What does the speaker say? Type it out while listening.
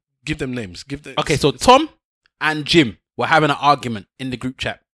Give them names. Give them. Okay, so Tom and Jim were having an argument in the group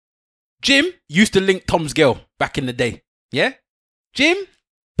chat. Jim used to link Tom's girl back in the day. Yeah? Jim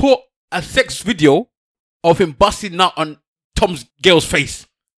put a sex video of him busting nut on Tom's girl's face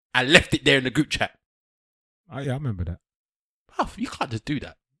and left it there in the group chat. Oh, yeah, I remember that. Oh, you can't just do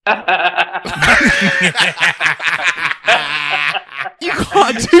that. You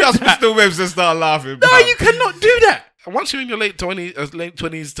can't do Just that. Mr. Webster start laughing. No, you cannot do that. And once you're in your late 20s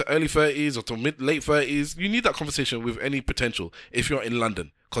to early 30s or to late 30s, you need that conversation with any potential if you're in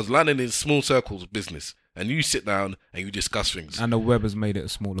London. Because London is small circles business. And you sit down and you discuss things. And the web has made it a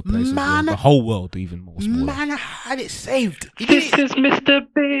smaller place as Man. well. The whole world even more smaller. Man, I had it saved. This is Mr.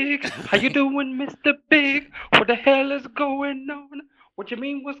 Big. How you doing, Mr. Big? What the hell is going on? What you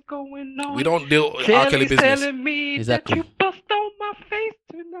mean, what's going on? We don't deal with R. Kelly Kelly's business. telling me Exactly. that you bust on my face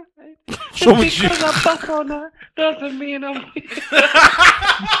tonight. So would Just you- because I bust on her doesn't mean I'm...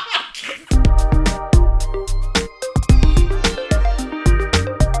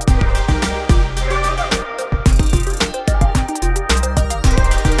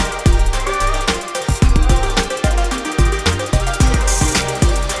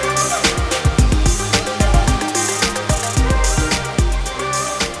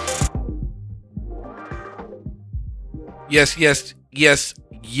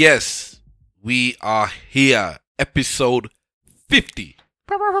 Yes. We are here. Episode 50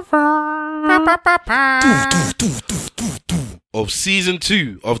 of season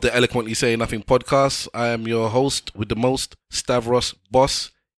 2 of the Eloquently Saying Nothing podcast. I am your host with the most, Stavros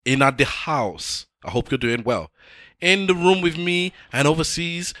Boss, in the house. I hope you're doing well. In the room with me and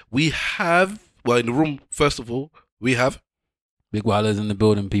overseas, we have, well, in the room, first of all, we have Big Wilders in the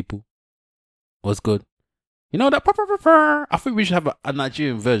building, people. What's good? You know that? I think we should have a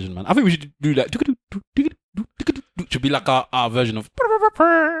Nigerian version, man. I think we should do that. Should be like our version of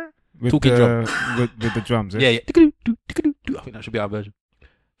With talking drum. with the drums, Yeah. I think that should be our version.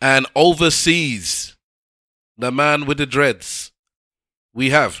 and overseas, the man with the dreads.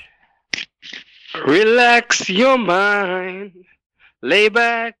 We have Relax your mind. Lay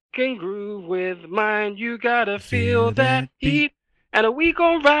back and groove with mine. You gotta feel that heat. And we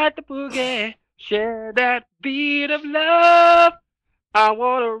gon' ride the boogie. Share that beat of love. I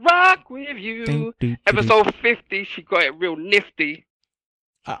wanna rock with you. Episode 50, she got it real nifty.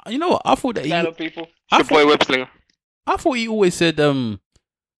 You know what? I thought that Stand up, people. I It's your boy Webslinger. I thought he always said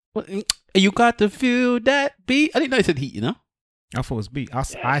what, you got to feel that beat. I didn't know he said heat. You know, I thought it was beat. I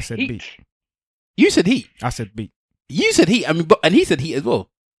said Heat. beat. you said heat. I said beat. You said heat. I mean, and he said heat as well.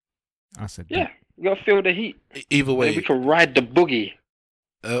 I said Yeah, beat. you gotta feel the heat. either And we way. can ride the boogie.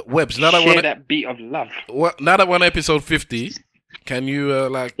 Webbs, now that Share we're that beat of love. now that we're on episode 50, can you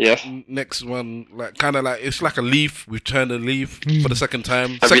Yes. next one kind of like it's like a leaf. We've turned a leaf for the second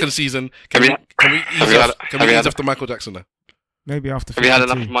time, Have second you- season. have Can you- we have ease you off? had- Can have we you ease had- off the Michael Jackson now? Maybe after Have you had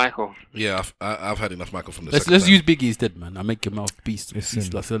 52. enough, Michael? Yeah, I've had enough Michael from the Let's second time. use Biggie instead, man. I make your mouth peace. Listen.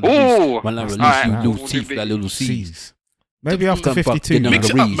 Peace, like, Ooh. man, like, release Alright, you we'll little do teeth Biggie. like little seeds. Seas. Maybe after Come back, 52. get them Mix on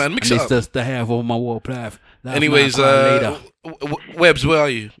it the up, reeds, man, mix and it they up. just the hair over my wall path. Laugh Anyways, now, cry later. Webbs, where are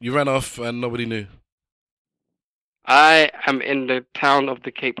you? You ran off and nobody knew. I am in the town of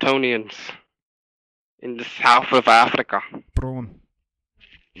the Cape Tonians in the south of Africa. Prawn.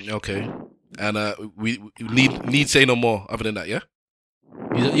 Okay, and we need say no more other than that. Yeah,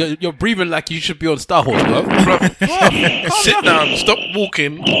 You're breathing like you should be on Star Wars, bro. sit down, stop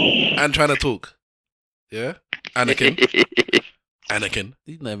walking, and trying to talk. Yeah, Anakin.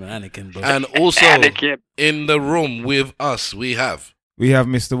 He's not even Anakin, bro. And also Anakin. in the room with us, we have We have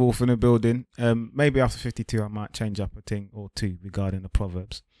Mr. Wolf in the building. Maybe after 52, I might change up a thing or two regarding the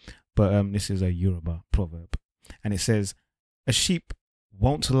proverbs. But this is a Yoruba proverb. And it says, a sheep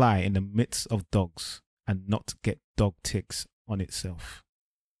won't lie in the midst of dogs and not get dog ticks on itself.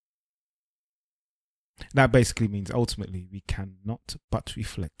 That basically means ultimately we cannot but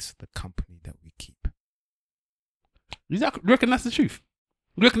reflect the company that we keep. You reckon that's the truth?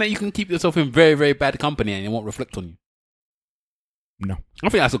 You reckon that you can keep yourself in very, very bad company and it won't reflect on you? No. I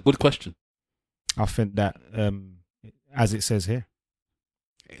think that's a good question. I think that, as it says here.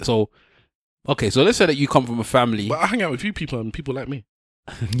 So, okay, so let's say that you come from a family. but I hang out with you people and people like me.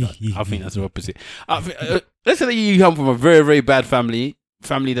 I think that's the opposite. Let's say that you come from a very, very bad family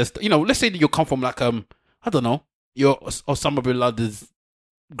that's, let's say that you come from like, I don't know, your Osama bin Laden's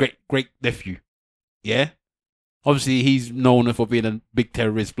great nephew. Yeah? Obviously, he's known for being a big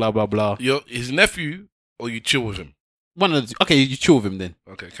terrorist, blah, blah, blah. You're his nephew, or you chill with him. Okay, you chill with him then.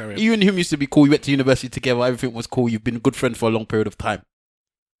 Okay, carry on. You and him used to be cool. You went to university together. Everything was cool. You've been good friends for a long period of time.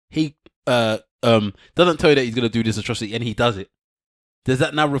 He doesn't tell you that he's going to do this atrocity, and he does it. does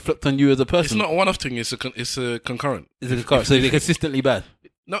that now reflect on you as a It's person? not a one-off thing. It's a concurrent. Is it a car? So they're consistently bad.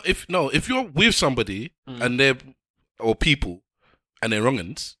 If you're with somebody and they're or people and they're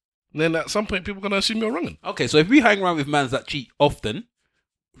wrongins, then at some point people are gonna assume you're wrongin. Okay, so if we hang around with mans that cheat often,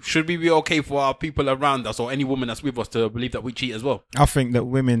 should we be okay for our people around us or any woman that's with us to believe that we cheat as well? I think that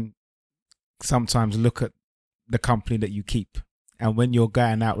women sometimes look at the company that you keep, and when you're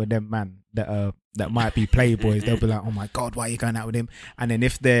going out with them man that might be playboys, they'll be like, "Oh my god, why are you going out with him?" And then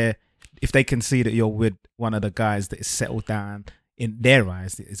if they can see that you're with one of the guys that is settled down in their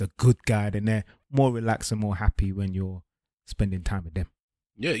eyes, is a good guy, then they're more relaxed and more happy when you're spending time with them.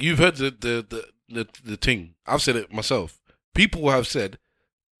 Yeah, you've heard the thing. I've said it myself. People have said,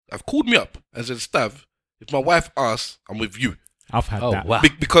 have called me up and said, Stav, if my wife asks, I'm with you. I've had that. Wow.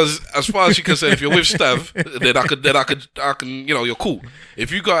 Because as far as she can say, if you're with Stav, then I can, you're cool.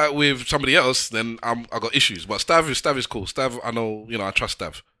 If you go out with somebody else, then I got issues. But Stav is cool. Stav, I know, I trust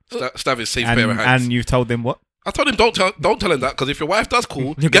Stav. Stav is safe pair of hands. And you've told them what? I told him don't tell him that, because if your wife does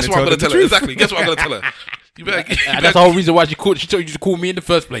call, You're guess gonna what I'm going to tell tell them her? the Exactly. Guess what I'm going to tell her? You better. And that's the whole reason why she told you to call me in the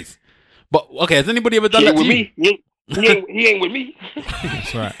first place. But okay, has anybody ever done He that ain't to with you? me. He ain't with me.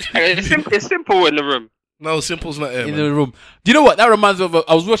 That's right. It's simple in the room. No, Simple's not here, In man. the room. Do you know what? That reminds me of.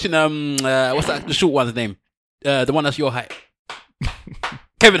 I was watching what's that? The short one's name. The one that's your height.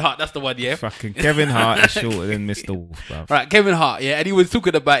 Kevin Hart. That's the one. Yeah. Fucking Kevin Hart is shorter than Mr. Wolf, bro. Right, Kevin Hart, yeah, and he was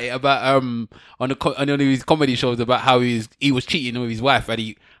talking about it on one of his comedy shows about how he was cheating with his wife, and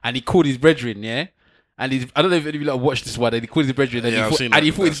he called his brethren, yeah, and I don't know if any of you like watched this one, and he called his brethren, and Yeah, I've seen he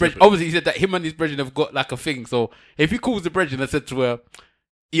thought that his brethren, snippet. obviously he said that him and his brethren have got like a thing, so if he calls the brethren and said to her,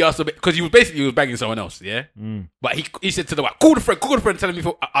 he asked her, because he was banging someone else, yeah, but he said to the wife, call the friend, telling me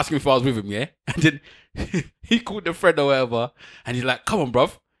asking me if I was with him, yeah, and then he called the friend or whatever, and he's like, come on,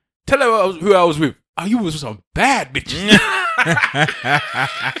 bruv. Tell her who I was with. Oh, you was with some bad bitches.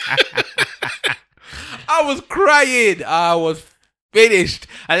 I was crying. I was finished.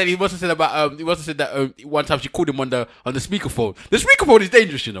 And then he must have said that one time she called him on the speakerphone. The speakerphone is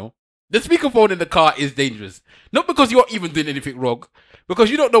dangerous, you know. The speakerphone in the car is dangerous. Not because you're even doing anything wrong, because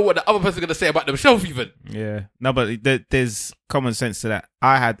you don't know what the other person's going to say about themselves even. Yeah. No, but there's common sense to that.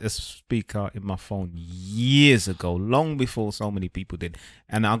 I had a speaker in my phone years ago, long before so many people did.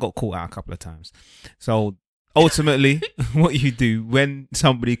 And I got caught out a couple of times. So ultimately, what you do when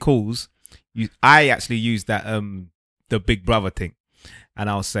somebody calls, I actually use that the Big Brother thing. And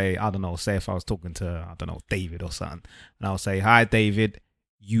I'll say, I don't know, say if I was talking to, I don't know, David or something. And I'll say, hi, David.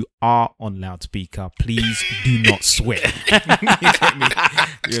 You are on loudspeaker. Please do not swear. You get me?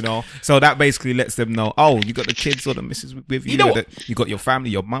 You know? So that basically lets them know, oh, you got the kids or the missus with you. You got your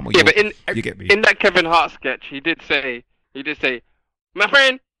family, your mum or Yeah, but you get me? in that Kevin Hart sketch, he did say, my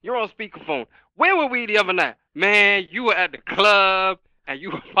friend, you're on speakerphone. Where were we the other night? Man, you were at the club and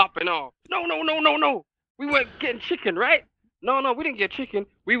you were popping off. No. We weren't getting chicken, right? No, we didn't get chicken.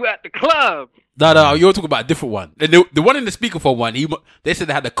 We were at the club. No, you're talking about a different one. The one in the speakerphone one, they said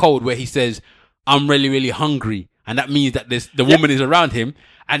they had a code where he says, I'm really, really hungry. And that means that the woman is around him.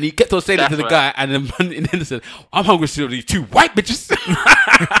 And he kept on saying that to the guy. And then the man said, I'm hungry to these two white bitches.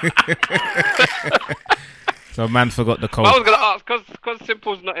 So man forgot the code. I was going to ask, because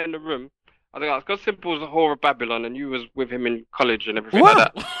Simple's not in the room, I was going to ask, because Simple's a whore of Babylon and you was with him in college and everything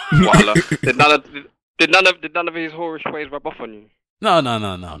like that. Did none of his whorish ways rub off on you? No.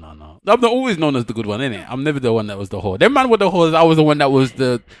 I'm always known as the good one, innit? I'm never the one that was the whore. Them man were the whores. I was the one that was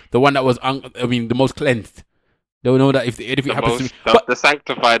the one that was, the most cleansed. They'll know that if it happens to me. But the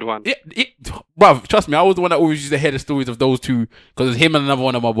sanctified one. Bruv, trust me, I was the one that always used to hear the stories of those two, because it was him and another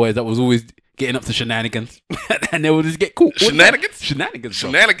one of my boys that was always getting up to shenanigans. And they would just get caught.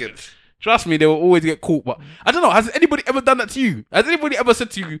 Shenanigans. Trust me, they will always get caught. But I don't know, has anybody ever done that to you? Has anybody ever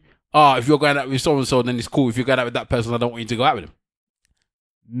said to you, if you're going out with so-and-so, then it's cool. If you're going out with that person, I don't want you to go out with him?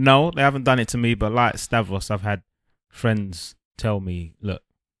 No, they haven't done it to me. But like Stavros, I've had friends tell me, look,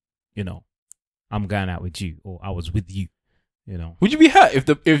 I'm going out with you, or I was with you. Would you be hurt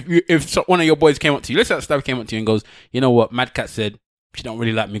if one of your boys came up to you? Let's say Stav came up to you and goes, you know what, Mad Cat said she don't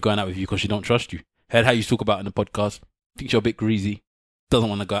really like me going out with you because she don't trust you. Heard how you talk about it in the podcast. Thinks you're a bit greasy. Doesn't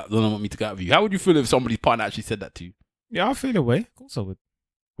want me to go out with you. How would you feel if somebody's partner actually said that to you? Yeah, I feel a way. Of course I would.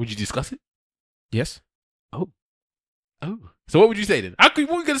 Would you discuss it? Yes. Oh. So what would you say then? What were you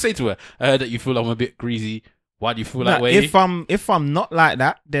going to say to her? That you feel I'm a bit greasy. Why do you feel that way? If I'm not like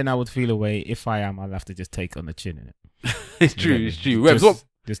that, then I would feel a way. If I am, I'll have to just take on the chin in it. It's true. Webs,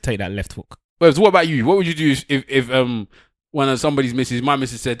 just take that left hook. Webs, what about you? What would you do if one of somebody's missus, my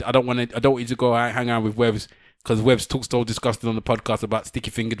missus said, I don't want you to go hang out with Webs because Webs talks so disgusting on the podcast about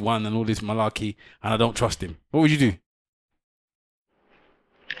sticky fingered one and all this malarkey, and I don't trust him. What would you do?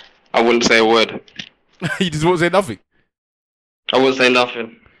 I wouldn't say a word. You just won't say nothing. I wouldn't say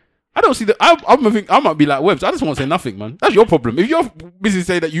nothing. I don't see the. I might be like Webbs. I just won't say nothing, man. That's your problem. If you're busy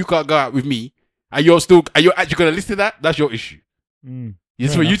saying that you can't go out with me, and you're actually gonna listen to that, that's your issue.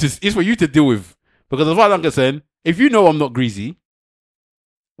 It's for you to. It's for you to deal with. Because as far as I'm concerned, if you know I'm not greasy,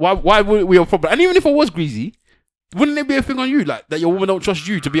 why would we have a problem? And even if I was greasy, wouldn't it be a thing on you, like that your woman don't trust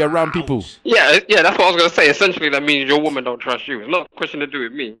you to be around people? Yeah, that's what I was gonna say. Essentially, that means your woman don't trust you. It's not a question to do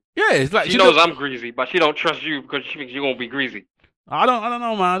with me. Yeah, it's like She knows I'm greasy, but she don't trust you because she thinks you're gonna be greasy. I don't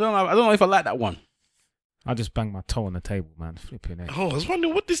know, man. I don't know if I like that one. I just banged my toe on the table, man. Flipping it. Oh, I was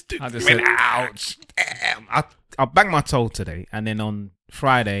wondering what this dude. I just said, ouch. Damn. I banged my toe today, and then on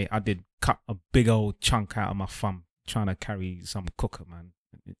Friday, I did cut a big old chunk out of my thumb trying to carry some cooker, man.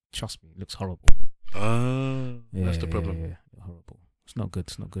 Trust me, it looks horrible. That's the problem. Yeah, horrible. It's not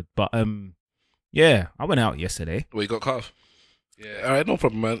good. But yeah, I went out yesterday. Well, you got cut off. Yeah, all right, no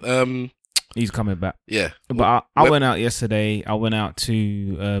problem, man. He's coming back. Yeah, but I went out yesterday. I went out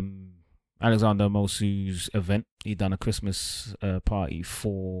to Alexander Mosu's event. He done a Christmas party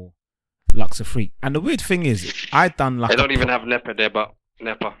for Luxor Freak. And the weird thing is, I done like they don't even have Nepa there, but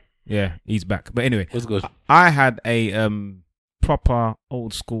Nepa. Yeah, he's back. But anyway, What's good? I had a proper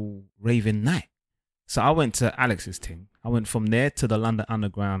old school raving night. So I went to Alex's thing. I went from there to the London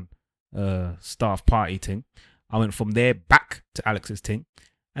Underground staff party thing. I went from there back to Alex's thing.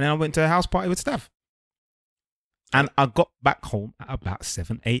 And then I went to a house party with staff. And I got back home at about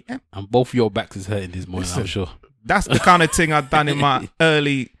 7 a.m. And both your backs is hurting this morning, I'm sure. That's the kind of thing I've done in my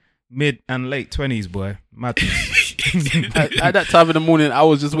early, mid, and late 20s, boy. Mad. At that time in the morning, I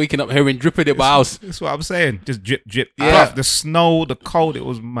was just waking up hearing dripping in my house. That's what I'm saying. Just drip, drip. Yeah. The snow, the cold, it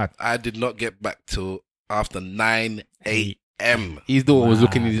was mad. I did not get back till after 9 a.m. His daughter was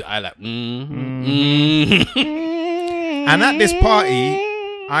looking in his eye like, And at this party,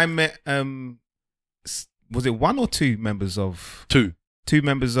 I met, was it one or two members of... Two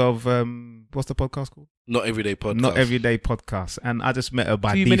members of, what's the podcast called? Not Everyday Podcast. Not Everyday Podcast. And I just met her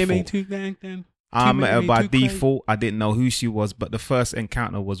by Too default. many, too gang. I met her by default. I didn't know who she was, but the first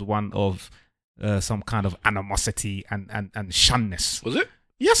encounter was one of some kind of animosity and shunness. Was it?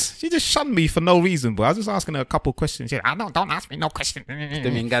 Yes, she just shunned me for no reason, but I was just asking her a couple questions. She said, don't ask me no question. Them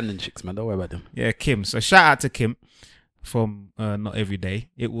Ugandan chicks, man. Don't worry about them. Yeah, Kim. So shout out to Kim from Not Everyday.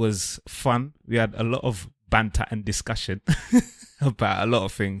 It was fun. We had a lot of banter and discussion about a lot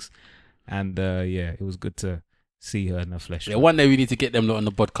of things. And yeah, it was good to see her in the flesh. Yeah, one day we need to get them lot on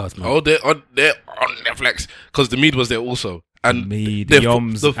the podcast, man. Oh, they're on Netflix because the Mead was there also. And Mead, they're-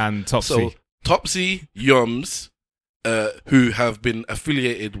 Yoms, and Topsy. So Topsy, Yoms, who have been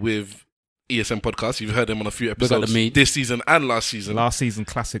affiliated with ESM Podcast. You've heard them on a few Look at episodes the Mead. this season and last season. Last season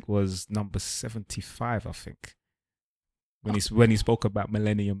classic was number 75, I think. When he spoke about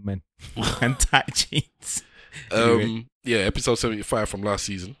Millennium Men and tight jeans. Anyway. Yeah, episode 75 from last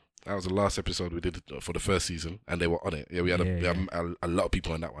season. That was the last episode we did for the first season, and they were on it. Yeah, we had a lot of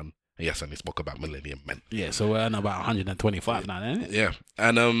people on that one. And yes, and they spoke about Millennium Men. Yeah, so we're on about 125 now, isn't it? Yeah,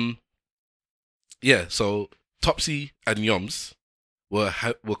 and yeah. So Topsy and Yoms were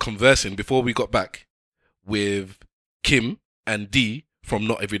conversing before we got back with Kim and Dee from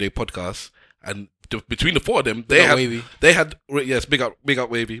Not Everyday Podcast, and between the four of them, they had yes, big up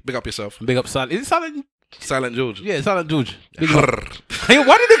Wavy, big up yourself, Big up Silent. Is it Silent? Silent George. Yeah, Silent George. Big up. Hey,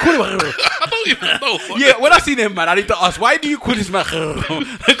 why did they call him? I don't even know. Yeah, when I see him, man, I need to ask, why do you call this man?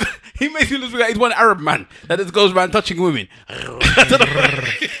 He makes me look like he's one Arab man that just goes around touching women.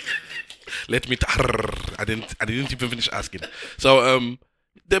 Let me. I didn't even finish asking. So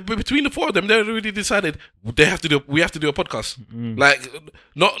between the four of them, they already decided we have to do a podcast. Like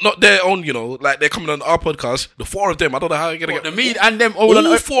not their own, you know. Like they're coming on our podcast. The four of them. I don't know how you're gonna get the Mead and them all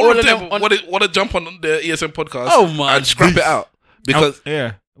four of them. Want to jump on the ESM podcast? Oh my! And scrap it out because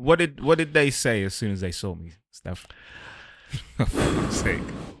yeah. What did they say as soon as they saw me, Steph?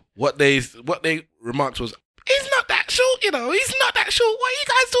 What they remarked was, he's not that short, you know. He's not that short. What are you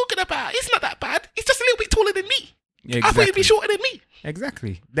guys talking about? He's not that bad. He's just a little bit taller than me. Exactly. I thought he'd be shorter than me.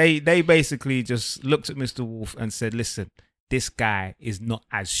 Exactly. They basically just looked at Mr. Wolf and said, listen, this guy is not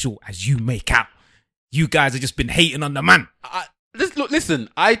as short as you make out. You guys have just been hating on the man. Listen,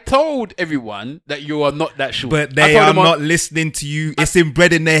 I told everyone that you are not that short. But they are not listening to you. It's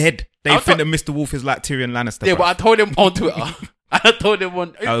inbred in their head. They think that Mr. Wolf is like Tyrion Lannister. Yeah, but I told him on Twitter. I told him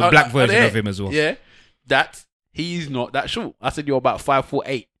on... a black version of him as well. Yeah, that he's not that short. I said you're about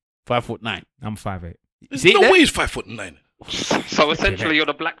 5'8", 5'9". I'm 5'8". There's no way he's 5'9". So essentially, you're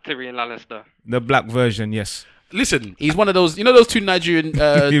the black Tyrion Lannister. The black version, yes. Listen, He's one of those, you know, those two Nigerian.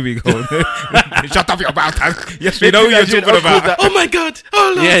 Here we go. Shut up your mouth. Yes, we They're know two who you're Nigerian talking uncles about. that- oh my God,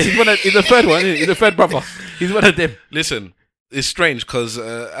 oh Lord. Yeah, he's the third one. Isn't he? He's the third brother. He's one of them. Listen, it's strange because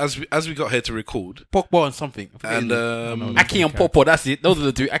as we got here to record, Pogba and something. and Aki and Popo. That's it. Those are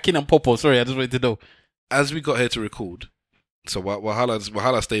the two. Aki and Popo. Sorry, I just wanted to know. as we got here to record, so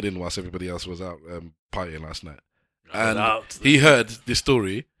Wahala stayed in whilst everybody else was out partying last night. And he heard this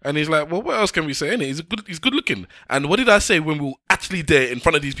story, and he's like, "Well, what else can we say? Innit? He's good looking." And what did I say when we were actually there in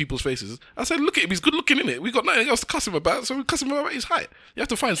front of these people's faces? I said, "Look at him, he's good looking, innit? We got nothing else to cuss him about, so we cuss him about his height. You have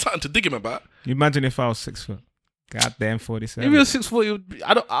to find something to dig him about." You imagine if I was 6 foot. Goddamn 47. If you're 6 foot,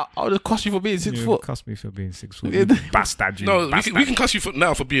 I would have cost you for being 6 You foot. cost me for being 6 foot. Yeah. You bastard, you No, bastard. we can cuss you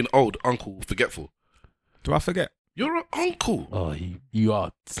now for being old, uncle, forgetful. Do I forget? You're an uncle. Oh, you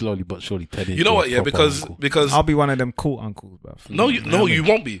are slowly but surely turning. You know into what? a Yeah, proper uncle. because I'll be one of them cool uncles, bro. no, you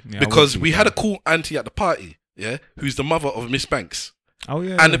won't be Yeah, I because won't be, we had bro. a cool auntie at the party, yeah, who's the mother of Miss Banks, Oh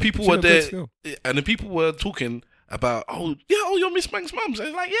yeah. and yeah. the people She were look good there, still. and the people were talking about, oh yeah, oh you're Miss Banks' mums, and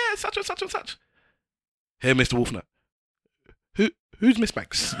it's like yeah, such and such and such. Hey, Mr. Wolfnut, who's Miss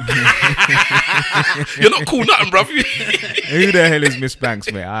Banks? You're not cool, nothing, bruv. Who the hell is Miss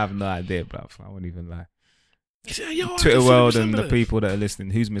Banks, mate? I have no idea, bro. I won't even lie. He said, "Yo, I Twitter just world said and the this." people that are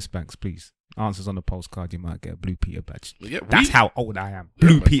listening, who's Miss Banks, please? Answers on the postcard, you might get a Blue Peter badge. Yeah, That's how old I am.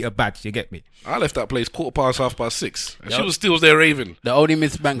 Blue man. Peter badge, you get me? I left that place 6:15, and she Yep. was still there raving. The only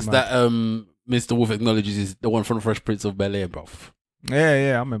Miss Banks Man. that Mr. Wolf acknowledges is the one from the Fresh Prince of Bel-Air, bro.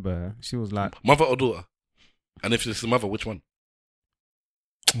 Yeah, I remember her. She was like, Mother or daughter? And if it's the mother, which one?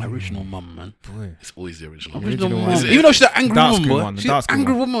 Original mum, man. boy, It's always the original. Original Original one. mum. Even though she's an angry Dark woman, skin boy. one, the She's an dark skin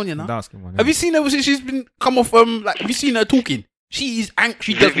angry one. woman, you know. dark skin one. Have you seen her since she's been come off like? Have you seen her talking? She is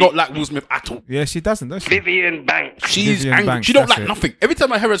she does not like Will Smith at all. Yeah, she doesn't, does she? Vivian Banks. She's Vivian angry. Banks, She don't that's like it. nothing. Every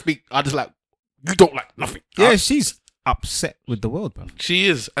time I hear her speak, I just like, you don't like nothing. Yeah, she's upset with the world, bro. She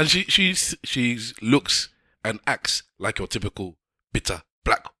is, and she looks and acts like your typical bitter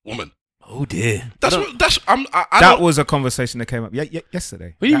black woman. Oh dear. That's what. That's I That don't. was a conversation that came up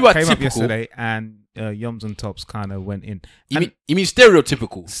yesterday. When you That were came up typical- yesterday, and Yoms and Tops kind of went in. And You mean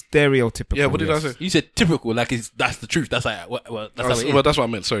stereotypical? stereotypical. Yeah, what did I yes. say? You said typical, like that's the truth. That's like that's how it is. Well, that's what I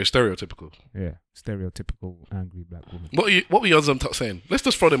meant. Sorry, stereotypical. Yeah, stereotypical angry black woman. What were you saying? Let's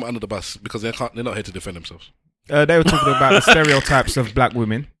just throw them under the bus because they're not here to defend themselves. They were talking about the stereotypes of black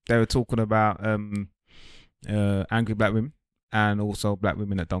women. They were talking about angry black women and also black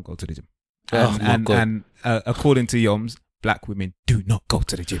women that don't go to the gym. Oh, my God. And according to Yoms, black women do not go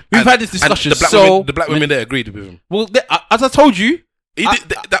to the gym. We've And- had this discussion. And the black women there agreed with him. Well, as I told you,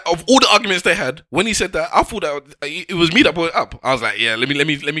 Of all the arguments they had, when he said that, I thought that it was me that brought it up. I was like, yeah, let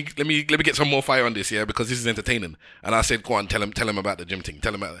me get some more fire on this, yeah, because this is entertaining. And I said, go on, tell him about the gym thing,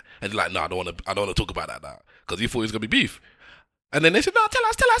 tell him about that. And he's like, no, I don't want to talk about that now because he thought it was gonna be beef. And then they said, no, tell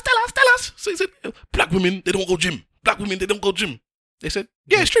us. So he said, black women they don't go gym. Black women they don't go gym. They said,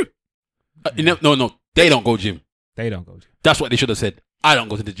 yeah, it's true. no, they don't go gym. They don't go to the gym. That's what they should have said. I don't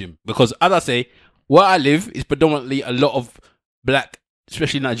go to the gym because, as I say, where I live is predominantly a lot of black,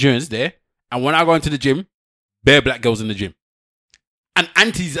 especially Nigerians there. And when I go into the gym, bare black girls in the gym, and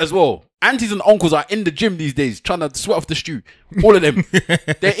aunties as well. Aunties and uncles are in the gym these days, trying to sweat off the stew. All of them,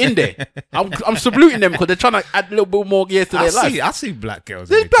 they're in there. I'm saluting them because they're trying to add a little bit more years to their life. I see black girls.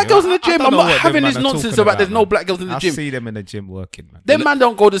 There's in the black gym. girls in the I gym. don't I'm know not what having them this man are nonsense talking about there's no black girls in the I gym. see them in the gym working, man. Them man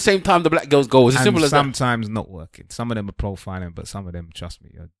don't go the same time the black girls go. It's as And simple as that. sometimes not working. Some of them are profiling, but some of them, trust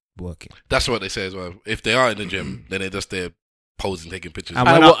me, are working. That's what they say as well. If they are in the gym, then they're just there posing, taking pictures. And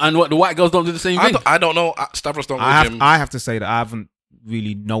And what the white girls don't do the same thing. I don't know. Stavros don't go I gym. have to say that I haven't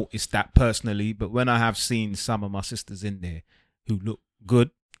really noticed that personally, but when I have seen some of my sisters in there who look good,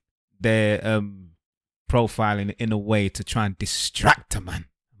 they're profiling in a way to try and distract a man.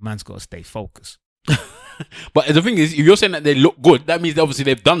 Man's got to stay focused. But the thing is, if you're saying that they look good, that means obviously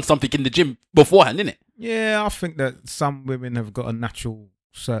they've done something in the gym beforehand, innit? Yeah, I think that some women have got a natural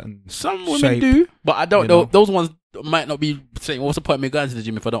certain Some women shape. do, but I don't you know. know. Those ones might not be saying, what's the point of me going to the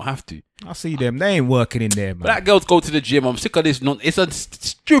gym if I don't have to? I see them. They ain't working in there, man. Black girls go to the gym. I'm sick of this. It's a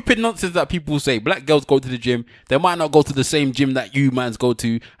stupid nonsense that people say. Black girls go to the gym. They might not go to the same gym that you mans go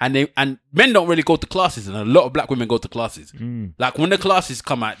to, and men don't really go to classes, and a lot of black women go to classes. Like when the classes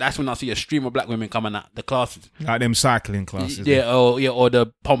come out, that's when I see a stream of black women coming out the classes. Like them cycling classes. or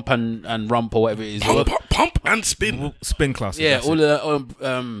the pump and rump or whatever it is. Pump and spin. Spin classes. Yeah, that's all it. the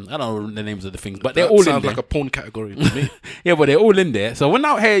I don't know the names of the things, but they're That all in sounds there. like a porn category to me. Yeah, but they're all in there. So when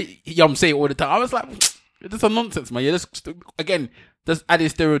I hear Yum say it all the time, I was like, "This is nonsense, man." You're just adding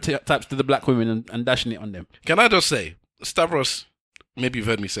stereotypes to the black women and dashing it on them. Can I just say, Stavros? Maybe you've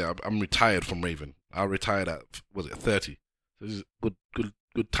heard me say I'm retired from raving. I retired at, was it 30? This is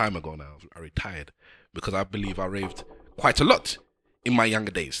good time ago now. I retired because I believe I raved quite a lot in my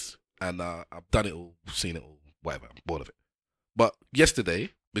younger days. And I've done it all, seen it all, whatever. I'm bored of it. But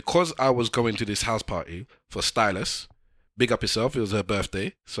yesterday, because I was going to this house party for Stylus, big up yourself, it was her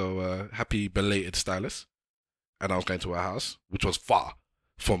birthday. So happy belated Stylus. And I was going to her house, which was far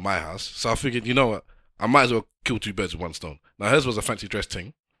from my house. So I figured, you know what? I might as well kill two birds with one stone. Now hers was a fancy dress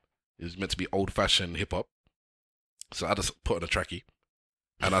thing. It was meant to be old fashioned hip hop. So I just put on a trackie.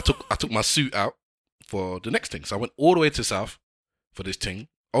 And I took my suit out for the next thing. So I went all the way to South for this thing.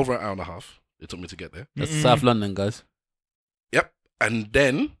 Over an hour and a half it took me to get there. That's South London, guys. Yep. And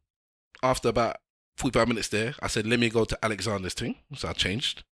then after about 45 minutes there, I said, let me go to Alexander's thing. So I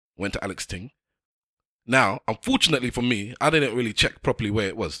changed, went to Alex's thing. Now, unfortunately for me, I didn't really check properly where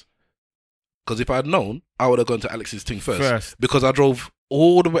it was. Because if I had known, I would have gone to Alex's thing first. Because I drove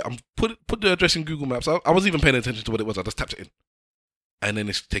all the way. Put the address in Google Maps. I wasn't even paying attention to what it was. I just tapped it in. And then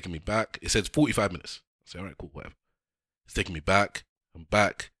it's taking me back. It says 45 minutes. I say, all right, cool, whatever. It's taking me back. I'm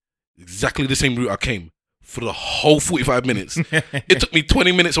back. Exactly the same route I came for the whole 45 minutes. It took me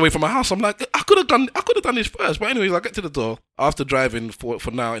 20 minutes away from my house. I'm like, I could have done this first. But anyways, I get to the door after driving for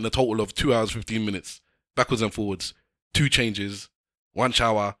now in a total of 2 hours, 15 minutes. Backwards and forwards. 2 changes. 1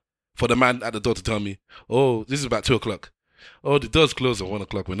 shower. For the man at the door to tell me, oh, this is about 2 o'clock. Oh, the door's closed at 1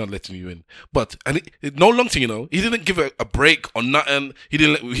 o'clock. We're not letting you in. But no long thing, he didn't give a break or nothing. He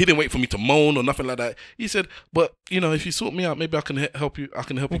didn't wait for me to moan or nothing like that. He said, but if you sort me out, maybe I can help you. I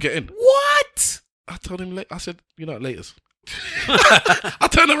can help you get in. What? I told him. I said, laters. I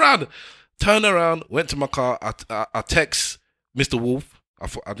turned around, went to my car. I text Mr. Wolf.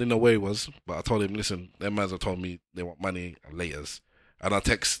 I didn't know where he was, but I told him, listen, them mans have told me they want money laters. And I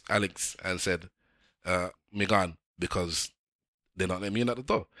text Alex and said, me gone because they're not letting me in at the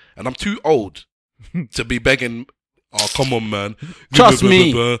door. And I'm too old to be begging, oh, come on, man. Trust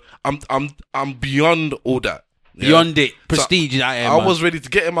me. I'm beyond all that. Beyond it. Prestige. So I was ready to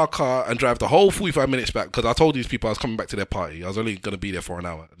get in my car and drive the whole 45 minutes back because I told these people I was coming back to their party. I was only going to be there for an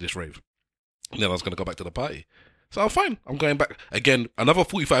hour at this rave. And then I was going to go back to the party. So I'm fine. I'm going back again, another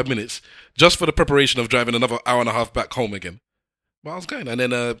 45 minutes just for the preparation of driving another hour and a half back home again. But I was going. And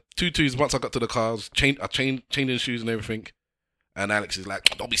then 2 once I got to the car, I changing shoes and everything. And Alex is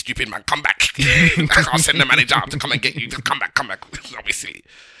like, don't be stupid, man. Come back. I'll send the manager to come and get you. Come back. Don't be silly.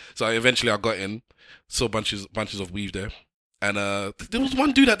 So eventually I got in, saw bunches of weave there. And there was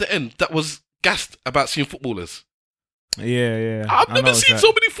one dude at the end that was gassed about seeing footballers. Yeah. I've never seen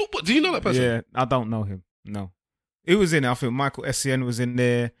so many footballers. Do you know that person? Yeah, I don't know him. No. It was in, I think Michael Essien was in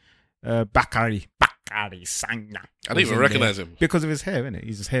there. Bakary Sagna. I didn't even recognize him. Because of his hair, innit?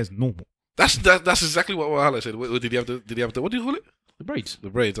 His hair's normal. That's exactly what Wahala said. Did he have the what do you call it? The braids.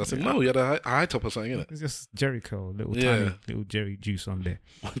 The braids. I said, no, he had a high top or something, innit? It's just Jericho, tiny little Jerry juice on there.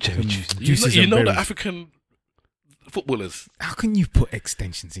 Jerry juice. You know the African footballers. How can you put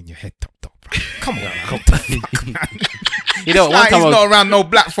extensions in your head top, bro? Come on, You know, one time he's not around no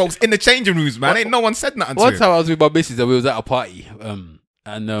black folks in the changing rooms, man. Ain't no one said nothing to him. One time I was with my missus and we was at a party,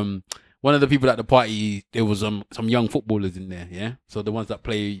 and one of the people at the party, there was some young footballers in there, yeah? So the ones that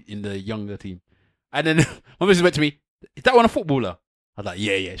play in the younger team. And then my missus went to me, is that one a footballer? I was like,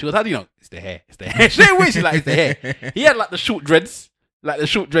 yeah. She goes, how do you know? It's the hair. Straight away, she's like, it's the hair. He had like the short dreads, like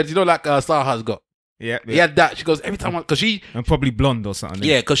Saha's got. Yeah. He had that. She goes, every time, because she... And probably blonde or something.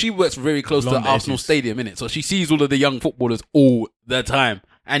 Yeah, because she works very close to Arsenal Stadium, innit? So she sees all of the young footballers all the time.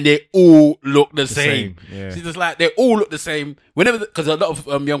 And they all look the same. Yeah. She's just like, they all look the same. Because a lot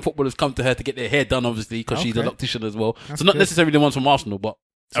of young footballers come to her to get their hair done, obviously, because she's a loctician as well. That's so not good. necessarily the ones from Arsenal, but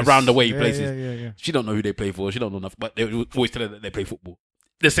around the way places. Yeah. She don't know who they play for. She don't know nothing. But they always tell her that they play football.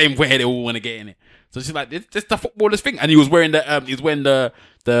 The same way they all want to get in it. So she's like, it's just the footballers thing. And he was wearing the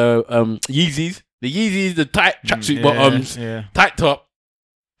Yeezys. The Yeezys, the tight tracksuit bottoms, tight top,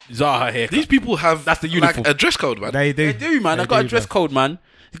 Zaha haircut. These people have that's the uniform. Like a dress code, man. They do, man. I got a dress code, man.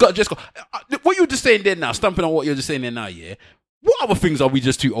 You got a dress code. What you were just saying there now, stamping on what you're just saying there now, yeah. What other things are we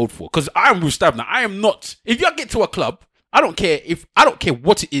just too old for? Because I am with Stav now. I am not. If you get to a club, I don't care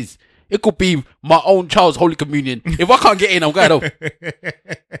what it is. It could be my own child's Holy Communion. If I can't get in, I'm going home.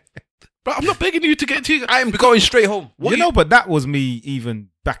 But I'm not begging you to get to. I am going straight home. But that was me even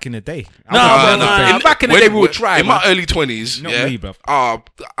back in the day. No. Back in the day we would try. In my early 20s, Not me, bro.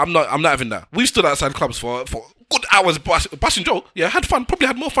 I'm not having that. We stood outside clubs for good hours, busting joke. Yeah, had fun. Probably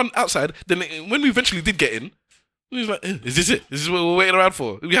had more fun outside than when we eventually did get in. We was like, is this it? This is what we're waiting around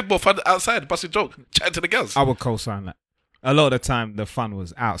for. We had more fun outside, busting joke, chatting to the girls. I would co-sign that. A lot of the time, the fun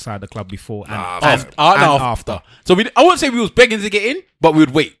was outside the club before and after. So I wouldn't say we was begging to get in, but we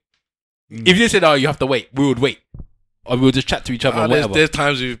would wait. If you said, "Oh, you have to wait," we would wait, or we would just chat to each other. And whatever. There's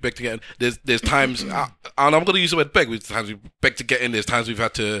times we've begged to get in. There's times, and I'm going to use the word beg. There's times we've begged to get in. There's times we've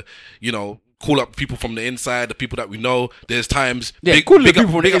had to, call up people from the inside, the people that we know. There's times, big from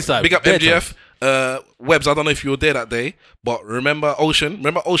the inside. Big up MGF. Webbs, I don't know if you were there that day, but remember Ocean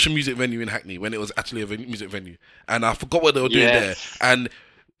Music Venue in Hackney when it was actually a music venue, and I forgot what they were doing there. And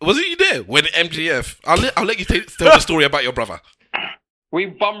was it you there when MGF? I'll let you tell the story about your brother. We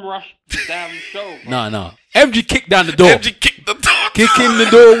bum rushed the damn show. No. MG kicked down the door. MG kicked the door. Kicking the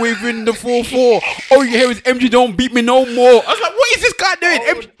door within the 4-4. All you hear is MG don't beat me no more. I was like, what is this guy doing?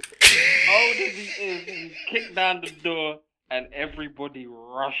 Old as he is, he kicked down the door and everybody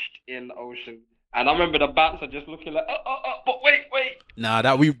rushed in Ocean. And I remember the bouncer just looking like, but wait. Nah,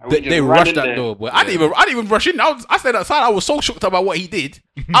 they rushed that door. But I didn't even rush in. I stayed outside. I was so shocked about what he did.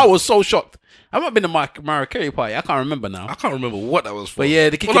 I was so shocked. I might have been to my Mariah Carey party. I can't remember now. I can't remember what that was for. But yeah,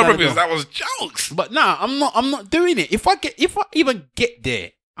 the all I remember is that was jokes. But nah, I'm not doing it. If I even get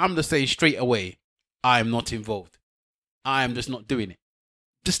there, I'm just saying straight away, I am not involved. I am just not doing it.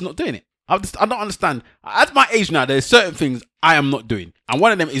 Just not doing it. I don't understand. At my age now, there's certain things I am not doing, and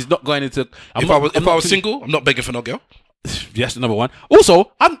one of them is not going into. If I was single, I'm not begging for no girl. Yes, number one.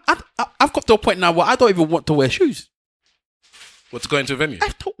 Also, I've got to a point now where I don't even want to wear shoes. What's going to a venue?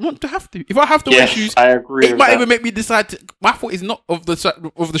 I don't want to have to. If I have to wear shoes, I agree. It might even make me decide. My foot is not of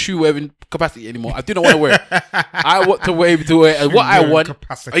the shoe wearing capacity anymore. I do not want to wear it. I want to wear what I want.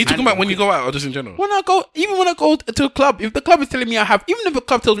 Are you talking about when you go out or just in general? When I go to a club, if the club is telling me even if the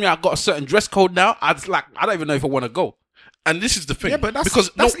club tells me I've got a certain dress code now, I don't even know if I want to go. And this is the thing. Yeah, but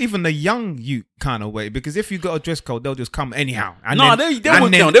that's even the young you kind of way. Because if you got a dress code, they'll just come anyhow. And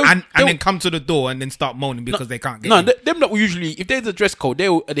then come to the door and then start moaning because they can't get in. Them that will usually, if there's a dress code,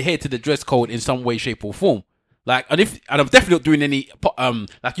 they'll adhere to the dress code in some way, shape, or form. Like, and I'm definitely not doing any.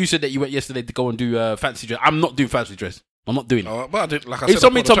 Like you said that you went yesterday to go and do fancy dress. I'm not doing fancy dress. I'm not doing it. But if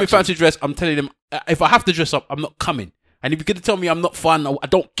somebody told me fancy dress, I'm telling them if I have to dress up, I'm not coming. And if you're going to tell me I'm not fun, I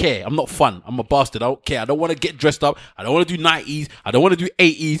don't care. I'm not fun. I'm a bastard. I don't care. I don't want to get dressed up. I don't want to do 90s. I don't want to do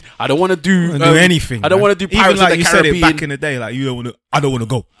 80s. I don't want to do anything. I don't want to do Pirates of the Caribbean. Even like you said it back in the day, like, I don't want to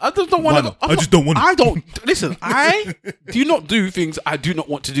go. I just don't want to go. I just don't want to. I don't. Listen, I do not do things I do not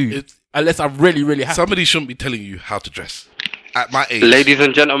want to do unless I really, really have Somebody shouldn't be telling you how to dress at my age. Ladies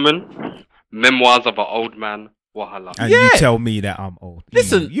and gentlemen, Memoirs of an Old Man. Wahala. And you tell me that I'm old.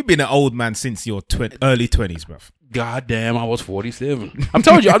 Listen. You've been an old man since your early 20s, bruv. God damn, I was 47. I'm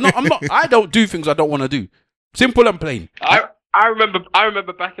telling you, I'm not. I don't do things I don't want to do. Simple and plain. I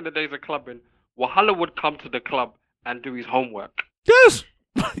remember back in the days of clubbing, Wahala would come to the club and do his homework. Yes.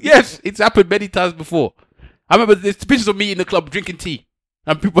 Yes, it's happened many times before. I remember there's pictures of me in the club drinking tea.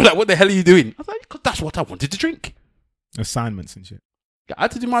 And people were like, what the hell are you doing? I was like, 'cause that's what I wanted to drink. Assignments and shit. I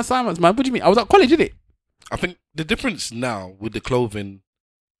had to do my assignments, man. What do you mean? I was at college, didn't it? I think the difference now with the clothing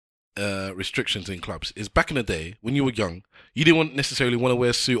restrictions in clubs is back in the day when you were young, you didn't necessarily want to wear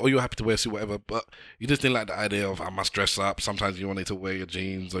a suit, or you were happy to wear a suit, whatever, but you just didn't like the idea of I must dress up. Sometimes you wanted to wear your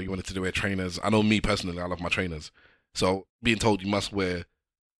jeans or you wanted to wear trainers. I know me personally, I love my trainers. So being told you must wear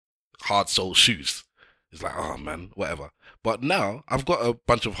hard sole shoes, it's like, oh man, whatever. But now I've got a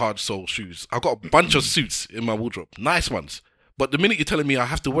bunch of hard sole shoes. I've got a bunch of suits in my wardrobe, nice ones. But the minute you're telling me I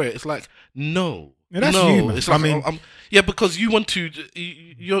have to wear it, it's like, no. Yeah, that's you, man. It's like, yeah, because you want to,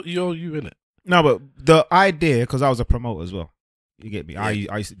 you're you in it. No, but the idea, because I was a promoter as well, you get me? Yeah.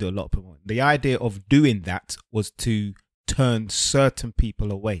 I used to do a lot of promoting. The idea of doing that was to turn certain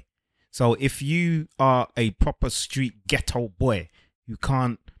people away. So if you are a proper street ghetto boy, you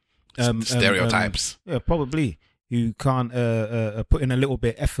can't... stereotypes. Yeah, probably. You can't put in a little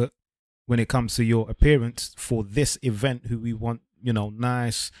bit of effort when it comes to your appearance for this event, who we want,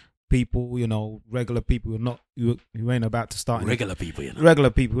 nice people, regular people who ain't about to start regular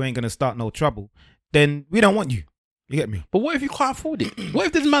people who ain't gonna start no trouble, then we don't want you. You get me? But what if you can't afford it? What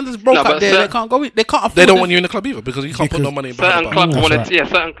if this man that's broke out there? They can't go in. They can't afford. They don't want you in the club either because you can't put no money in. Certain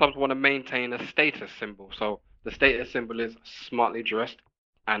clubs want to maintain a status symbol. So the status symbol is smartly dressed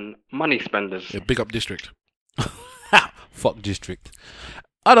and money spenders. Yeah, big up district. Fuck district.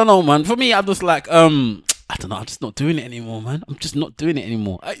 I don't know, man. For me, I'm just like, I don't know. I'm just not doing it anymore, man. I'm just not doing it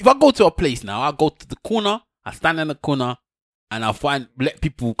anymore. If I go to a place now, I go to the corner, I stand in the corner, and I let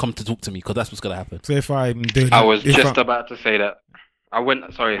people come to talk to me because that's what's gonna happen. So if I'm doing, I was just about to say that.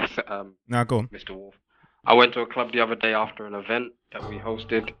 Now go on, Mr. Wolf. I went to a club the other day after an event that we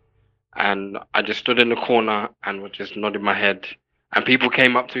hosted, and I just stood in the corner and was just nodding my head. And people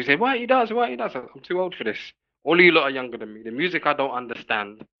came up to me and said, "Why you dance? Why you dance?" I'm too old for this. All of you lot are younger than me. The music I don't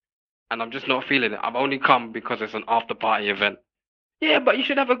understand, and I'm just not feeling it. I've only come because it's an after party event. Yeah, but you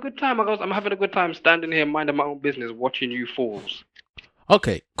should have a good time. I goes, I'm having a good time standing here minding my own business, watching you fools.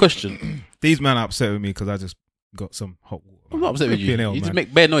 Okay, question. These men are upset with me because I just got some hot water. I'm not upset with you. Flipping hell, You just man.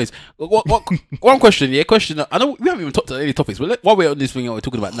 make bad noise. What, one question, yeah? Question. I know we haven't even talked about any topics, but while we're on this thing that we're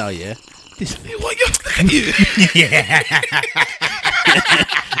talking about now, yeah? This What you look at you?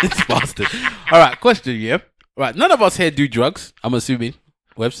 this bastard. All right, question, yeah? Right, none of us here do drugs, I'm assuming.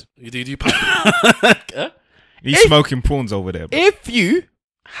 Webs? You He's smoking prawns over there, bro. If you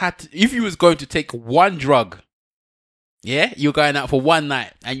was going to take one drug, yeah, you're going out for one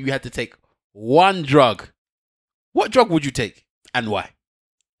night and you had to take one drug, what drug would you take and why?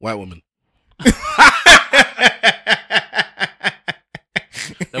 White woman.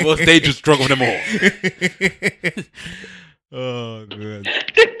 The most dangerous drug of them all. Oh, good.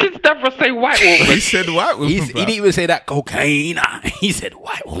 Did Stavros say white woman? He said white woman, He bro. didn't even say that cocaine. He said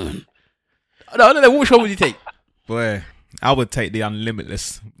white woman. No, which one would you take? Boy, I would take the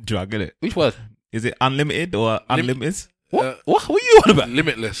unlimitless drug, innit? Which one? Is it unlimited or unlimited? What? What are you on about?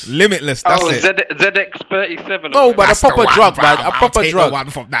 Limitless. Limitless, that's Oh, it. ZX37. No, but That's a proper the one, drug, bro. man. A I'll proper take drug. the one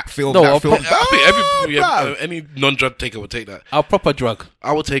from that film. No, that a film. pro- I think bruv. any non-drug taker would take that. A proper drug.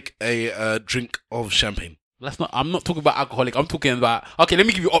 I would take a drink of champagne. I'm not talking about alcoholic. I'm talking about. Okay, let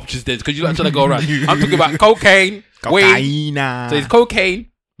me give you options then, because you like trying to go around. I'm talking about cocaine, weed. Cocaine. So it's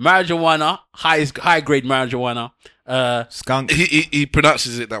cocaine, marijuana, high grade marijuana, Skunk. He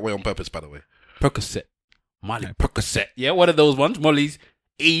pronounces it that way on purpose, by the way. Percocet, Molly Percocet. Yeah, what are those ones? Molly's,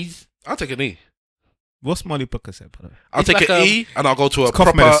 E's. I'll take an E. What's Molly Percocet, by the way? I'll It's take like an E and I'll go to a It's cough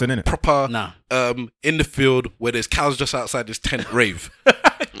proper, medicine, innit? proper Nah. in the field where there's cows just outside this tent rave.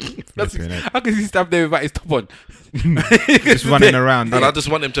 That's Flipping heck. how can he stand there without his top on? Just running around. And yeah. I just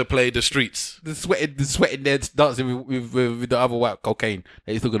want him to play the streets. The sweating there, dancing with the other white cocaine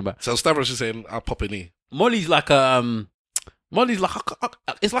that he's talking about. So Stavros is saying I'll pop an E. Molly's like a Molly's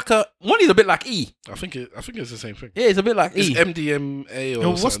a bit like E. I think it's the same thing. Yeah, it's a bit like It's E. MDMA or Yo,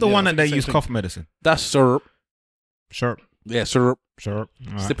 what's the something. one Yeah, that they same use thing. cough medicine? That's syrup. Sure. Yeah, syrup. Sure. All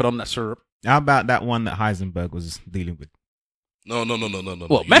right. Slip it on that syrup. How about that one that Heisenberg was dealing with? No.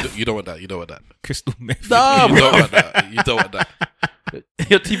 What, You meth? don't- You don't want that. You don't want that. Crystal meth. No, You don't want that. You don't want that.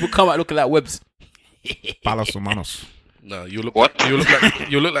 Your teeth will come out looking like webs. Palos o manos. No, you look What? you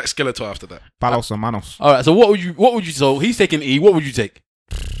look like Skeletor after that. Palos o manos. All right. So what would you? So he's taking E. What would you take?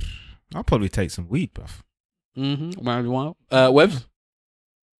 I'll probably take some weed, bruv. Marijuana. Webs.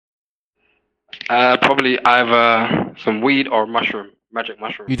 Probably either some weed or magic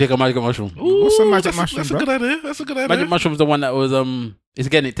mushroom. You take a magic mushroom. Ooh, What's a magic that's mushroom, That's bro? a good idea. That's a good idea. Magic mushroom's the one that was It's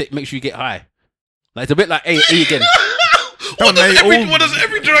again. Makes sure you get high. Like it's a bit like A again. What Don't they all- what does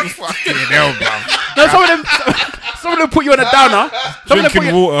every drug? Fucking hell, bruv. No, some of them put you on a downer. Some of them put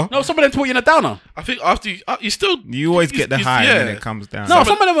Drinking you, water. No, some of them put you in a downer. I think after you still You always get the you- high and then yeah. it comes down. No,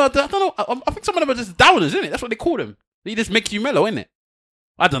 some of them are. I don't know. I think some of them are just downers, isn't it? That's what they call them. They just make you mellow, isn't it?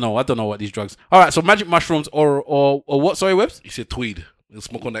 I don't know what these drugs. All right, so magic mushrooms or what? Sorry, Webs. you said tweed. You'll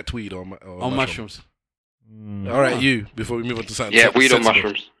smoke on that tweed or On mushrooms. Mm. All right, you before we move on to something. Yeah, weed or sensible.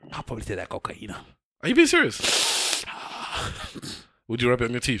 mushrooms. I'll probably take that cocaine. Are you being serious? Would you rub it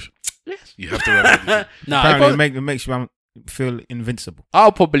on your teeth? Yes. You have to rub it on your teeth. No, Apparently, it makes you feel invincible.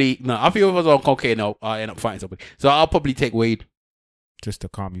 I'll probably no. I feel if I was on cocaine, I end up fighting somebody. So I'll probably take weed. Just to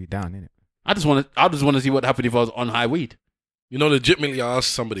calm you down, innit? I just want to see what happened if I was on high weed. You know, legitimately, I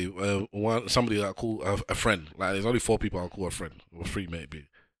asked somebody that I call a friend. Like, there's only 4 people I'll call a friend, or 3 maybe.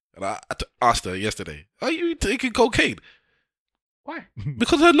 And I asked her yesterday, "Are you taking cocaine?" Why?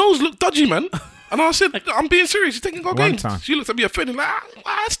 Because her nose looked dodgy, man. And I said, "I'm being serious. You're taking cocaine." One time. She looked at me offended, like,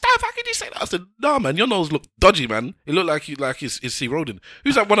 "Steph, how can you say that?" I said, "Nah, man, your nose looked dodgy, man. It looked like it's eroding."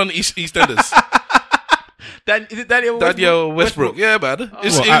 Who's that one on the EastEnders? Is it Daniel Daniel Westbrook. Yeah, man.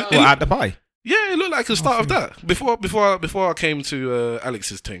 At the pie? Yeah, it looked like the start of that. Before I came to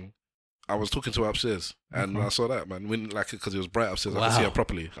Alex's thing, I was talking to her upstairs, and I saw that, man. Because it was bright upstairs, I could see her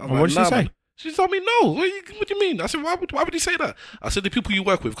properly. I was What did she say? Man. She told me no. What do you mean? I said, why would you say that? I said, the people you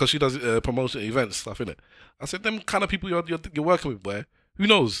work with, because she does promotion events stuff, innit? I said, them kind of people you're working with, boy. Who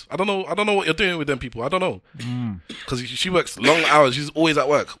knows? I don't know what you're doing with them people. I don't know. Because she works long hours. She's always at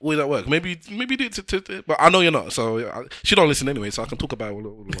work. Maybe do it but I know you're not. So she don't listen anyway. So I can talk about it all the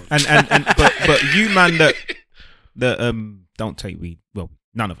while. And but you man that don't take weed. Well,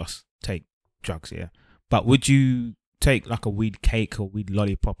 none of us take drugs, yeah. But would you take like a weed cake or weed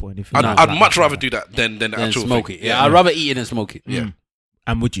lollipop or anything? I'd much rather do that than the and actual smoke thing. it. Yeah, I'd rather eat it than smoke it. Yeah.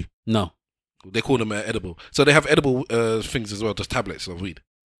 And would you? No. They call them edible. So they have edible things as well, just tablets of weed.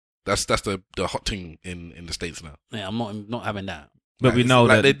 That's the hot thing in the States now. Yeah, I'm not having that. But we know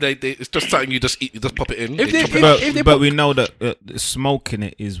like that. they it's just something you just eat. You just pop it in. If you they- chop it if- up. if they But put- we know that smoking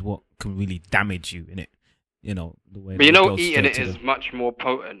it is what can really damage you, innit? You know the way. But you that know, goes eating straight it to is the- much more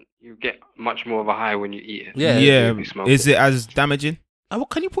potent. You get much more of a high when you eat it. Yeah. Yeah. If you smoke Is it as damaging? What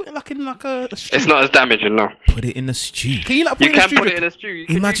can you put it like in like a stew? It's not as damaging, no. Put it in a stew. Can you like put You it in a can stew? put it in a stew. You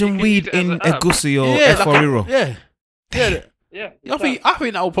can Imagine use weed it as in a herb. egusi or yeah, like eforiro. yeah. Yeah. Yeah. I think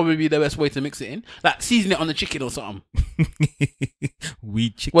that will probably be the best way to mix it in. Like season it on the chicken or something.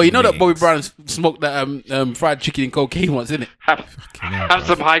 Weed chicken. Well, you know that Bobby legs. Brown smoked that fried chicken and cocaine once, isn't it? Have hell, have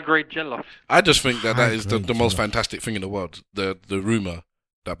bro. some high grade jello. I just think that is the High-grade most jello. fantastic thing in the world. The rumor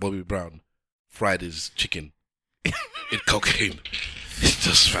that Bobby Brown fried his chicken in cocaine. It's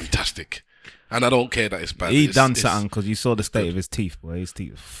just fantastic, and I don't care that it's bad. He It's- done it's- something because you saw the state of his teeth, boy. His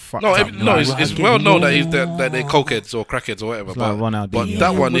teeth fucked No, up. no, Like- it's well known that they're cokeheads or crackheads or whatever. It's like Ronaldinho. But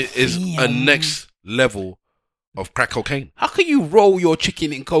that one is a next level of crack cocaine. How can you roll your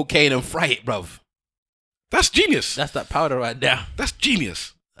chicken in cocaine and fry it, bruv? That's genius. That's that powder right there. That's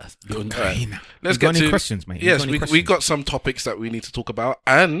genius. That's All right. Hey, Let's you got get any to questions, mate? You Yes, got any we questions? got some topics that we need to talk about,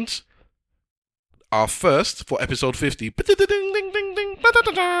 and our first for episode 50.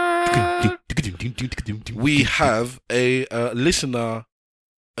 We have a listener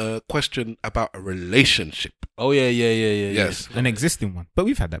question about a relationship. Oh yeah. Yes. an existing one, but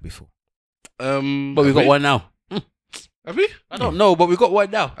we've had that before. But we have got one now. Have we? I don't know, but we got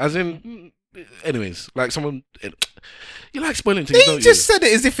one now. As in, anyways, like someone, you like spoiling things, He don't just said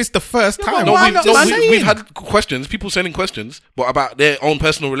it as if it's the first time. No, I'm not saying. we've had questions, people sending questions, but about their own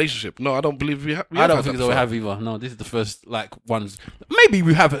personal relationship. No, I don't believe we have. I don't think so. We have either. No, this is the first like ones. Maybe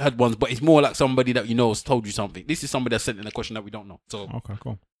we have had ones, but it's more like somebody that you know has told you something. This is somebody that sent in a question that we don't know. So Okay,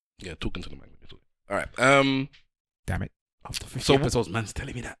 cool. Yeah, talking to the man. All right. Damn it. after 50 So- episodes, man's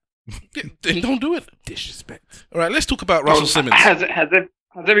telling me that Then don't do it. disrespect. All right, let's talk about Russell Simmons. Has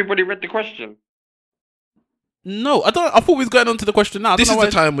everybody read the question? No, I don't. I thought we was going on to the question now. I This is don't know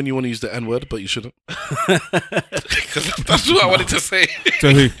the time when you want to use the N word, but you shouldn't. 'Cause that's what I wanted to say.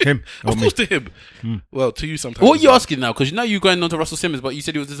 To who? Him or Of me? course, to him. Hmm. Well, to you sometimes. What are you asking now? Because now you're going on to Russell Simmons, but you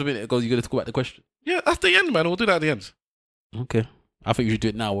said it was just a minute ago. You're going to talk about the question. Yeah, that's the end, man. We'll do that at the end. Okay. I think you should do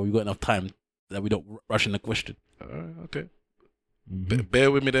it now while we've got enough time that we don't rush in the question. Okay. Mhm.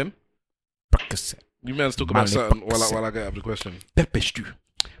 Bear with me then. Percocet. You man's talk about Molly something Percocet. while I get up the question. Pepper stew.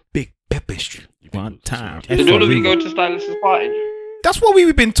 Big pepper stew. One time. Did all of you go to Stylist's party? That's what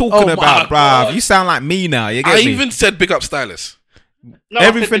we've been talking Oh my about, bruv. God. You sound like me now. You get I me? even said big up Stylist. No, I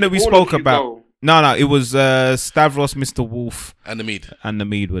Everything said, that we did all spoke of you about. go? No, it was Stavros, Mr. Wolf, And the mead. and the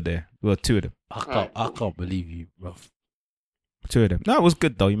Mead were there. Well, two of them. I can't believe you, bro. Two of them. No, it was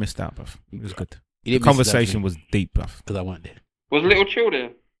good though. You missed out, bruv. It was good. You The didn't conversation was deep, bruv. because I weren't there. Was Little Chill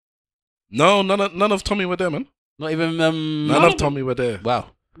there? No, none of Tommy were there, man. Not even None of Tommy were there. Wow.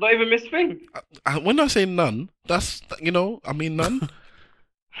 Not even Miss Thing. When I say none, that's, I mean none.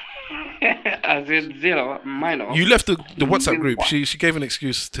 As in zero, minor. You left the WhatsApp group. She gave an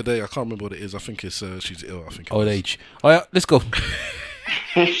excuse today. I can't remember what it is. I think it's she's ill. I think. it Old is. age. Oh yeah, let's go.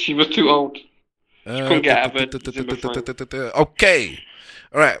 She was too old. couldn't get out of her Zimmer Okay.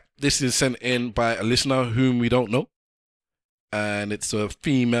 All right. This is sent in by a listener whom we don't know. And it's a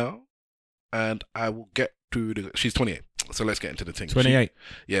female. And I will get to the... She's 28. So let's get into the thing. 28.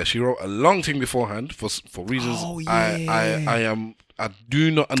 She wrote a long thing beforehand for reasons Oh, yeah. I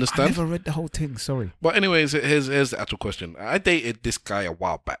do not I understand. never read the whole thing. Sorry. But anyways, here's the actual question. I dated this guy a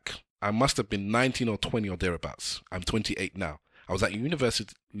while back. I must have been 19 or 20 or thereabouts. I'm 28 now. I was at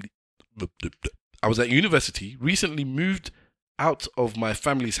university, recently moved out of my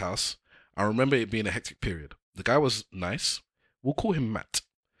family's house. I remember it being a hectic period. The guy was nice. We'll call him Matt.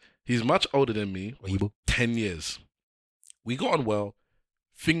 He's much older than me, 10 years. We got on well.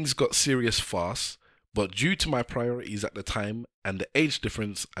 Things got serious fast, but due to my priorities at the time and the age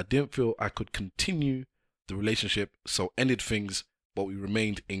difference, I didn't feel I could continue the relationship, so ended things, but we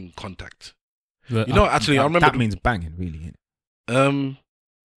remained in contact. You know, actually, I remember that means banging, really. Innit?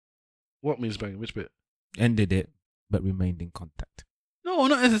 What means banging? Which bit? Ended it, but remained in contact. No,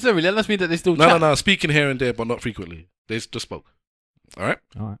 not necessarily. That must mean that they still No, chat. no. Speaking here and there, but not frequently. They just spoke. All right.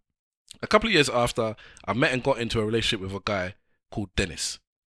 All right. A couple of years after, I met and got into a relationship with a guy called Dennis.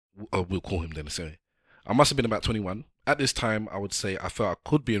 We'll call him Dennis anyway. I must have been about 21. At this time, I would say I felt I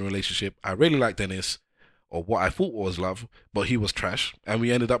could be in a relationship. I really liked Dennis, or what I thought was love, but he was trash, and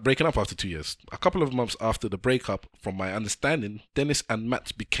we ended up breaking up after 2 years. A couple of months after the breakup, from my understanding, Dennis and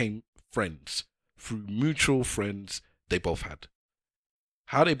Matt became friends through mutual friends they both had.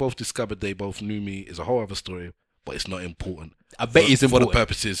 How they both discovered they both knew me is a whole other story, but it's not important. I bet it's for the important.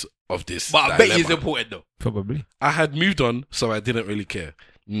 purposes of this. But I bet it's dilemma. important though. Probably. I had moved on, so I didn't really care.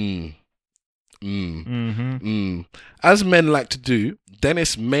 As men like to do,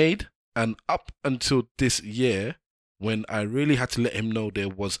 Dennis made, and up until this year, when I really had to let him know there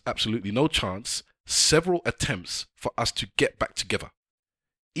was absolutely no chance, several attempts for us to get back together.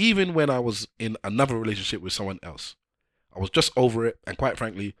 Even when I was in another relationship with someone else. I was just over it and quite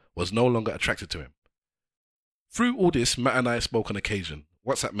frankly was no longer attracted to him. Through all this, Matt and I spoke on occasion,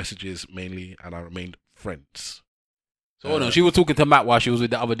 WhatsApp messages mainly, and I remained friends. So hold on, she was talking to Matt while she was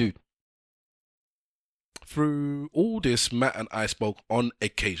with the other dude. Through all this, Matt and I spoke on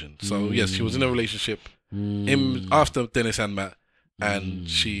occasion. So yes, she was in a relationship after Dennis and Matt, and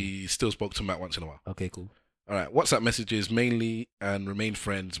she still spoke to Matt once in a while. Okay, cool. All right, WhatsApp messages mainly and remained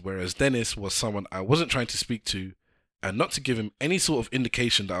friends, whereas Dennis was someone I wasn't trying to speak to and not to give him any sort of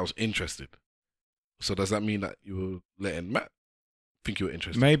indication that I was interested. So does that mean that you were letting Matt think you were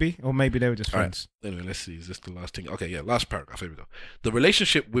interested? Maybe, or maybe they were just All right. friends. Anyway, let's see. Is this the last thing? Okay, yeah, last paragraph. Here we go. The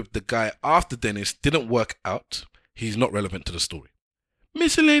relationship with the guy after Dennis didn't work out. He's not relevant to the story.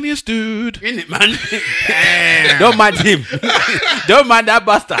 Miscellaneous dude. In it, man. Don't mind him. Don't mind that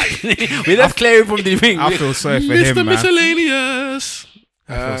bastard. We just clear him from the ring. I feel sorry for Mr. him, man. Miscellaneous.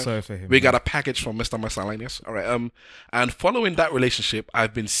 I feel sorry for him. We got a package from Mr. Miscellaneous. All right. And following that relationship,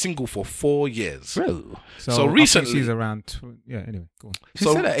 I've been single for 4 years. Bro. So so I think recently- she's around. Anyway, go on. She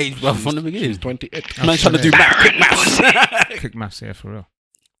said that age, bro, from the beginning. She's 28. Man trying to do quick maths. Quick maths here for real.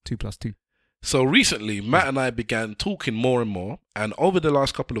 2 + 2. So recently, Matt and I began talking more and more, and over the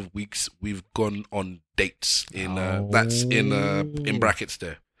last couple of weeks, we've gone on dates. That's in brackets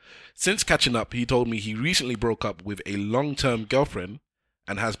there. Since catching up, he told me he recently broke up with a long-term girlfriend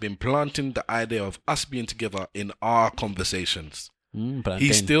and has been planting the idea of us being together in our conversations.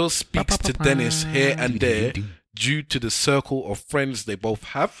 He still speaks to Dennis here and there due to the circle of friends they both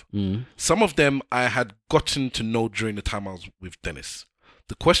have. Some of them I had gotten to know during the time I was with Dennis.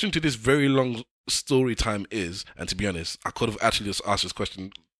 The question to this very long story time is, and to be honest, I could have actually just asked this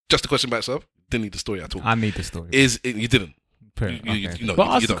question, just the question by itself. Didn't need the story at all. I need the story. You didn't. Okay. No, But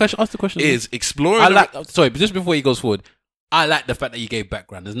you ask the don't. question. Ask the question. Is exploring. I like. Sorry, but just before he goes forward, I like the fact that you gave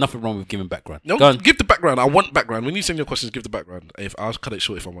background. There's nothing wrong with giving background. No, Go on. give the background. I want background. When you send your questions, give the background. If I'll cut it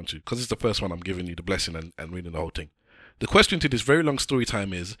short if I want to, because it's the first one. I'm giving you the blessing and reading the whole thing. The question to this very long story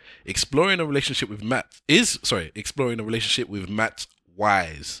time is exploring a relationship with Matt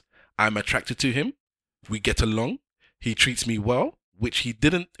wise. I'm attracted to him. We get along. He treats me well, which he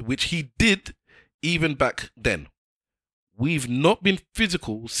did even back then. We've not been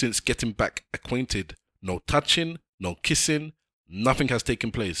physical since getting back acquainted. No touching, no kissing, nothing has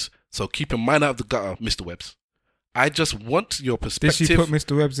taken place. So keep your mind out of the gutter, Mr. Webbs. I just want your Did perspective. she put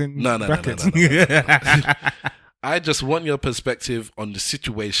Mr. Webbs in No. brackets? I just want your perspective on the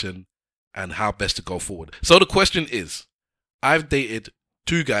situation and how best to go forward. So the question is, I've dated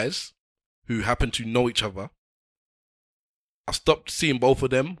 2 guys who happen to know each other. I've stopped seeing both of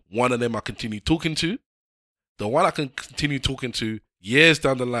them. One of them I continue talking to. The one I can continue talking to years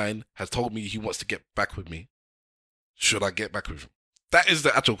down the line has told me he wants to get back with me. Should I get back with him? That is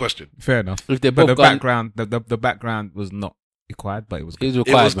the actual question. Fair enough. If they're But both the gone, background, the background was not required, but it was it good. was It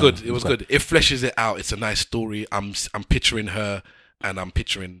required. was man. good. It was good. It fleshes it out. It's a nice story. I'm picturing her and I'm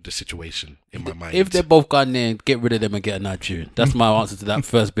picturing the situation in my mind. If they're both gone there, get rid of them and get a Nigerian. That's my answer to that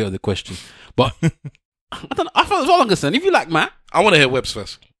first bit of the question. But I don't know. I thought it was all understand. If you like Matt, I want to hear Webbs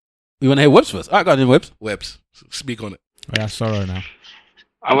first. you want to hear Webbs first. All right, go on then, Webbs. Webbs, speak on it. Yeah, sorrow now.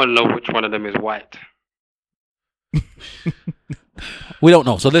 I want to know which one of them is white. We don't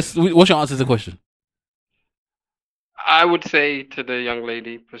know. So what's your answer to the question? I would say to the young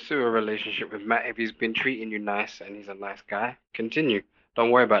lady, pursue a relationship with Matt. If he's been treating you nice and he's a nice guy, continue.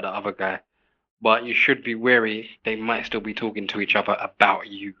 Don't worry about the other guy. But you should be wary. They might still be talking to each other about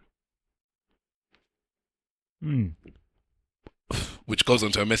you. Which goes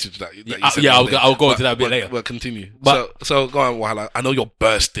on to a message that you Yeah, sent yeah, earlier. I'll go into that a bit later. We'll continue. But- so go on, Wahala. I know you're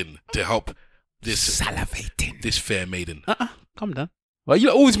bursting to help this Salivating. this fair maiden. Calm down. Well, you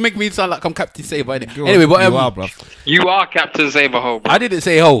always make me sound like I'm Captain Saber. Innit? You Anyway, but you are, bruv. You are Captain Saberho, bro. I didn't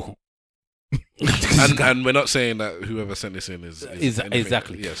say ho. and we're not saying that whoever sent this in is anything.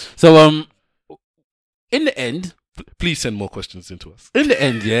 Exactly. Yes. So in the end, Please send more questions into us.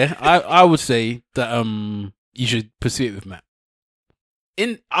 yeah, I would say that you should pursue it with Matt.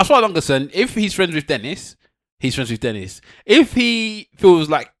 As far as I'm concerned, if he's friends with Dennis, he's friends with Dennis. If he feels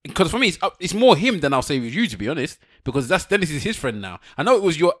like, because for me it's more him than I'll say with you, to be honest, because Dennis is his friend now. I know it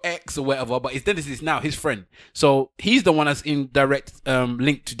was your ex or whatever, but Dennis is now his friend, so he's the one that's in direct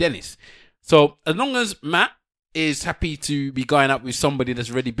link to Dennis. So as long as Matt is happy to be going out with somebody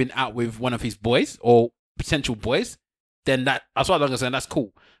that's already been out with one of his boys or potential boys, then as far as I'm concerned, that's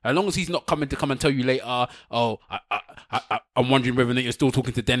cool. As long as he's not coming to come and tell you later, I'm wondering whether or not you're still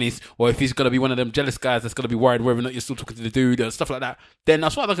talking to Dennis, or if he's going to be one of them jealous guys that's going to be worried whether or not you're still talking to the dude and stuff like that, then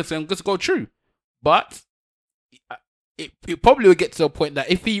as far as I'm concerned, just go true. But it probably will get to a point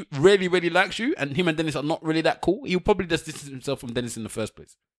that if he really, really likes you and him and Dennis are not really that cool, he'll probably just distance himself from Dennis in the first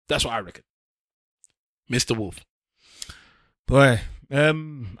place. That's what I reckon. Mr. Wolf. Boy,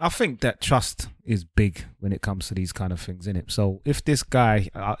 I think that trust is big when it comes to these kind of things, innit? So if this guy,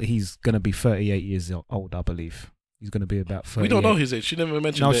 he's going to be 38 years old, I believe. He's going to be about 38. We don't know his age. She never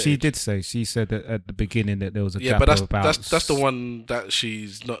mentioned No, their she age. did say. She said that at the beginning that there was a Yeah, gap but of about... that's the one that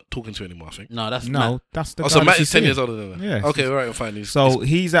she's not talking to anymore, I think. No, that's that's the Oh, guy so that Matt she's is 10 seeing. years older than her. Yeah. Okay, right, fine.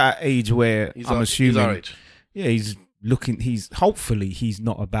 He's at an age where I'm assuming... He's our age. Yeah, hopefully he's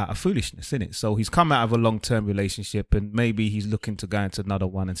not about a foolishness, innit? So he's come out of a long-term relationship and maybe he's looking to go into another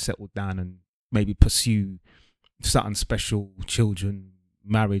one and settle down and maybe pursue something special, children,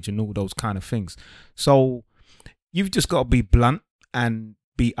 marriage and all those kind of things. So you've just got to be blunt and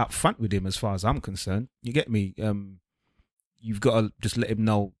be upfront with him as far as I'm concerned. You get me? You've got to just let him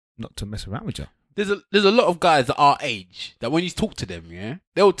know not to mess around with you. There's a lot of guys at our age that when you talk to them, yeah,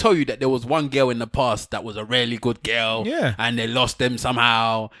 they'll tell you that there was one girl in the past that was a really good girl, Yeah. and they lost them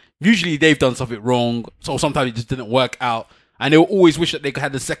somehow. Usually they've done something wrong, so sometimes it just didn't work out. And they'll always wish that they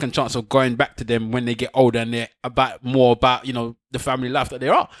had the second chance of going back to them when they get older and they're more about, you know, the family life that they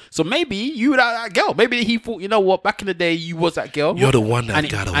are. So maybe you were that girl. Maybe he thought, you know what, back in the day you was that girl. You're the one that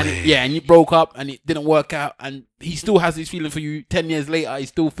got and away. and you broke up and it didn't work out. And he still has this feeling for you 10 years later. He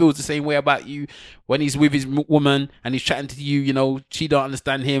still feels the same way about you when he's with his woman and he's chatting to you. You know, she don't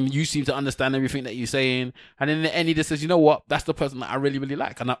understand him. You seem to understand everything that you're saying. And in the end, he just says, you know what, that's the person that I really, really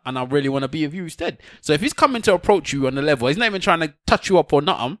like. And I really want to be with you instead. So if he's coming to approach you on the level, he's not even trying to touch you up or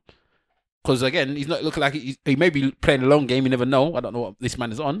nothing. Because again, he's not looking like he may be playing a long game. You never know. I don't know what this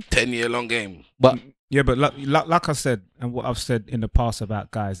man is on. 10-year long game. But Yeah, but like I said, and what I've said in the past about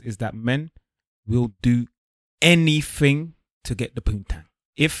guys, is that men will do anything to get the poontang.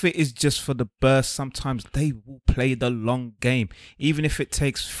 If it is just for the burst, sometimes they will play the long game. Even if it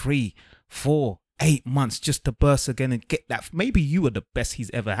takes 3, 4, 8 months just to burst again and get that. Maybe you are the best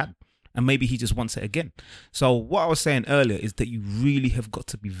he's ever had. And maybe he just wants it again. So what I was saying earlier is that you really have got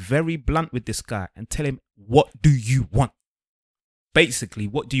to be very blunt with this guy and tell him, what do you want? Basically,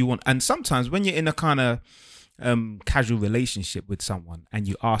 what do you want? And sometimes when you're in a kind of casual relationship with someone and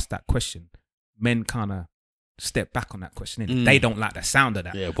you ask that question, men kind of step back on that question. innit? They don't like the sound of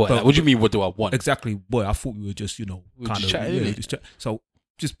that. yeah, boy, what do you mean, what do I want? Exactly. Boy, I thought we were just, kind just of... chatting, innit? just chat. So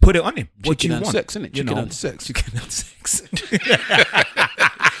just put it on him. What do Chicken you and want? sex, innit? You Chicken know? and sex. Chicken and sex.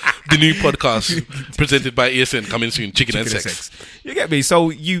 The new podcast presented by ESN coming soon. Chicken and sex. You get me? So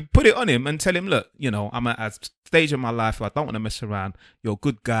you put it on him and tell him, look, I'm at a stage of my life where I don't want to mess around. You're a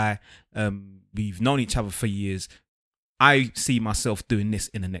good guy. We've known each other for years. I see myself doing this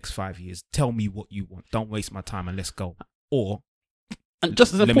in the next 5 years. Tell me what you want. Don't waste my time and let's go. Or And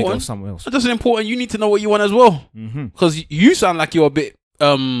just as let me go important, somewhere else. just as important, you need to know what you want as well. Because you sound like you're a bit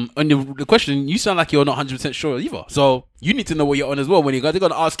on the question, you sound like you're not 100% sure either. So you need to know what you're on as well. When you're going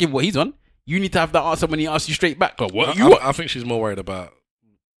to ask him what he's on, you need to have that answer when he asks you straight back. Like, what you want? I think she's more worried about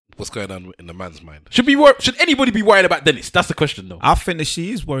what's going on in the man's mind. Should anybody be worried about Dennis? That's the question, though. I think that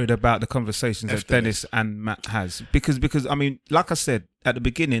she is worried about the conversations F that Dennis and Matt has. Because I mean, like I said at the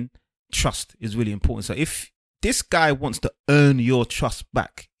beginning, trust is really important. So if this guy wants to earn your trust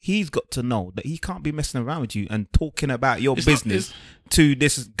back, he's got to know that he can't be messing around with you and talking about your business to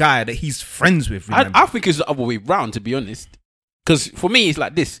this guy that he's friends with. I think it's the other way round, to be honest. Because for me, it's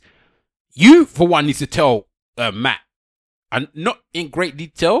like this. You, for one, need to tell Matt, and not in great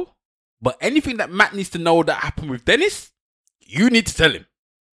detail, but anything that Matt needs to know that happened with Dennis, you need to tell him.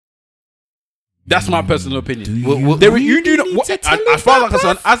 That's my personal opinion. You do not. As far as I'm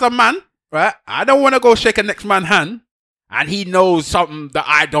concerned, as a man, right? I don't want to go shake a next man's hand, and he knows something that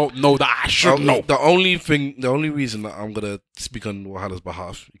I don't know that I should know. The only reason that I'm gonna speak on Wahala's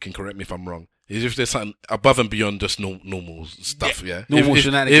behalf, you can correct me if I'm wrong, is if there's something above and beyond just normal stuff. Yeah, normal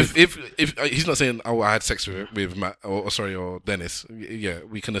shenanigans. If he's not saying, oh, I had sex with Matt or Dennis. Yeah,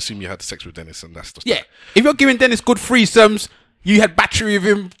 we can assume you had sex with Dennis, and that's just If you're giving Dennis good threesomes, you had battery with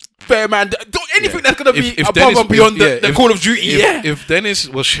him, fair man. Anything that's gonna be above Dennis, and beyond the Call of Duty. If Dennis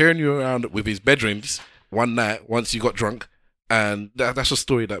was sharing you around with his bedrooms one night once you got drunk, And that's a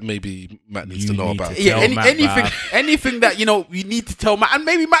story that maybe Matt needs to You know need about. to Yeah, tell Matt, anything that you need to tell Matt, and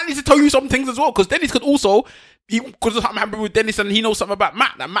maybe Matt needs to tell you some things as well, because Dennis could also, because of something happened with Dennis, and he knows something about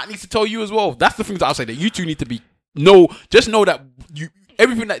Matt that Matt needs to tell you as well. That's the things that I'll say, that you two need to just know that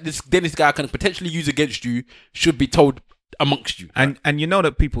everything that this Dennis guy can potentially use against you should be told amongst you. And you know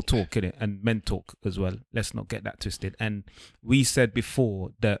that people talk, innit? And men talk as well. Let's not get that twisted. And we said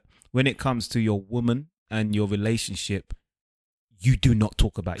before that when it comes to your woman and your relationship, you do not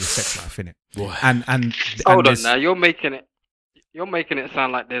talk about your sex life, innit? And Hold on this- now, you're making it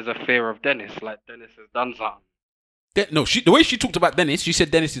sound like there's a fear of Dennis, like Dennis has done something. No, the way she talked about Dennis, she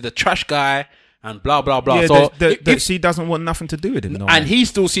said Dennis is a trash guy and blah blah blah. Yeah, So she doesn't want nothing to do with him. No, and he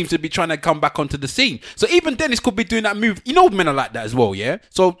still seems to be trying to come back onto the scene. So even Dennis could be doing that move. You know, men are like that as well, yeah?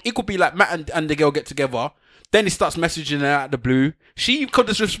 So it could be like Matt and the girl get together. Dennis starts messaging her out of the blue. She could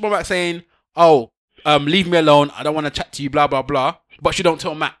just respond back saying, "Oh, leave me alone. I don't want to chat to you, blah, blah, blah." But she don't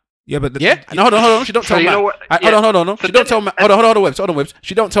tell Matt. Yeah, but Yeah? No, hold on. She don't So tell you Matt. know what? Hold on. So She don't tell Matt. Hold on, Webs.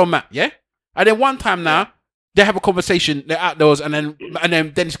 She don't tell Matt, yeah? And then one time now, they have a conversation, they're outdoors, and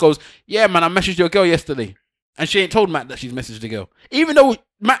then Dennis goes, "Yeah, man, I messaged your girl yesterday." And she ain't told Matt that she's messaged the girl. Even though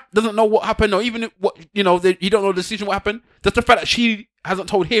Matt doesn't know what happened, or even what, he don't know the decision what happened, just the fact that she hasn't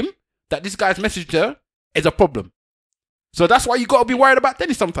told him that this guy's messaged her is a problem. So that's why you got to be worried about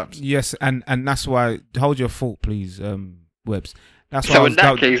Dennis sometimes. yes, and that's why, hold your thought, please, Webbs. That's why So I in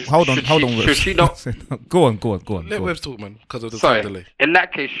that case, hold on, should Webbs. she not? Go on. Let Webbs talk, man, because of the Sorry. time delay. In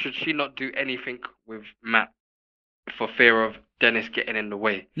that case, should she not do anything with Matt for fear of Dennis getting in the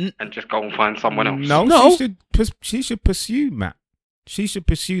way and just go and find someone else? No. She should pursue Matt. She should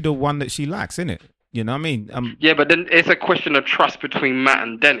pursue the one that she likes, innit? You know what I mean? Yeah, but then it's a question of trust between Matt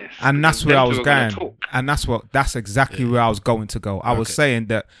and Dennis. And that's because where I them was two are gonna going. talk. And that's exactly where I was going to go. I was saying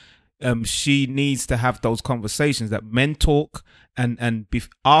that she needs to have those conversations that men talk, and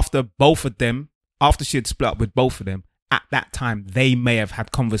after both of them, after she had split up with both of them, at that time they may have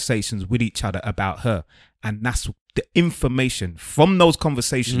had conversations with each other about her, and that's the information from those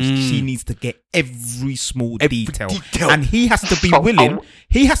conversations. She needs to get every small detail, and he has to be willing.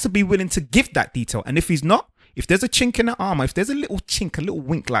 He has to be willing to give that detail, and if he's not, if there's a chink in the armor, if there's a little chink, a little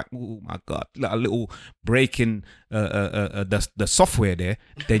wink, like, oh my God, like a little break in the software there,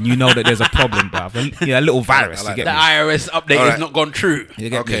 then you know that there's a problem, bruv. Yeah, a little virus. I like you The get me? IRS update All right. has not gone true. You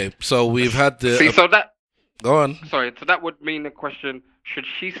get me? Okay, so we've had the... See, so that go on. sorry, so that would mean the question: should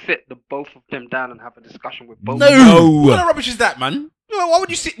she sit the both of them down and have a discussion with both? No. What kind of rubbish is that, man? Why would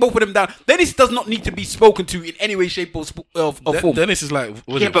you sit both of them down? Dennis does not need to be spoken to in any way, shape, or form. Dennis is like,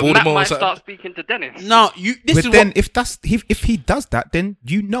 was Yeah, it but Voldemort Matt or might something? start speaking to Dennis. No, this But is then, what. if he does that, then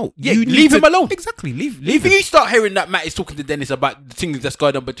you know, Yeah, you leave need him to- alone. Exactly, leave If him. you start hearing that Matt is talking to Dennis about the things that's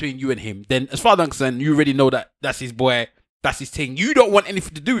going on between you and him, then as far as I'm concerned, you already know that that's his boy, that's his thing. You don't want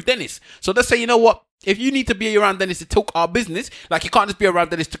anything to do with Dennis. So let's say, you know what? If you need to be around Dennis to talk our business, like you can't just be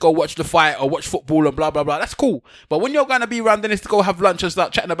around Dennis to go watch the fight or watch football and blah, blah, blah. That's cool. But when you're going to be around Dennis to go have lunch and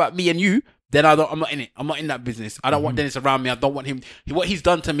start chatting about me and you, then I'm not in it. I'm not in that business. I don't want Dennis around me. I don't want him. What he's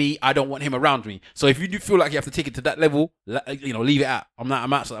done to me, I don't want him around me. So if you do feel like you have to take it to that level, leave it out. I'm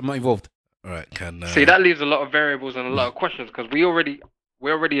outside. I'm not involved. All right, See, that leaves a lot of variables and a lot of questions because we're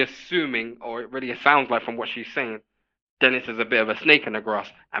already assuming, or it already sounds like from what she's saying, Dennis is a bit of a snake in the grass,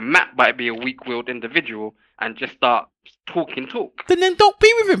 and Matt might be a weak-willed individual and just start talking talk. Then don't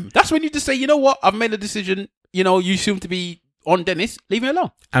be with him. That's when you just say, you know what? I've made a decision. You seem to be on Dennis. Leave me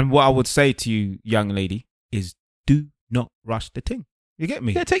alone. And what I would say to you, young lady, is do not rush the thing. You get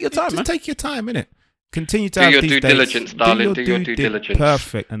me? Yeah, take your time, Just man. take your time, innit? Continue to Do have your these due dates. diligence, darling. Do your due diligence.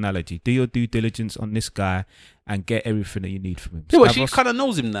 Perfect analogy. Do your due diligence on this guy and get everything that you need from him. Yeah, well, she Stavros? kind of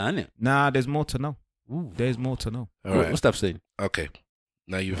knows him now, innit? Nah, there's more to know. There's more to know. All right. What's that saying? Okay.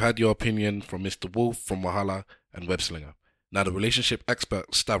 Now you've had your opinion from Mr. Wolf, from Wahala, and Webslinger. Now the relationship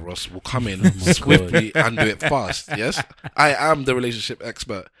expert Stavros will come in swiftly and do it fast. Yes, I am the relationship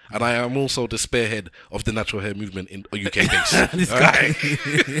expert, and I am also the spearhead of the natural hair movement in UK base. This All guy.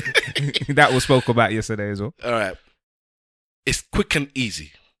 right? That was spoke about yesterday as well. All right. It's quick and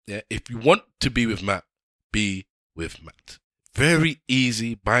easy. Yeah. If you want to be with Matt, be with Matt. Very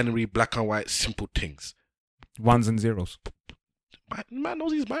easy, binary, black and white, simple things. Ones and zeros. Matt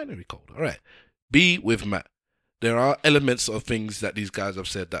knows his binary code. All right. Be with Matt. There are elements of things that these guys have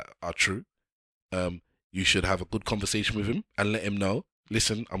said that are true. You should have a good conversation with him and let him know,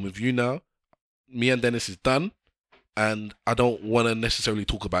 listen, I'm with you now. Me and Dennis is done, and I don't want to necessarily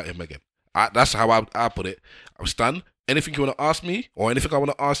talk about him again. That's how I put it. I was done. Anything you want to ask me or anything I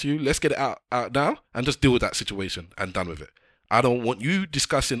want to ask you, let's get it out now and just deal with that situation and done with it. I don't want you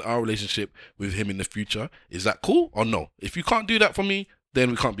discussing our relationship with him in the future. Is that cool or no? If you can't do that for me,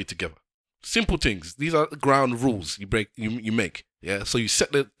 then we can't be together. Simple things. These are the ground rules you make. Yeah. So you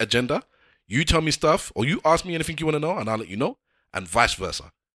set the agenda. You tell me stuff, or you ask me anything you want to know, and I'll let you know, and vice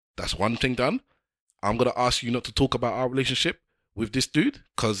versa. That's one thing done. I'm gonna ask you not to talk about our relationship with this dude,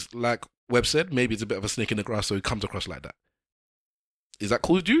 because like Webb said, maybe it's a bit of a snake in the grass, so he comes across like that. Is that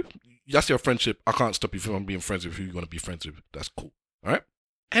cool with you? That's your friendship. I can't stop you from being friends with who you want to be friends with. That's cool. All right.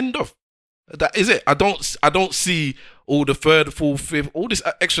 End of. That is it. I don't see all the third, fourth, fifth, all this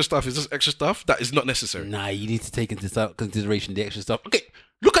extra stuff is just extra stuff that is not necessary. Nah, you need to take into consideration the extra stuff. Okay,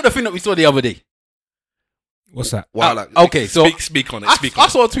 look at the thing that we saw the other day. What's that? Wow. Okay, so speak on it. I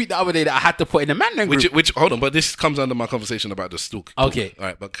saw a tweet the other day that I had to put in the Mandem group. Which hold on, but this comes under my conversation about the stalk. Okay, all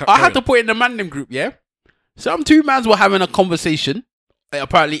right, but I had to put in the Mandem group. Yeah, some two mans were having a conversation,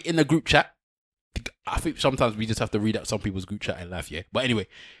 apparently in a group chat. I think sometimes we just have to read out some people's group chat and laugh. Yeah, but anyway.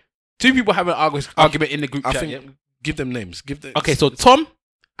 Two people having an argument in the group chat. Think, give them names. Okay, so Tom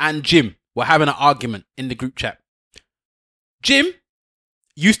and Jim were having an argument in the group chat. Jim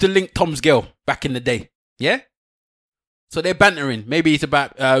used to link Tom's girl back in the day. Yeah? So they're bantering. Maybe it's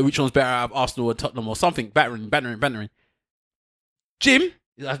about which one's better out of Arsenal or Tottenham or something. Bantering. Jim,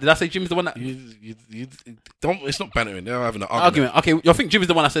 did I say Jim's the one that... You don't, it's not bantering. They're having an argument. Okay, I think Jim is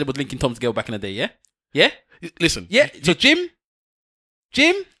the one I said was linking Tom's girl back in the day, yeah? Yeah? Listen. Yeah, so Jim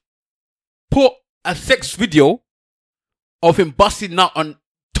put a sex video of him busting nut on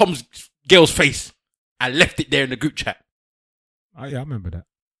Tom's girl's face and left it there in the group chat. Oh, yeah, I remember that.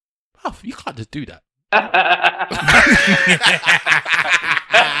 Oh, you can't just do that.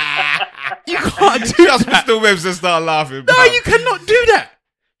 You can't do that. Mr. Webster start laughing. No, you cannot do that.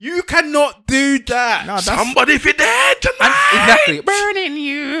 You cannot do that. No, somebody if you're there tonight. Exactly. Burning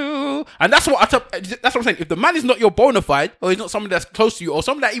you. And that's what I'm saying. If the man is not your bona fide, or he's not someone that's close to you, or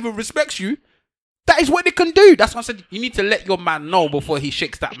someone that even respects you, that is what they can do. That's what I said. You need to let your man know before he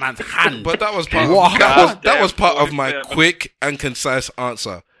shakes that man's hand. But that was part of my quick and concise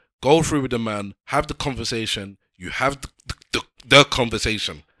answer. Go through with the man, have the conversation. You have the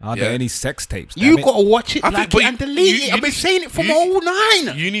conversation. Are there any sex tapes? You gotta watch it and delete it. I've been saying it from all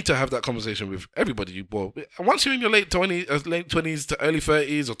 9. You need to have that conversation with everybody you bought. Once you're in your late 20s to early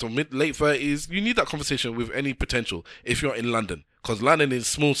 30s or to late 30s, you need that conversation with any potential. If you're in London, because London is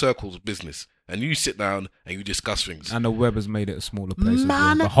small circles business, and you sit down and you discuss things. And the web has made it a smaller place.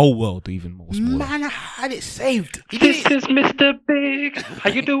 Man, the whole world even more smaller. Man, I had it saved. This is Mr. Big.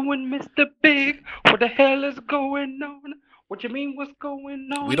 How you doing, Mr. Big? What the hell is going on? What you mean, what's going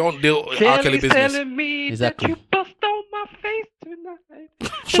on? We don't deal with R. Kelly business. Telling me exactly. that you bust on my face tonight.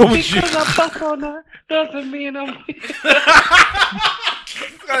 So because I bust on her doesn't mean I'm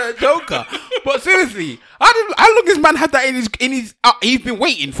a joker. But seriously, how long has man had that in his? He's been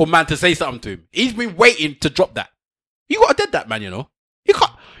waiting for man to say something to him. He's been waiting to drop that. You gotta dead that man. You know. You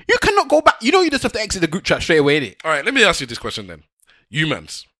cannot go back. You know, you just have to exit the group chat straight away. Innit? All right. Let me ask you this question then. You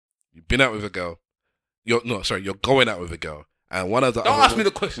mans, you've been out with a girl. You're going out with a girl, and one of the don't ask me the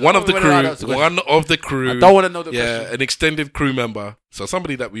question. One of the crew. I don't want to know the question. Yeah, an extended crew member. So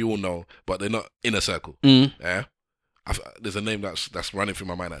somebody that we all know, but they're not in a circle. Yeah, there's a name that's running through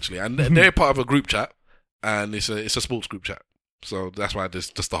my mind actually, and they're part of a group chat, and it's a sports group chat. So that's why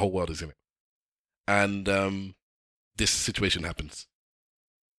just the whole world is in it, and this situation happens.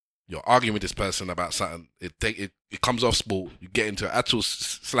 You're arguing with this person about something. It comes off sport. You get into an actual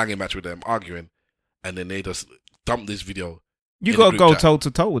slanging match with them, arguing. And then they just dump this video. You got to go toe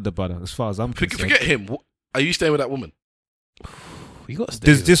to toe with the brother, as far as I'm concerned. Forget him. Are you staying with that woman? You got to stay.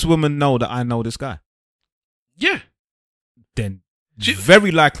 Does this woman know that I know this guy? Yeah. Then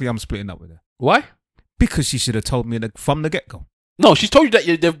very likely I'm splitting up with her. Why? Because she should have told me from the get-go. No, she's told you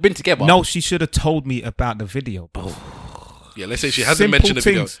that they've been together. No, she should have told me about the video. Yeah, let's say she hasn't mentioned the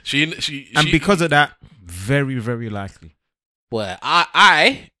video. And because of that, very, very likely. Well,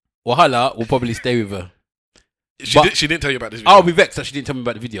 Wahala will probably stay with her. She didn't tell you about this video. I'll be vexed that she didn't tell me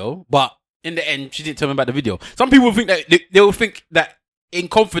about the video, but in the end, she didn't tell me about the video. Some people think that they will think that in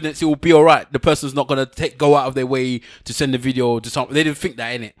confidence it will be alright. The person's not gonna go out of their way to send the video to someone. They didn't think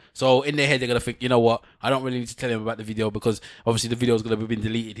that, innit? So in their head, they're gonna think, you know what? I don't really need to tell him about the video because obviously the video is gonna be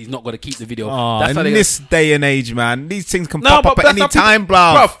deleted. He's not gonna keep the video. That's in this day and age, man, these things can pop up at any time,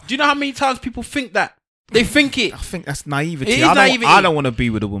 bruv. Do you know how many times people think that? They think it. I think that's naivety. It is naivety. I don't want to be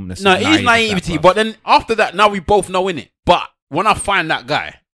with a woman that's it is naivety. But then after that, now we both know, innit? But when I find that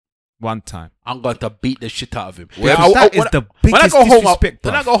guy, one time, I'm going to beat the shit out of him. That is the biggest disrespect.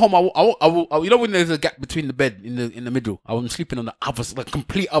 When I go home, I will, you know when there's a gap between the bed in the middle, I'm sleeping on the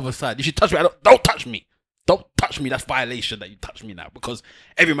complete other side. You should touch me. Don't touch me. Don't touch me. That's violation that you touch me now because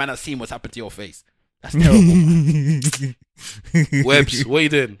every man has seen what's happened to your face. That's terrible. Webbs, what are you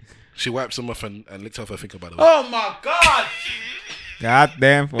doing? She wiped some off and licked off her finger, by the way. Oh my God.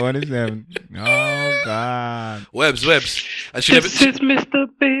 Goddamn 47. Oh God. Webbs. And she never. This is Mr.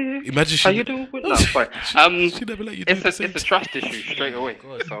 Big. Imagine she. How you doing? No, sorry. She never let you do It's a trust issue straight away.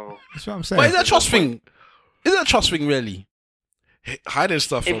 So That's what I'm saying. But is that a trust thing? Is that a trust thing really? hiding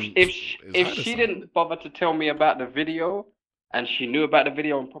stuff from. if she didn't bother to tell me about the video, and she knew about the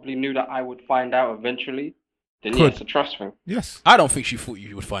video and probably knew that I would find out eventually, then yeah, it's a trust thing. Yes. I don't think she thought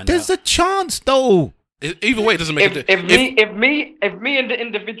you would find There's out. a chance though. Either way, it doesn't make a If difference. me and the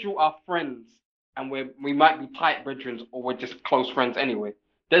individual are friends, and we might be tight brethren, or we're just close friends anyway,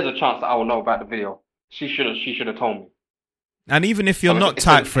 there's a chance that I will know about the video. She should have told me. And even if you're So not it's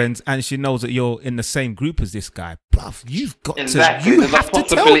tight a- friends and she knows that you're in the same group as this guy, bruv, you've got Exactly. to. You There's a have to tell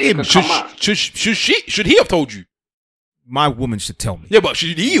possibility it him. could come out. Should he have told you? My woman should tell me. Yeah, but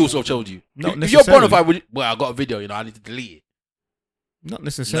should he also have told you? Not If you're necessarily. bonafide with, well, I got a video, I need to delete it. Not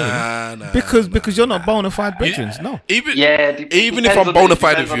necessarily. Nah, because you're not bona fide You- brethren. No. Even Yeah. Even if depends I'm on bona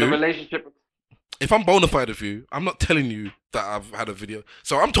fide depends with on the you. relationship. if I'm bona fide with you, I'm not telling you that I've had a video.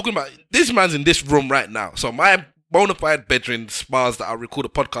 So I'm talking about this man's in this room right now. So my bona fide bedroom spars that I record a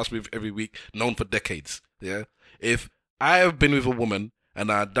podcast with every week, known for decades. Yeah. If I have been with a woman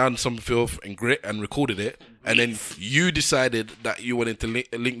and I done some filth and grit and recorded it, and then you decided that you wanted to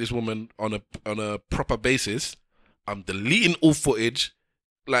link this woman on a proper basis, I'm deleting all footage.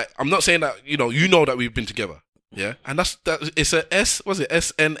 Like, I'm not saying that you know that we've been together. Yeah. And that's it's a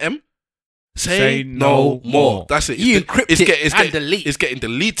SNM. Say no more. That's it. You encrypt it and delete. It's getting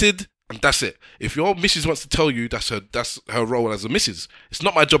deleted, and that's it. If your missus wants to tell you, that's her role as a missus. It's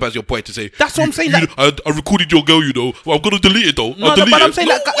not my job as your boy to say. That's what I'm saying. I recorded your girl, well, I'm gonna delete it though. No, but I'm saying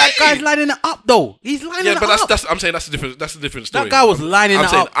that guy's lining it up though. He's lining it Yeah, but up. I'm saying that's a different story. That guy was lining I'm it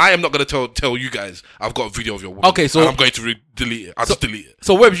saying up. I am not gonna tell you guys I've got a video of your woman. Okay, so- and I'm going to delete it. I'll just delete it.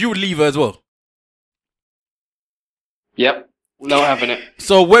 So Webbs, you would leave her as well. Yep. No having it.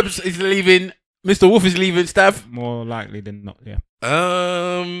 So Webbs is leaving. Mr. Wolf is leaving. Stav. More likely than not, yeah.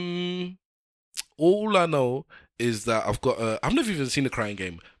 All I know is that I've never even seen the Crying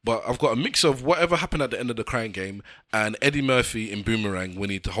Game, but I've got a mix of whatever happened at the end of the Crying Game and Eddie Murphy in Boomerang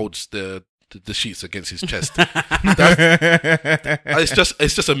when he holds the sheets against his chest.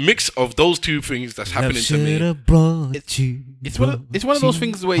 It's just a mix of those two things that's happening to me. It's one of those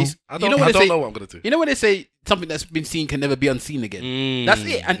things where I don't know what I'm gonna do. You know when they say something that's been seen can never be unseen again. That's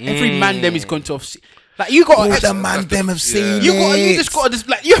it. And every man them is going to have seen. Like you got the man them have seen you just got to just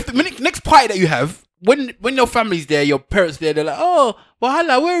like you have to next party that you have when your family's there, your parents there, they're like, oh, well,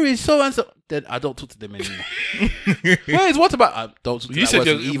 hello, where is so and so? Then I don't talk to them anymore. Where is what about? I don't talk to You that said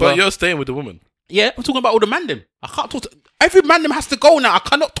person you're, either. but you're staying with the woman. Yeah, I'm talking about all the man them. I can't talk to every man them has to go now. I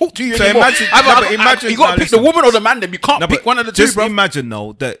cannot talk to you So anymore. imagine- you got to pick the woman or the man them. You can't pick one of the two, Just bro. imagine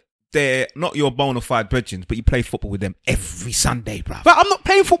though that they're not your bona fide brethren, but you play football with them every Sunday, bruv. But I'm not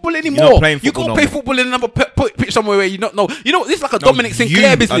playing football anymore. You're not playing You football can't no play more. football in another pitch somewhere where you not know. You know, this is like a No, Dominic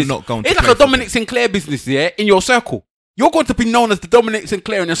Sinclair you business. are not going to It's like play a Dominic Sinclair business, yeah, in your circle. You're going to be known as the Dominic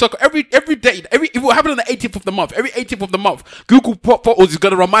Sinclair in your circle every day. It will happen on the 18th of the month. Every 18th of the month, Google photos is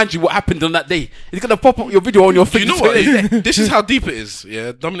going to remind you what happened on that day. It's going to pop up your video on your You know Facebook. what? This is how deep it is.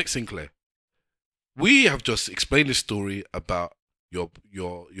 Yeah, Dominic Sinclair. We have just explained this story about your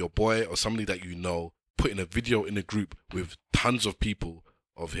boy or somebody that you know putting a video in a group with tons of people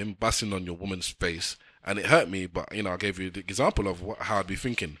of him busting on your woman's face, and it hurt me. But I gave you the example of how I'd be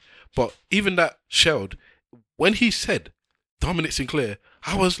thinking. But even that shelled when he said Dominic Sinclair,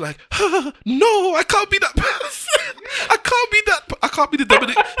 I was like, no, I can't be that person. I can't be the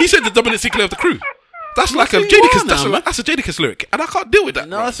Dominic. He said the Dominic Sinclair of the crew. That's like a who you Jadakiss. are now, man. That's a Jadakiss lyric, and I can't deal with that.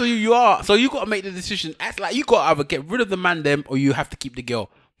 No, bro. that's who you are. So you got to make the decision. It's like you got to either get rid of the man them or you have to keep the girl.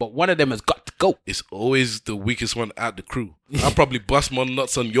 But one of them has got to go. It's always the weakest one out the crew. I'll probably bust more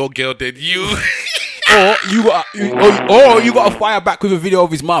nuts on your girl than you. Or you got to fire back with a video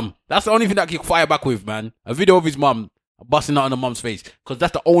of his mum. That's the only thing that you can fire back with, man. A video of his mum busting out on the mum's face, because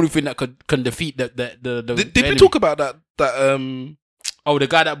that's the only thing that can defeat the Did we enemy. talk about that? Oh, the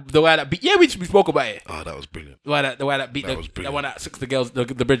guy that beat. Yeah, we spoke about it. Oh, that was brilliant. The guy that beat That was the brilliant. one that sucks the girls, the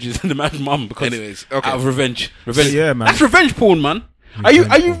bridges, and the man's mum because Anyways, okay. out of revenge. Yeah, man. That's revenge porn, man. Are you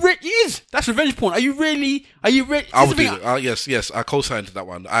Revenge yes, that's revenge porn. Are you really? I would do that. Yes, I co-signed to that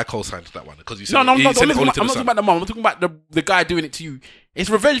one. Because you said No, he I'm said not it only to talking the son. about the mum. I'm talking about the guy doing it to you. It's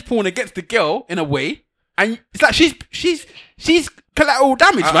revenge porn against the girl in a way, and it's like she's collateral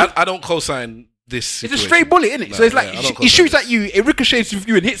damage, man. I don't co-sign this. It's a situation. straight bullet, isn't it? Nah, So it's like yeah, I don't he shoots consider at you, it ricochets with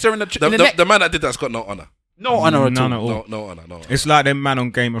you and hits her in the neck. The man that did that's got no honor. No honor at all. None at all. No honor. No honor. It's like them man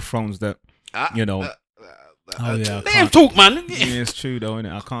on Game of Thrones that, Ah, you know. Oh, yeah, I They can't- ain't talk, man. Yeah, it's true though,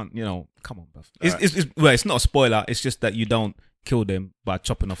 innit? I can't, come on, bruv. It's not a spoiler. It's just that you don't kill them by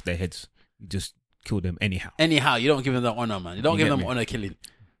chopping off their heads. You just kill them anyhow. Anyhow, you don't give them that honor, man. You don't You give get them me? honor killing.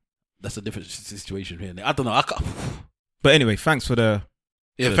 That's a different situation here. I don't know. I can't. But anyway, thanks for the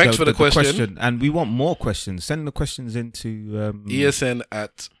thanks for the question. And we want more questions. Send the questions into ESN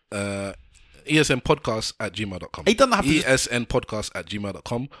at ESNpodcast@gmail.com. He doesn't have to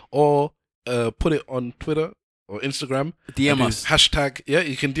ESNpodcast@gmail.com or put it on Twitter or Instagram. DM And us. use hashtag,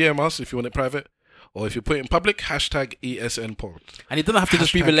 you can DM us if you want it private. Or if you put it in public, hashtag ESNpod. And it doesn't have to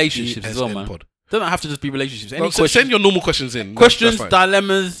just be Hashtag relationships as well, man. ESNpod. It doesn't have to just be relationships. Any No, questions, send your normal questions in. questions, That's fine.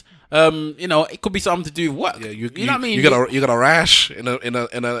 dilemmas. It could be something to do with work. Yeah, you know what I mean? You got a rash in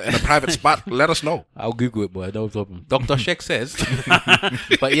a private spot. Let us know. I'll Google it, boy. No problem. Dr. Sheikh says.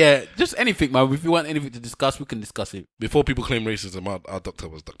 But yeah, just anything, man. If you want anything to discuss, we can discuss it. Before people claim racism, our doctor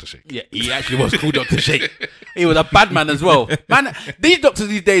was Dr. Sheikh. Yeah, he actually was called Dr. Sheikh. He was a bad man as well. Man, these doctors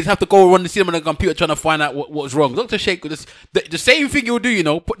these days have to go around the cinema on the computer trying to find out what's wrong. Dr. Sheikh, the same thing you'll do,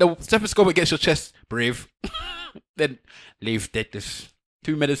 put the stethoscope against your chest, breathe, then leave, take this.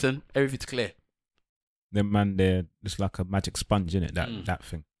 2 medicine, everything's clear. them man. They're just like a magic sponge, innit? That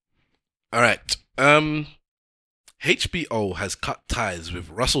thing. All right. HBO has cut ties with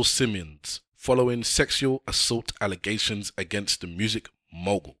Russell Simmons following sexual assault allegations against the music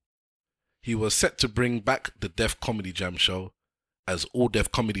mogul. He was set to bring back the Def Comedy Jam show as All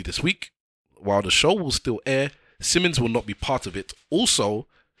Def Comedy this week. While the show will still air, Simmons will not be part of it. Also,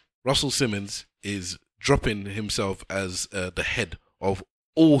 Russell Simmons is dropping himself as the head of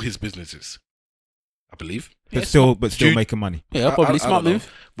all his businesses, I believe. But still Dude, making money. Yeah, probably smart don't know.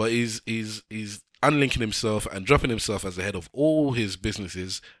 move. But he's unlinking himself and dropping himself as the head of all his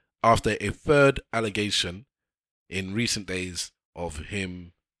businesses after a third allegation in recent days of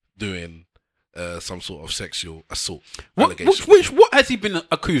him doing some sort of sexual assault allegation. What has he been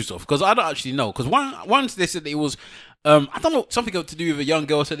accused of? Because I don't actually know. Because once they said that it was, I don't know, something to do with a young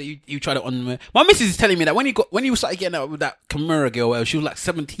girl. Said that you tried it on. My missus is telling me that when he started getting out with that Kimura girl, she was like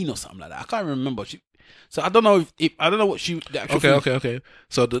 17 or something like that. I can't remember. So I don't know I don't know what she. The actual thing- Okay.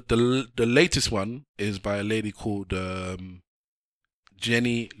 So the latest one is by a lady called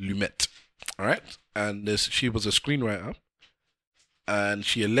Jenny Lumet. All right, and she was a screenwriter. And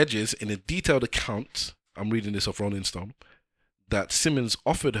she alleges in a detailed account, I'm reading this off Rolling Stone, that Simmons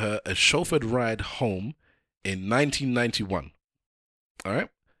offered her a chauffeured ride home in 1991. All right.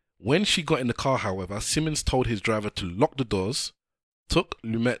 When she got in the car, however, Simmons told his driver to lock the doors, took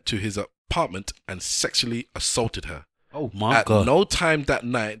Lumet to his apartment, and sexually assaulted her. Oh my At God. no time that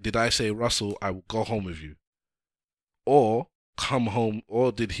night did I say, Russell, I will go home with you. Or come home,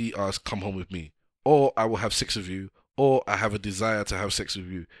 or did he ask, come home with me? Or I will have sex with you. Or I have a desire to have sex with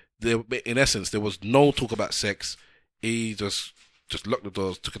you. In essence, there was no talk about sex. He just locked the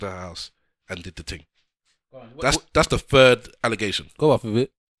doors, took her to her house, and did the thing. That's the third allegation. Go off of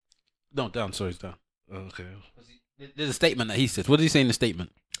it. No, down. Sorry, it's down. Okay. There's a statement that he says. What did he say in the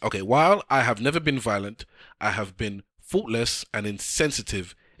statement? Okay. While I have never been violent, I have been thoughtless and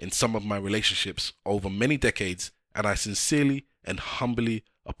insensitive in some of my relationships over many decades, and I sincerely and humbly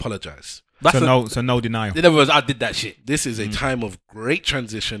apologize. So no denial. In other words, I did that shit. This is a time of great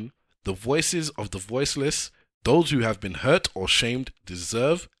transition. The voices of the voiceless, those who have been hurt or shamed,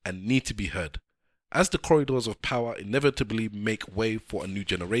 deserve and need to be heard. As the corridors of power inevitably make way for a new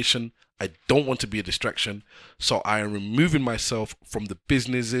generation, I don't want to be a distraction, so I am removing myself from the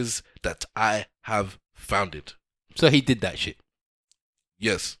businesses that I have founded. So he did that shit.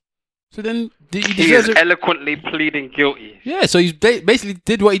 Yes. So then he He deserves is it. eloquently pleading guilty. Yeah, so he basically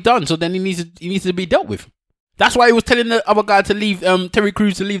did what he done. So then he needs to be dealt with. That's why he was telling the other guy to leave, Terry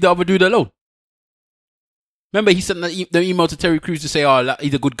Crews to leave the other dude alone. Remember, he sent the email to Terry Crews to say, "Oh,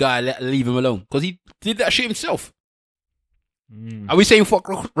 he's a good guy, leave him alone," because he did that shit himself. Are we saying fuck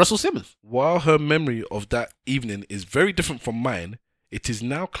Russell Simmons? While her memory of that evening is very different from mine, it is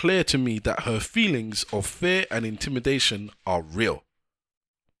now clear to me that her feelings of fear and intimidation are real.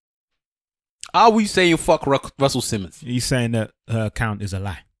 Are we saying fuck Russell Simmons? He's saying that her account is a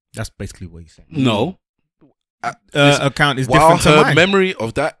lie. That's basically what he's saying. No. Account is While different to her mine. memory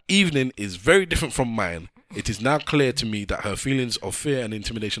of that evening is very different from mine, it is now clear to me that her feelings of fear and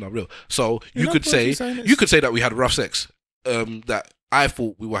intimidation are real. So you could say that we had rough sex. That I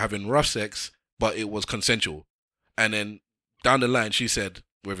thought we were having rough sex, but it was consensual. And then down the line, she said,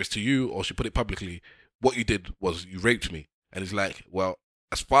 whether it's to you or she put it publicly, what you did was you raped me. And it's like, well,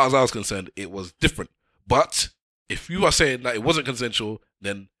 as far as I was concerned, it was different. But if you are saying that it wasn't consensual,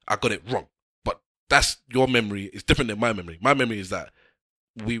 then I got it wrong. But that's your memory. It's different than my memory. My memory is that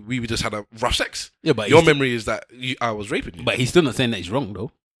we just had a rough sex. Yeah, but your memory is that I was raping you. But he's still not saying that he's wrong,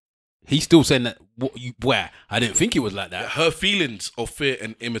 though. He's still saying that where I didn't think it was like that. Her feelings of fear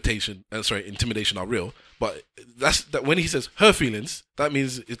and intimidation are real. But that's that when he says her feelings, that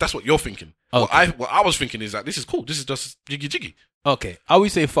means that's what you're thinking. Okay. What I was thinking is that this is cool. This is just jiggy. Okay, are we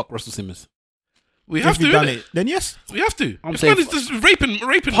saying fuck Russell Simmons? We have to. Done it, then yes, we have to. I'm this saying man is just raping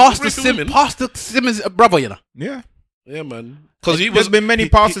women. Pastor Simmons' brother, you know. Yeah, man. Because there's been many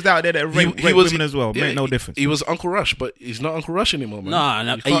pastors out there that rape women as well. Make no difference. He was Uncle Rush, but he's not Uncle Rush anymore, man.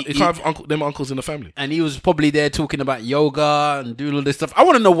 No, you can't have them uncles in the family. And he was probably there talking about yoga and doing all this stuff. I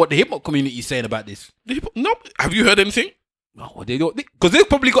want to know what the hip hop community is saying about this. No, have you heard anything? No, they don't. Because they've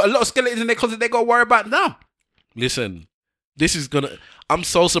probably got a lot of skeletons in their closet they got to worry about now. Listen, this is gonna. I'm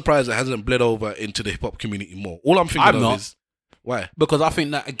so surprised it hasn't bled over into the hip hop community more. All I'm thinking is why? Because I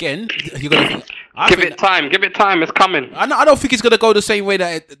think that again, you're gonna think. Give it time. It's coming. I don't think it's gonna go the same way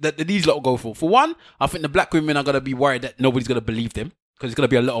that these lot will go for. For one, I think the black women are gonna be worried that nobody's gonna believe them because there's gonna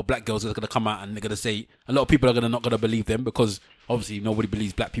be a lot of black girls that's gonna come out and they're gonna say a lot of people are not gonna believe them because obviously nobody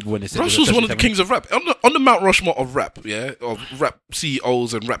believes black people when they say. Russell's one of the kings of rap on the Mount Rushmore of rap, of rap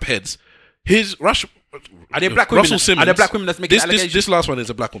CEOs and rap heads. Are there black women? Russell Simmons. Are there black women that's making allegations? This last one is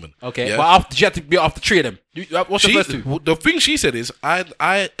a black woman. Okay, yeah? But she had to be after three of them. What's the first two? The thing she said is,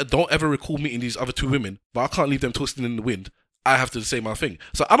 I don't ever recall meeting these other two women, but I can't leave them twisting in the wind. I have to say my thing.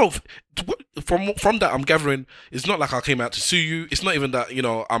 So I don't. From that, I'm gathering it's not like I came out to sue you. It's not even that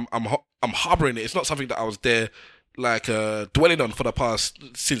I'm harboring it. It's not something that I was there like dwelling on for the past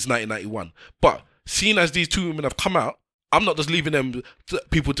since 1991. But seeing as these two women have come out, I'm not just leaving them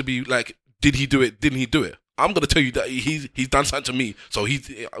people to be like, did he do it? Didn't he do it? I'm gonna tell you that he's done something to me. So you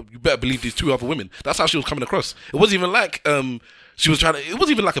better believe these two other women. That's how she was coming across. It wasn't even like she was trying to. It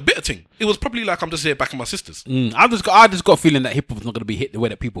wasn't even like a bitter thing. It was probably like I'm just here backing my sisters. I just got a feeling that hip hop's not gonna be hit the way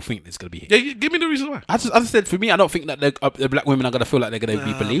that people think it's gonna be hit. Yeah, give me the reason why. I just said for me, I don't think that the black women are gonna feel like they're gonna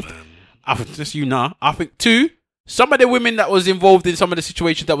be believed. Man. I think just I think two, some of the women that was involved in some of the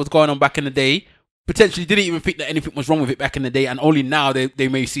situations that was going on back in the day potentially didn't even think that anything was wrong with it back in the day, and only now they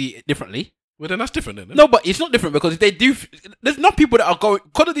may see it differently. Well, then that's different, then. No, but it's not different because if they do, there's not people that are going,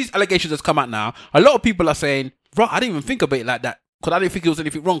 because of these allegations that's come out now, a lot of people are saying, bro, I didn't even think about it like that because I didn't think it was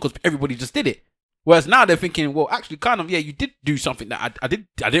anything wrong because everybody just did it. Whereas now they're thinking, well, actually, kind of, yeah, you did do something that I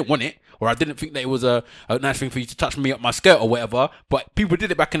didn't want it, or I didn't think that it was a nice thing for you to touch me up my skirt or whatever, but people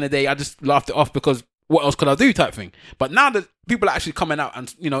did it back in the day, I just laughed it off because what else could I do type thing. But now that people are actually coming out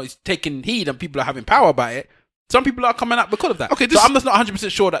and, it's taking heed and people are having power about it, some people are coming out because of that. Okay, so I'm just not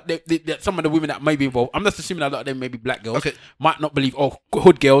 100% sure that that some of the women that may be involved, I'm just assuming a lot of them may be black girls, might not believe,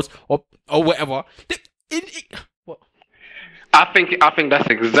 hood girls, or whatever. What? I think that's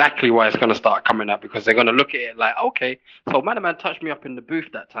exactly why it's going to start coming up because they're going to look at it like, okay, so man touched me up in the booth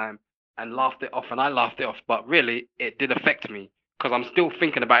that time and laughed it off, and I laughed it off, but really it did affect me because I'm still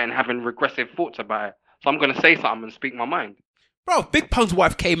thinking about it and having regressive thoughts about it. So I'm going to say something and speak my mind. Bro, Big Pun's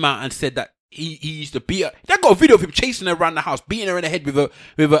wife came out and said that he used to beat her. They got a video of him chasing her around the house, beating her in the head with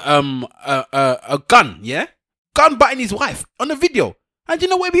a gun, yeah? Gun biting his wife on the video. And you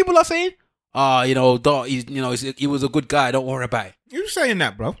know what people are saying? He was a good guy, don't worry about it. You saying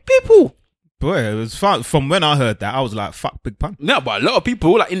that, bro? People. Boy, it was fun. From when I heard that, I was like, fuck Big Pun. No, but a lot of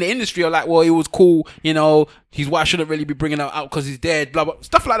people like in the industry are like, well, it was cool, his wife shouldn't really be bringing her out because he's dead, blah, blah,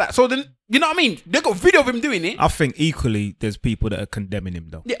 stuff like that. So then, you know what I mean? They got a video of him doing it. I think equally there's people that are condemning him,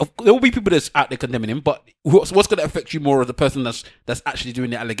 though. Yeah, there will be people that's out there condemning him, but what's going to affect you more of the person that's actually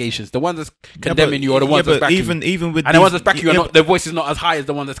doing the allegations? The ones that's condemning you or the ones that's backing you? Even with and the ones that's backing you, their voice is not as high as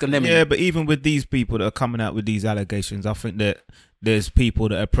the one that's condemning you. Yeah, but even with these people that are coming out with these allegations, I think that there's people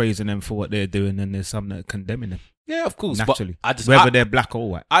that are praising them for what they're doing and there's some that are condemning them. Yeah, of course. Naturally. But whether they're black or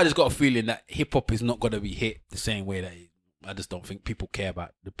white. I just got a feeling that hip-hop is not going to be hit the same way that I just don't think people care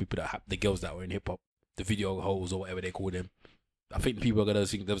about the people the girls that were in hip-hop, the video hoes or whatever they call them. I think people are going to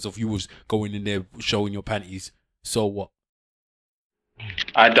think themselves, if you was going in there showing your panties, so what?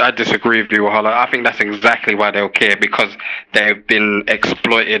 I disagree with you, Wahala. I think that's exactly why they'll care, because they've been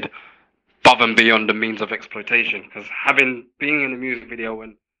exploited above and beyond the means of exploitation. Because being in a music video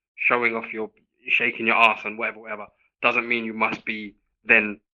and showing off your shaking your ass and whatever doesn't mean you must be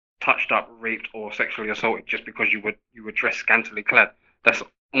then touched up, raped, or sexually assaulted just because you were dressed scantily clad. That's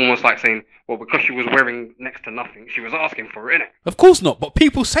almost like saying, well, because she was wearing next to nothing, she was asking for it, innit? Of course not, but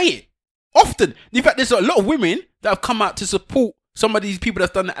people say it often. In fact, there's a lot of women that have come out to support some of these people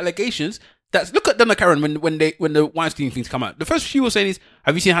that's done the allegations. Look at Donna Karen when the Weinstein things come out. The first she was saying is,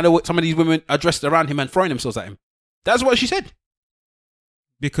 Have you seen how some of these women are dressed around him and throwing themselves at him? That's what she said.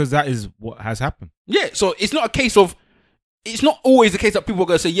 Because that is what has happened. Yeah, so it's not a case of, it's not always the case that people are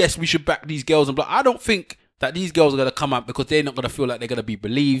going to say, yes, we should back these girls and blah. I don't think that these girls are going to come out because they're not going to feel like they're going to be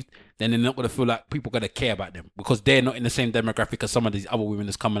believed. Then they're not going to feel like people are going to care about them because they're not in the same demographic as some of these other women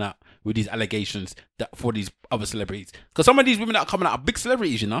that's coming out with these allegations that for these other celebrities. Because some of these women that are coming out are big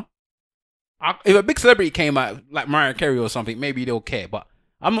celebrities, you know? If a big celebrity came out like Mariah Carey or something, maybe they'll care. But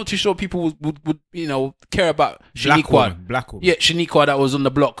I'm not too sure people would you know, care about Shaniqua. Black woman. Yeah, Shaniqua that was on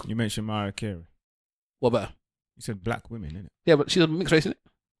the block. You mentioned Mariah Carey. What about her? You said black women, innit? Yeah, but she's a mixed race, isn't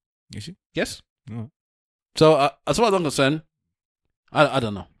it? Is she? Yes. Oh. So, as far as I'm concerned, I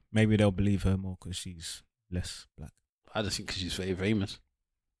don't know. Maybe they'll believe her more because she's less black. I just think because she's very famous.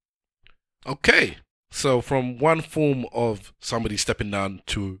 Okay. So from one form of somebody stepping down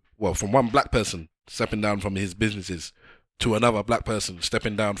to, well, from one black person stepping down from his businesses to another black person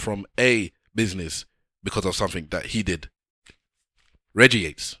stepping down from a business because of something that he did. Reggie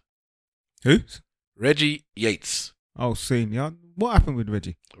Yates. Who? Reggie Yates. Oh, senior. What happened with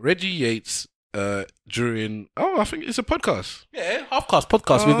Reggie? Reggie Yates during, I think it's a podcast. Yeah, half-cast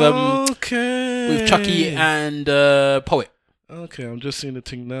podcast with Chucky and Poet. Okay, I'm just seeing the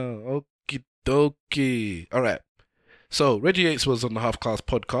thing now. Okie dokie. All right. So Reggie Yates was on the Half-Cast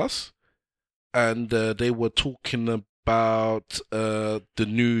podcast, and they were talking about the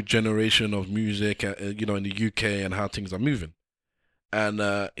new generation of music, you know, in the UK and how things are moving.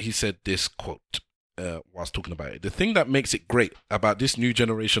 And he said this quote whilst talking about it. The thing that makes it great about this new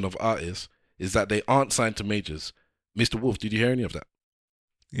generation of artists is that they aren't signed to majors. Mr. Wolf, did you hear any of that?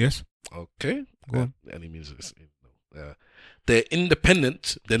 Yes. Okay. Go on. And he means this. They're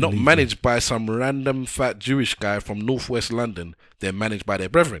independent. They're not managed by some random fat Jewish guy from northwest London. They're managed by their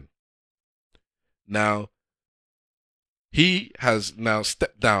brethren. Now, he has now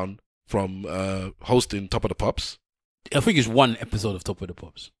stepped down from hosting Top of the Pops. I think it's one episode of Top of the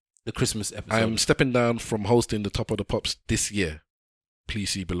Pops. The Christmas episode. I am stepping down from hosting the Top of the Pops this year.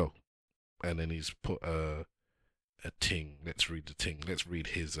 Please see below. And then he's put a thing. Let's read the thing. Let's read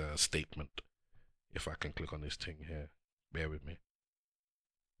his statement. If I can click on this thing here. Bear with me.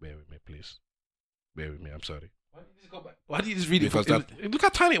 Bear with me, please. Bear with me. I'm sorry. Why did you just go back? Why did you just read Because it? look how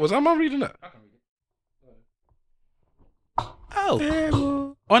tiny it was. I'm not reading that. I can read it.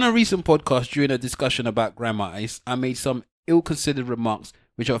 Oh. On a recent podcast during a discussion about Grandma Ice, I made some ill-considered remarks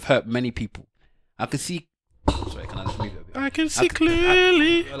which have hurt many people. I can see... Sorry, can I just move it a bit? I can see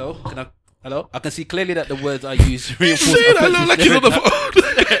clearly. Hello? Hello? I can see clearly that the words I use reinforce Say that look like he's on the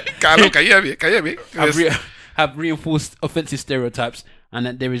phone. Can you hear me? Can you hear me? Have reinforced offensive stereotypes and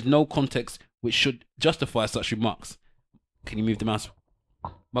that there is no context which should justify such remarks. Can you move the mouse?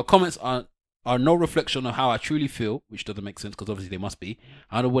 My comments are no reflection of how I truly feel, which doesn't make sense because obviously they must be,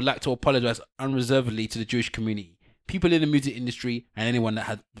 and I would like to apologize unreservedly to the Jewish community, people in the music industry, and anyone that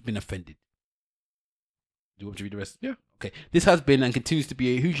has been offended. Do you want me to read the rest? Yeah. Okay. This has been and continues to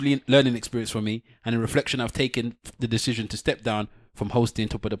be a hugely learning experience for me, and a reflection I've taken the decision to step down from hosting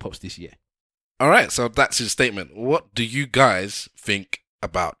Top of the Pops this year. All right, so that's his statement. What do you guys think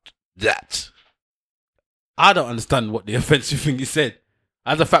about that? I don't understand what the offensive thing he said.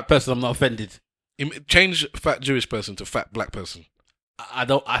 As a fat person, I'm not offended. Change fat Jewish person to fat black person. I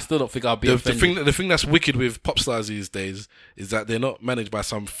still don't think I'll be offended. The thing that's wicked with pop stars these days is that they're not managed by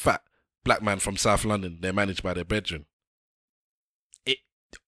some fat black man from South London. They're managed by their brethren.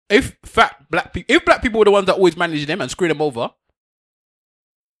 If black people were the ones that always manage them and screw them over,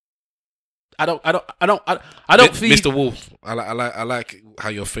 I don't see Mr. Wolf. I like how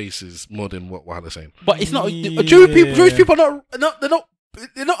your face is more than what they're saying. But it's not Jewish people are they're not.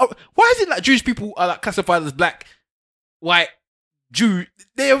 Why is it like Jewish people are like classified as black, white, Jew?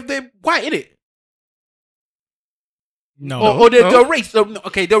 They're white, innit? No, or they're race.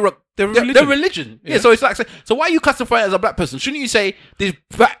 Okay, they're religion. Yeah. So it's like, so why are you classified as a black person? Shouldn't you say this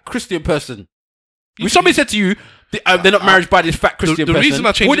fat Christian person? If somebody said to you, they're not married by this fat Christian person, the reason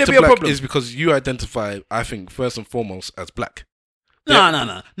I changed it to be a black problem? is because you identify, I think, first and foremost as black.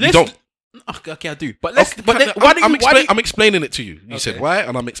 No. You don't. Okay, I do. But I'm explaining it to you. You said Okay. why,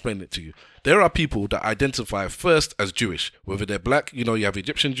 and I'm explaining it to you. There are people that identify first as Jewish, whether they're black. You know, you have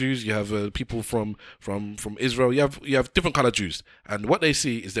Egyptian Jews, you have people from Israel. You have different kind of Jews, and what they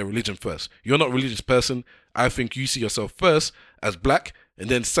see is their religion first. You're not a religious person. I think you see yourself first as black, and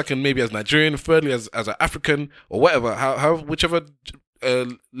then second maybe as Nigerian, thirdly as an African or whatever. Whichever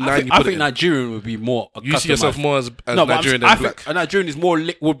line you put I it think in. Nigerian would be more. You see yourself more as no, Nigerian I than black. think a Nigerian is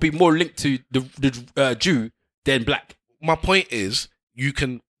would be more linked to the Jew than black. My point is, you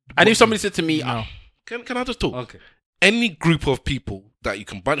can. And if somebody said to me, No. Can I just talk? okay, any group of people that you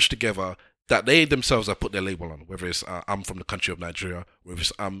can bunch together that they themselves have put their label on, whether it's I'm from the country of Nigeria, whether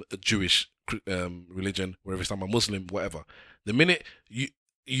it's I'm a Jewish religion, whether it's I'm a Muslim, whatever. The minute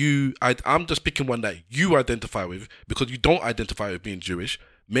I'm just picking one that you identify with, because you don't identify with being Jewish.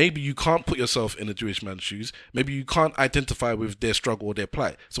 Maybe you can't put yourself in a Jewish man's shoes. Maybe you can't identify with their struggle or their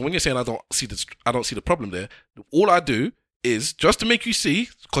plight. So when you're saying I don't see the problem there, all I do is just to make you see,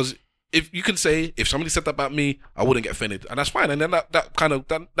 because if you can say if somebody said that about me, I wouldn't get offended, and that's fine. And then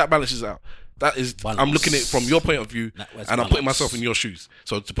that balances out. That is, balance. I'm looking at it from your point of view, and I'm putting myself in your shoes.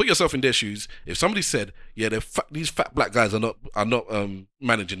 So to put yourself in their shoes, if somebody said, "Yeah, these fat black guys are not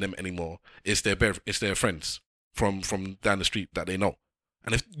managing them anymore," it's their friends from down the street that they know.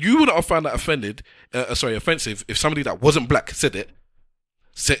 And if you would have found that offensive, if somebody that wasn't black said it,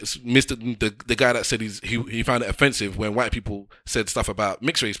 the guy that said he found it offensive when white people said stuff about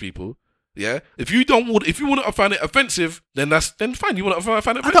mixed race people. Yeah, if you wouldn't have found it offensive, then fine. You wouldn't have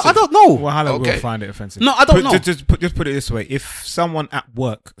found it offensive. I don't know. Well, how will find it offensive? No, I don't know. Just put it this way: if someone at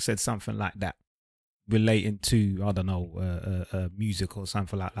work said something like that, relating to I don't know, music or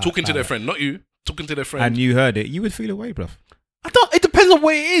something like that, talking to their friend, not you, talking to their friend, and you heard it, you would feel away, bruv. It depends on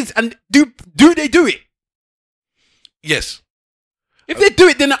what it is, and do they do it? Yes. If they do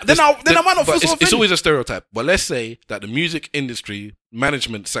it, then I might not feel so offended. It's always a stereotype. But let's say that the music industry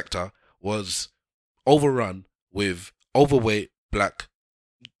management sector was overrun with overweight black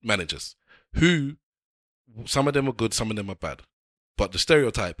managers who, some of them are good, some of them are bad. But the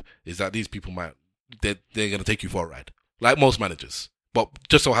stereotype is that these people they're going to take you for a ride, like most managers. But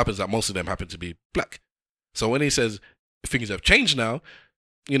just so happens that most of them happen to be black. So when he says things have changed now,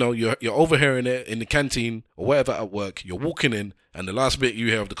 you know, you're overhearing it in the canteen or whatever at work, you're walking in, and the last bit you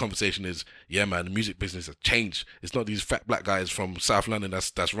hear of the conversation is, yeah, man, the music business has changed. It's not these fat black guys from South London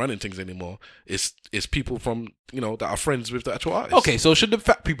that's running things anymore. It's people from, you know, that are friends with the actual artists. Okay, so should the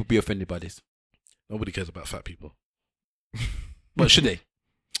fat people be offended by this? Nobody cares about fat people. But should they?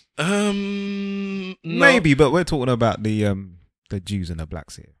 No. Maybe, but we're talking about the Jews and the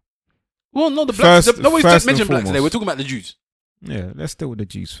blacks here. Well, no, the blacks. Nobody's just mentioned blacks today. We're talking about the Jews. Yeah, let's deal with the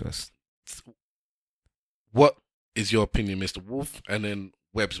Jews first. What is your opinion, Mr. Wolf? And then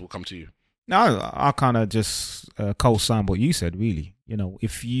Webbs will come to you. No, I kind of just co-sign what you said, really. You know,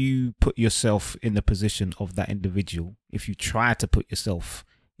 if you put yourself in the position of that individual, if you try to put yourself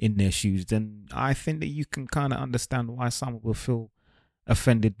in their shoes, then I think that you can kind of understand why someone will feel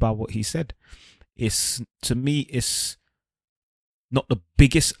offended by what he said. To me, it's not the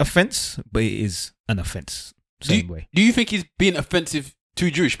biggest offense, but it is an offense. Same way. Do you think he's being offensive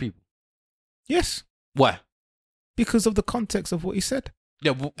to Jewish people? Yes. Why? Because of the context of what he said.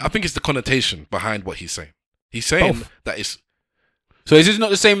 Yeah, I think it's the connotation behind what he's saying. He's saying that it's... So is this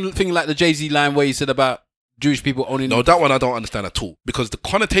not the same thing like the Jay-Z line where he said about Jewish people owning... No, that one I don't understand at all. Because the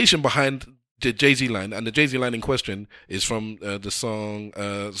connotation behind the Jay-Z line, and the Jay-Z line in question is from the song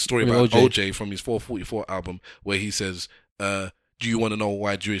Story About OJ from his 444 album, where he says, do you want to know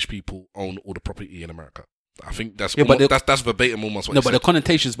why Jewish people own all the property in America? I think that's that's verbatim almost what he said. But the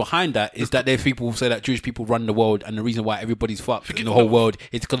connotations behind that is that there are people who say that Jewish people run the world, and the reason why everybody's fucked in the whole world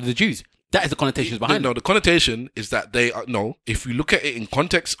is because of the Jews. That is the connotations behind it. No, the connotation is that they are... No, if you look at it in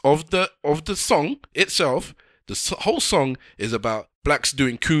context of the song itself, the whole song is about blacks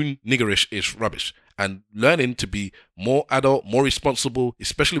doing coon niggerish-ish rubbish and learning to be more adult, more responsible,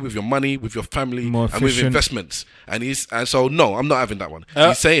 especially with your money, with your family, more and with investments. And so no, I'm not having that one.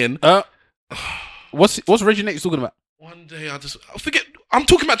 He's saying... What's Reggie Nate talking about? One day I forget. I'm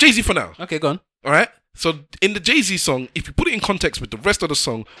talking about Jay-Z for now. Okay, go on. All right. So in the Jay-Z song, if you put it in context with the rest of the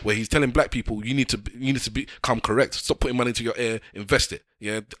song, where he's telling black people you need to become correct, stop putting money into your ear, invest it.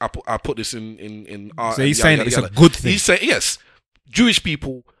 Yeah, I put this in art. So he's saying it's a good thing. He's saying yes, Jewish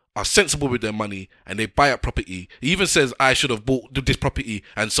people are sensible with their money and they buy up property. He even says I should have bought this property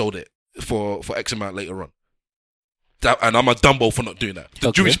and sold it for X amount later on. And I'm a Dumbo for not doing that.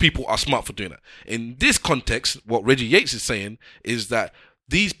 The Jewish people are smart for doing that. In this context, what Reggie Yates is saying is that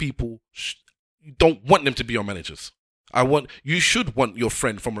these people don't want them to be your managers. You should want your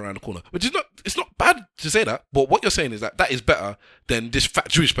friend from around the corner, which is it's not bad to say that, but what you're saying is that is better than this fat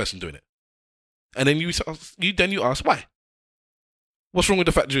Jewish person doing it. And then you ask why? What's wrong with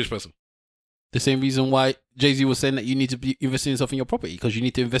the fat Jewish person? The same reason why Jay-Z was saying that you need to be investing yourself in your property, because you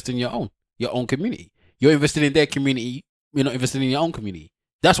need to invest in your own community. You're investing in their community. You're not investing in your own community.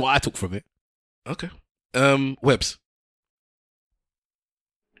 That's what I took from it. Okay. Webbs.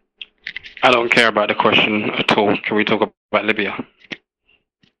 I don't care about the question at all. Can we talk about Libya?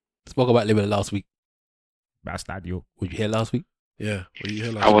 Spoke about Libya last week. That's not you. Were you here last week? Yeah. Were you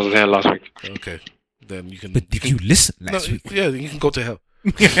here last week? I wasn't here last week. Okay. then you can. But did you listen last week? Yeah, you can go to hell.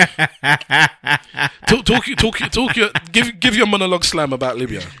 Give your monologue slam about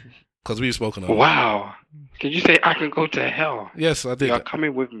Libya, because we've spoken about it. Wow. Did you say I can go to hell? Yes, I did. You're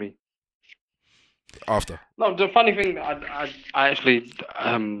coming with me. After. No, the funny thing, I actually,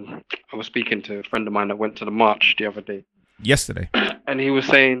 I was speaking to a friend of mine that went to the march the other day. Yesterday. And he was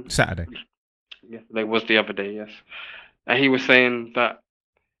saying... Saturday. Yesterday was the other day, yes. And he was saying that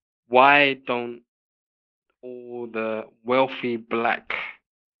why don't all the wealthy black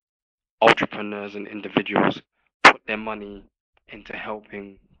entrepreneurs and individuals put their money into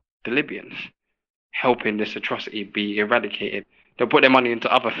helping the Libyans, helping this atrocity be eradicated? They'll put their money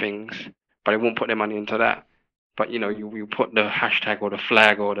into other things, but they won't put their money into that. But, you put the hashtag or the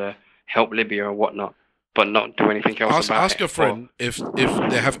flag or the help Libya or whatnot, but not do anything else about it. Ask your friend if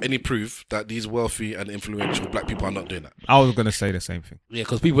they have any proof that these wealthy and influential black people are not doing that. I was going to say the same thing. Yeah,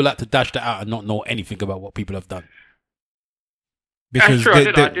 because people like to dash that out and not know anything about what people have done. Because true, I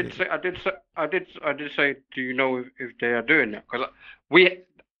did say, do you know if they are doing that? Because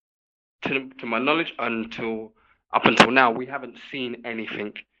to my knowledge, up until now, we haven't seen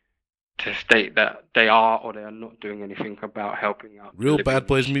anything to state that they are or they are not doing anything about helping out. Real bad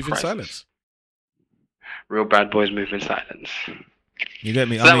boys move in silence. Real bad boys move in silence. You get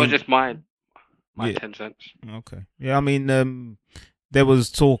me? So that was just my 10 cents. Okay. Yeah, I mean, there was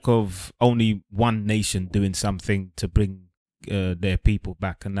talk of only one nation doing something to bring their people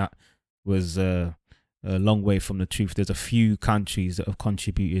back, and that was a long way from the truth. There's a few countries that have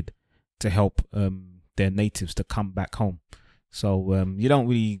contributed to help their natives to come back home. So I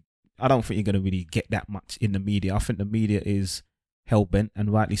don't think you're going to really get that much in the media. I think the media is hell-bent,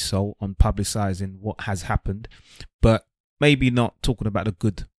 and rightly so, on publicising what has happened, but maybe not talking about the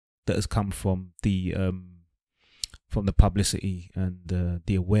good that has come from the publicity and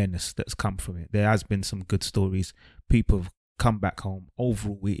the awareness that's come from it. There has been some good stories. People have come back home.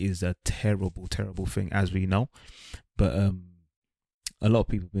 Overall, it is a terrible, terrible thing, as we know, but a lot of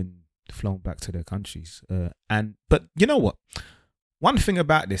people have been flown back to their countries. But you know what? One thing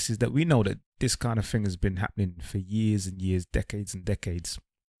about this is that we know that this kind of thing has been happening for years and years, decades and decades,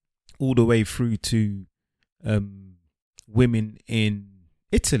 all the way through to women in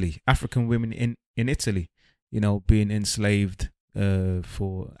Italy, African women in Italy, being enslaved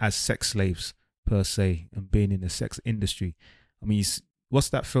as sex slaves per se, and being in the sex industry. I mean, what's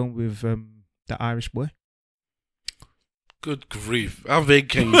that film with the Irish boy? Good grief! How vague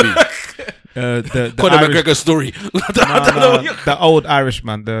can you be? The Conor McGregor story. The old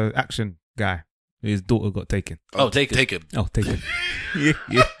Irishman, the action guy, his daughter got taken. Taken. Oh, taken.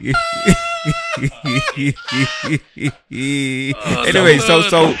 Anyway,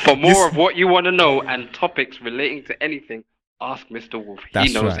 so for more of what you want to know and topics relating to anything, ask Mr. Wolf.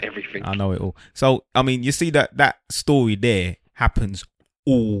 He knows everything. I know it all. So I mean, you see that story there happens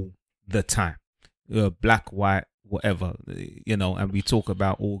all the time. Black, white, whatever, and we talk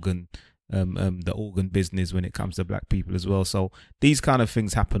about the organ business when it comes to black people as well. So these kind of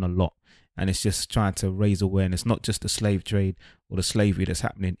things happen a lot, and it's just trying to raise awareness, not just the slave trade or the slavery that's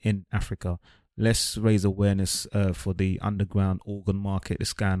happening in Africa. Let's raise awareness for the underground organ market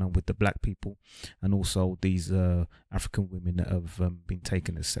that's going on with the black people, and also these African women that have been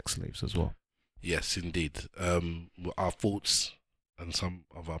taken as sex slaves as well. Yes, indeed. Our thoughts and some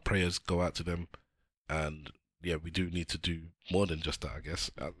of our prayers go out to them, and yeah, we do need to do more than just that, I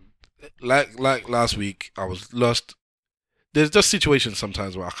guess. Like last week, I was lost. There's just situations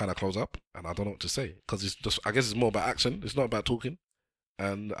sometimes where I kind of close up and I don't know what to say, because it's just, I guess it's more about action. It's not about talking,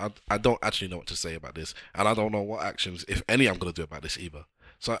 and I don't actually know what to say about this, and I don't know what actions, if any, I'm gonna do about this either.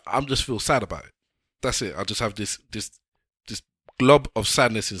 So I'm just feel sad about it. That's it. I just have this glob of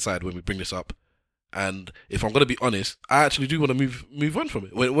sadness inside when we bring this up. And if I'm gonna be honest, I actually do want to move on from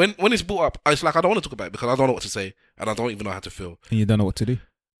it. When it's brought up, it's like I don't want to talk about it because I don't know what to say and I don't even know how to feel. And you don't know what to do.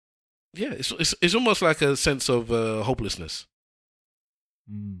 Yeah, it's almost like a sense of hopelessness,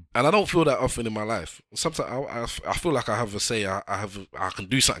 and I don't feel that often in my life. Sometimes I feel like I have a say. I can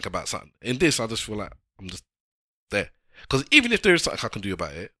do something about something. In this, I just feel like I'm just there, because even if there is something I can do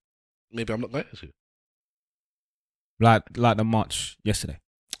about it, maybe I'm not going to. Like the march yesterday.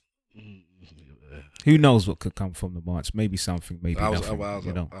 Who knows what could come from the march? Maybe something, maybe nothing. I was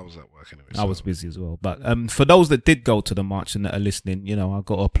at work anyway. I was busy as well. But for those that did go to the march and that are listening, I've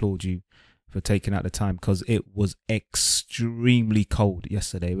got to applaud you for taking out the time, because it was extremely cold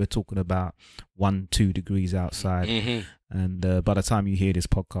yesterday. We're talking about 1-2 degrees outside. Mm-hmm. And by the time you hear this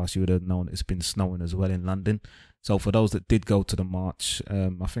podcast, you would have known it's been snowing as well in London. So for those that did go to the march,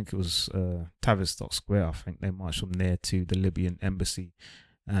 I think it was Tavistock Square. I think they marched from there to the Libyan embassy.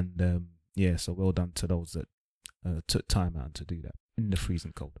 And yeah, so well done to those that took time out to do that in the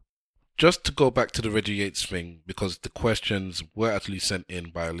freezing cold. Just to go back to the Reggie Yates thing, because the questions were actually sent in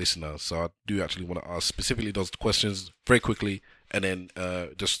by a listener, so I do actually want to ask specifically those questions very quickly, and then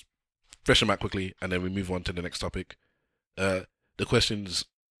just fresh them out quickly, and then we move on to the next topic. The questions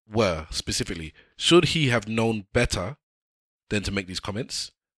were specifically: should he have known better than to make these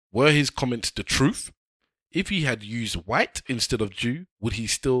comments? Were his comments the truth? If he had used white instead of Jew, would he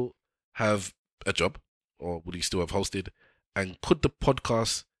still have a job, or would he still have hosted? And could the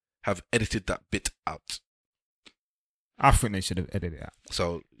podcast have edited that bit out? I think they should have edited it out.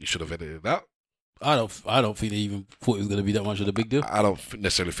 So you should have edited it out. I don't think they even thought it was going to be that much of a big deal. I don't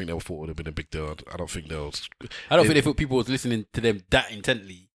necessarily think they thought it would have been a big deal. I don't think I don't think they thought people was listening to them that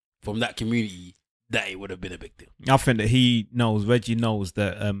intently from that community that it would have been a big deal. I think that Reggie knows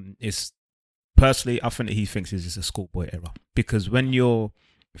that it's personally, I think that he thinks it's just a schoolboy error, because when you're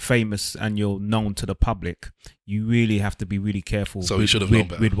famous and you're known to the public, you really have to be really careful. So he should have known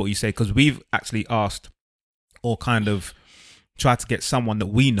better with what you say, because we've actually asked or kind of tried to get someone that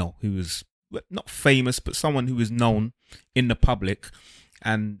we know who is not famous, but someone who is known in the public,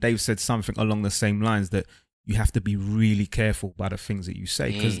 and they've said something along the same lines that you have to be really careful by the things that you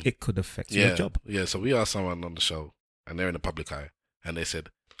say, because it could affect your job. Yeah, so we asked someone on the show, and they're in the public eye, and they said,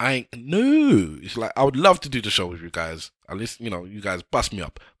 no. It's like, I would love to do the show with you guys. At least, you guys bust me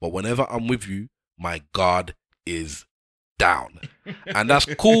up. But whenever I'm with you, my guard is down. And that's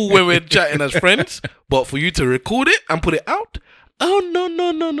cool when we're chatting as friends. But for you to record it and put it out, oh,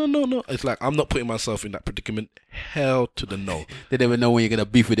 no. It's like, I'm not putting myself in that predicament. Hell to the no. They never know when you're going to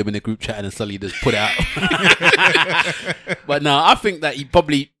beef with them in the group chat and suddenly just put it out. But no, I think that he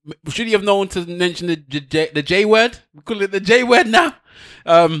probably, should he have known to mention the J word? We call it the J word now.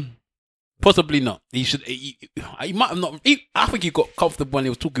 Possibly not. He should. He might have not. I think he got comfortable when he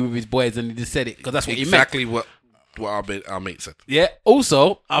was talking with his boys and he just said it because that's what exactly he meant. what our mate said. Yeah.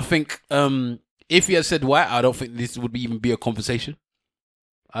 Also, I think if he had said white, I don't think this would even be a conversation.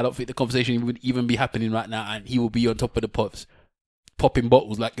 I don't think the conversation would even be happening right now, and he will be on top of the pops, popping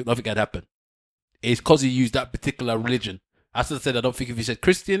bottles like nothing had happened. It's because he used that particular religion. As I said, I don't think if he said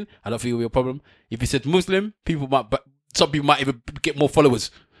Christian, I don't think it would be a problem. If he said Muslim, some people might even get more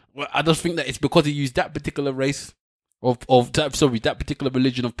followers. Well, I just think that it's because he used that particular race that particular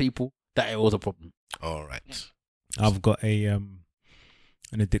religion of people that it was a problem. All right. I've got an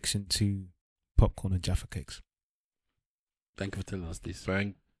addiction to popcorn and Jaffa cakes. Thank you for telling us this.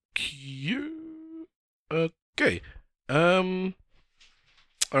 Thank you. Okay. All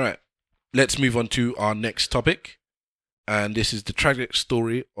right. Let's move on to our next topic. And this is the tragic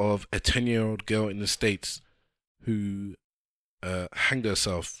story of a 10-year-old girl in the States who hanged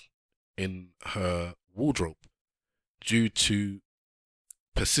herself in her wardrobe due to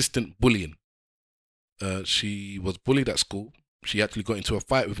persistent bullying. She was bullied at school. She actually got into a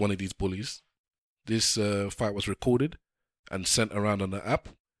fight with one of these bullies. This fight was recorded and sent around on the app,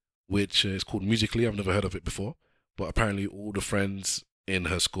 which is called Musical.ly. I've never heard of it before, but apparently all the friends in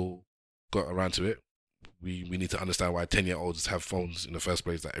her school got around to it. We need to understand why 10-year-olds have phones in the first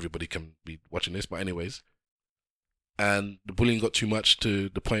place, that everybody can be watching this. But anyways, and the bullying got too much to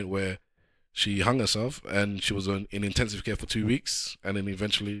the point where she hung herself, and she was in intensive care for 2 weeks, and then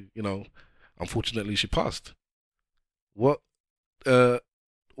eventually, unfortunately, she passed. What,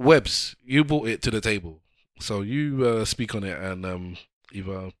 Webbs, you brought it to the table, so you speak on it and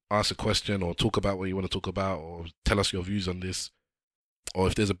either ask a question or talk about what you want to talk about, or tell us your views on this, or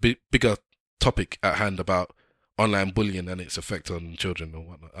if there's a bigger topic at hand about online bullying and its effect on children or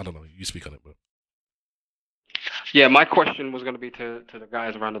whatnot. I don't know. You speak on it, bro. Yeah, my question was going to be to the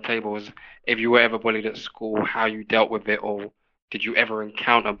guys around the table is, if you were ever bullied at school, how you dealt with it, or did you ever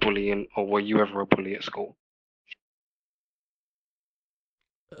encounter bullying, or were you ever a bully at school?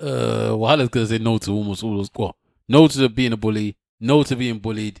 Well, I was going to say no to almost all those. Well, no to being a bully, no to being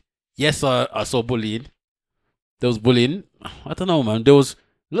bullied. Yes, I saw bullying. There was bullying. I don't know, man. There was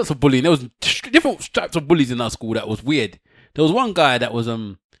lots of bullying. There was different types of bullies in our school that was weird. There was one guy that was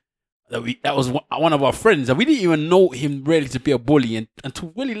that was one of our friends, and we didn't even know him really to be a bully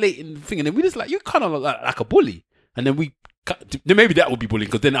until really late in the thing. And then we just like, you kind of like a bully. And then maybe that would be bullying,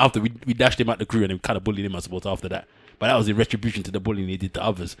 because then after we dashed him out the crew and then kind of bullied him, I suppose, after that. But that was in retribution to the bullying he did to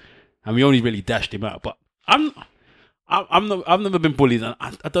others, and we only really dashed him out. But I've never been bullied, and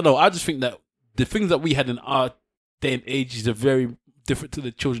I don't know. I just think that the things that we had in our day and age are very different to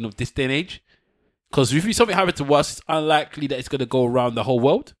the children of this day and age. Because if something happened to us, it's unlikely that it's going to go around the whole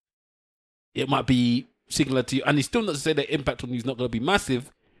world. It might be singular to you, and it's still not to say the impact on you is not going to be massive.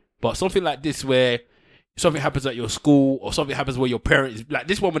 But something like this, where something happens at your school or something happens where your parents, like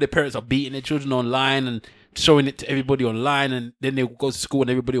this one where the parents are beating their children online and showing it to everybody online, and then they go to school and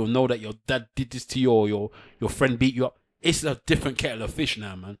everybody will know that your dad did this to you or your friend beat you up. It's a different kettle of fish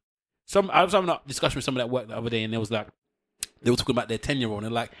now, man. I was having a discussion with somebody at work the other day, and they were talking about their 10-year-old,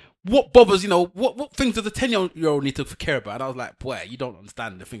 and like, what bothers, what things does a 10-year-old need to care about? And I was like, boy, you don't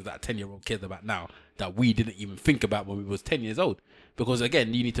understand the things that a 10-year-old cares about now that we didn't even think about when we was 10 years old. Because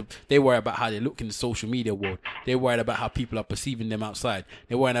again, they worry about how they look in the social media world. They're worried about how people are perceiving them outside.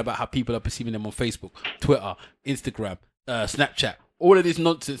 They're worried about how people are perceiving them on Facebook, Twitter, Instagram, Snapchat. All of this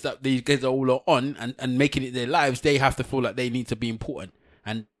nonsense that these guys are all on and making it their lives, they have to feel like they need to be important.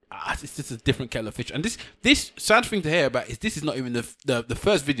 And it's just a different kettle of fish. And this sad thing to hear about is this is not even the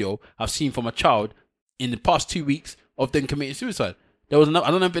first video I've seen from a child in the past 2 weeks of them committing suicide. There was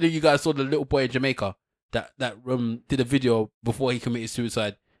I don't know if any of you guys saw the little boy in Jamaica that did a video before he committed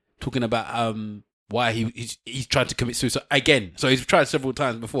suicide, talking about why he's trying to commit suicide again. So he's tried several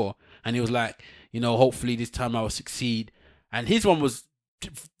times before, and he was like, hopefully this time I will succeed. And his one was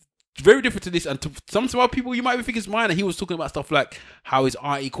very different to this, and to some other people you might even think it's minor. He was talking about stuff like how his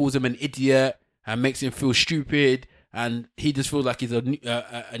auntie calls him an idiot and makes him feel stupid, and he just feels like he's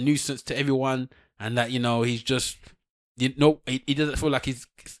a nuisance to everyone, and that he's just he doesn't feel like he's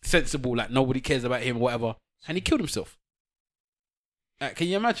sensible, like nobody cares about him or whatever, and he killed himself. Can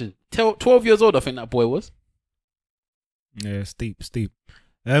you imagine? 12 years old, I think that boy was. Yeah, steep.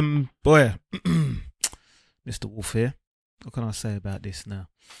 Boy, Mr. Wolf here. What can I say about this now?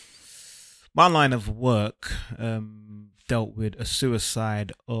 My line of work dealt with a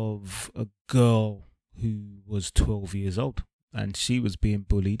suicide of a girl who was 12 years old, and she was being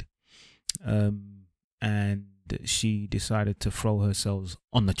bullied, and she decided to throw herself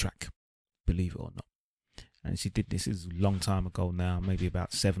on the track, believe it or not. And she did this is a long time ago now, maybe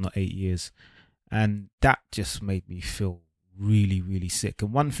about 7 or 8 years, and that just made me feel really, really sick.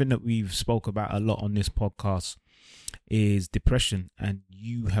 And one thing that we've spoke about a lot on this podcast is depression, and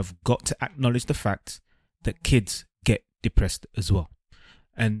you have got to acknowledge the fact that kids get depressed as well.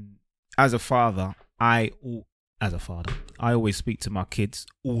 And as a father, I always speak to my kids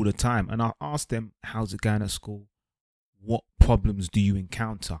all the time, and I ask them, how's it going at school? What problems do you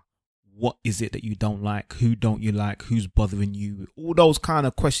encounter? What is it that you don't like? Who don't you like? Who's bothering you? All those kind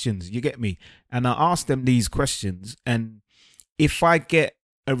of questions, you get me? And I ask them these questions, and if I get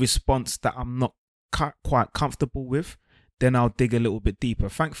a response that I'm not quite comfortable with, then I'll dig a little bit deeper.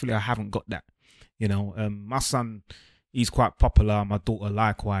 Thankfully, I haven't got that. My son, he's quite popular. My daughter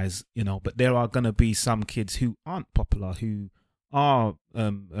likewise, but there are going to be some kids who aren't popular, who are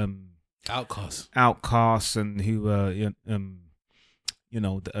outcasts and who are,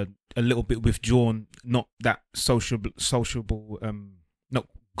 a little bit withdrawn, not that sociable, not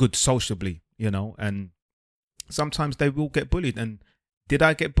good sociably, and sometimes they will get bullied. And did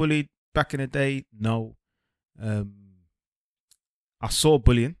I get bullied back in the day? No. I saw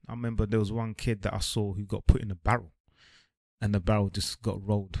bullying. I remember there was one kid that I saw who got put in a barrel, and the barrel just got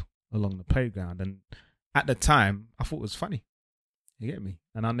rolled along the playground. And at the time, I thought it was funny. You get me?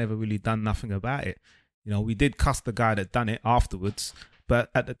 And I never really done nothing about it. We did cuss the guy that done it afterwards,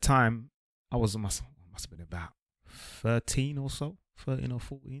 but at the time, I must have been about 13 or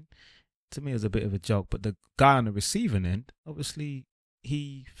 14. To me, it was a bit of a joke. But the guy on the receiving end, obviously,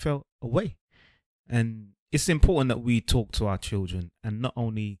 he felt away. And it's important that we talk to our children, and not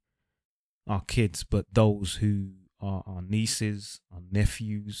only our kids, but those who are our nieces, our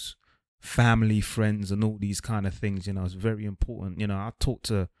nephews, family, friends, and all these kind of things. It's very important. I talk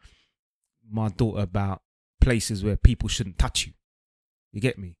to my daughter about places where people shouldn't touch you. You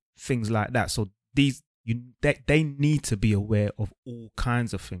get me? Things like that. So they need to be aware of all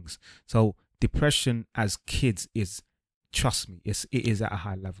kinds of things. So depression as kids is, trust me, it is at a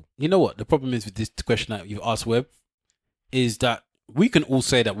high level. You know what? The problem is with this question that you've asked, Webb, is that we can all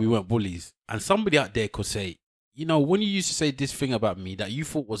say that we weren't bullies. And somebody out there could say, when you used to say this thing about me that you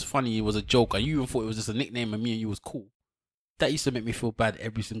thought was funny, it was a joke, and you even thought it was just a nickname and me and you was cool, that used to make me feel bad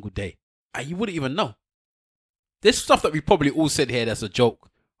every single day. And you wouldn't even know. There's stuff that we probably all said here that's a joke,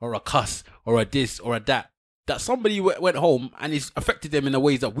 or a cuss, or a this, or a that somebody went home and it's affected them in the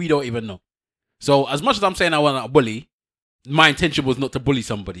ways that we don't even know. So as much as I'm saying I wasn't a bully, my intention was not to bully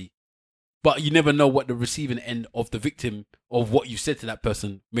somebody. But you never know what the receiving end of the victim of what you said to that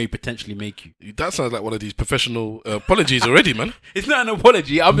person may potentially make you. That sounds like one of these professional apologies already, man. It's not an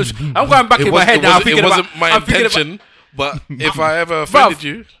apology. I'm going back in my head now. It wasn't my intention, but if I ever offended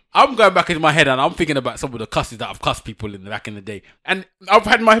you... I'm going back into my head and I'm thinking about some of the cusses that I've cussed people in back in the day. And I've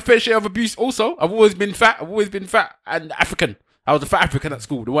had my fair share of abuse also. I've always been fat and African. I was the fat African at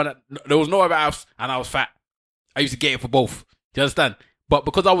school. The one that there was no other house, and I was fat. I used to get it for both. Do you understand? But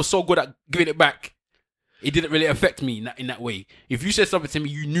because I was so good at giving it back, it didn't really affect me in that way. If you said something to me,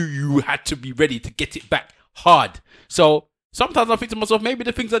 you knew you had to be ready to get it back hard. So sometimes I think to myself, maybe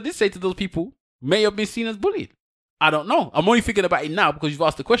the things I did say to those people may have been seen as bullying. I don't know. I'm only thinking about it now because you've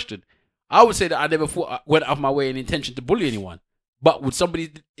asked the question. I would say that I never went out of my way in intention to bully anyone. But would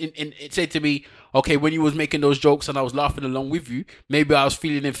somebody say to me, okay, when you was making those jokes and I was laughing along with you, maybe I was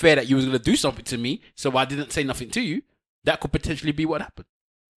feeling unfair that you was going to do something to me, so I didn't say nothing to you. That could potentially be what happened.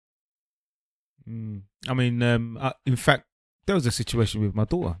 I mean, in fact, there was a situation with my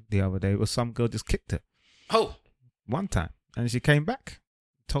daughter the other day where some girl just kicked her. Oh. One time. And she came back,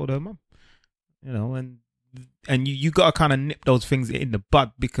 told her mum. You know, and you got to kind of nip those things in the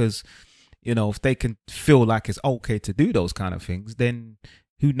bud because, you know, if they can feel like it's okay to do those kind of things, then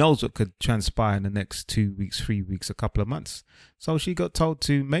who knows what could transpire in the next 2 weeks, 3 weeks, a couple of months. So she got told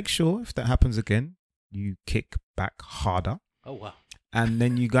to make sure if that happens again, you kick back harder. Oh, wow. And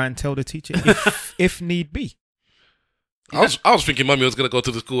then you go and tell the teacher if need be. I was thinking mummy was going to go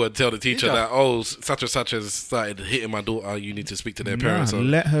to the school and tell the teacher that, such and such has started hitting my daughter. You need to speak to their parents. So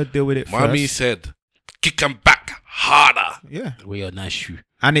let her deal with it mummy first. said, kick them back harder. Yeah. We are nice shoe.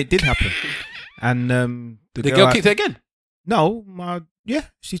 And it did happen. And the girl kicked her again? No,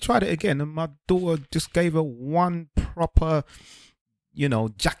 she tried it again. And my daughter just gave her one proper, you know,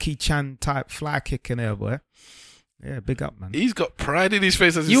 Jackie Chan type fly kick in there, boy. Yeah, big up, man. He's got pride in his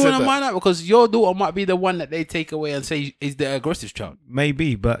face as he you said want to that. mind that because your daughter might be the one that they take away and say is the aggressive child.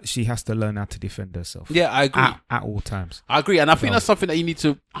 Maybe, but she has to learn how to defend herself. Yeah, I agree. At all times. I agree. And I think that's something that you need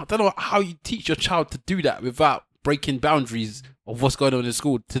to, I don't know how you teach your child to do that without breaking boundaries of what's going on in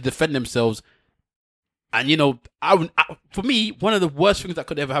school to defend themselves. And, you know, for me, one of the worst things that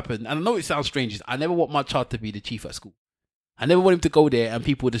could ever happen, and I know it sounds strange, is I never want my child to be the chief at school. I never want him to go there and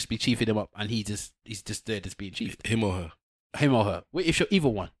people just be chiefing him up and he's just there just being chief. Him or her. Him or her. If you're either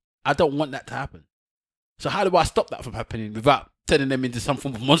one. I don't want that to happen. So how do I stop that from happening without turning them into some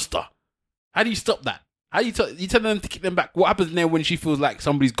form of monster? How do you stop that? How do you tell them to kick them back? What happens then when she feels like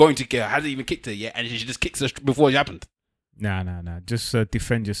somebody's going to kick her, hasn't even kicked her yet, and she just kicks her before it happened? Nah. Just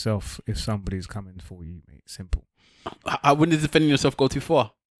defend yourself if somebody's coming for you, mate. Simple. When does defending yourself go too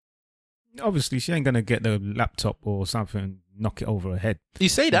far? Obviously, she ain't going to get the laptop or something and knock it over her head. You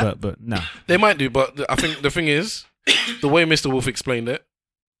say that? But no. They might do, but I think the thing is, the way Mr. Wolf explained it,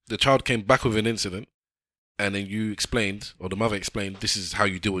 the child came back with an incident, and then you explained, or the mother explained, this is how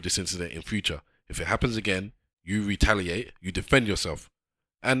you deal with this incident in future. If it happens again, you retaliate, you defend yourself.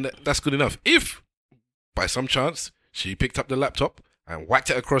 And that's good enough. If, by some chance, she picked up the laptop and whacked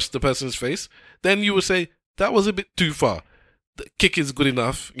it across the person's face, then you would say, that was a bit too far. The kick is good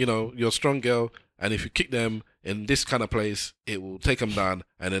enough, you know, you're a strong girl, and if you kick them in this kind of place, it will take them down,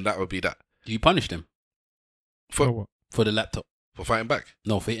 and then that would be that. Do you punish them? For what? For the laptop. For fighting back?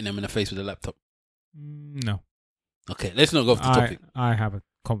 No, for hitting them in the face with the laptop. No. Okay, let's not go off the topic. I have a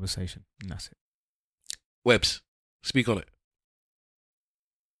conversation, and that's it. Webbs, speak on it.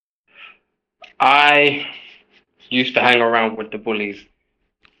 I used to hang around with the bullies.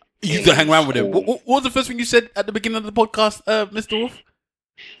 You used to hang around with them. What was the first thing you said at the beginning of the podcast, Mr. Wolf?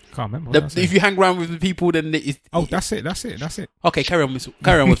 Can't remember. If you hang around with the people, then it's... Oh, that's it. Okay, carry on,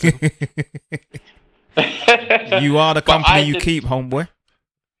 carry on with it. You are the company you keep, homeboy.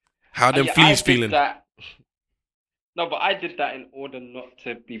 How them fleas feeling? No, but I did that in order not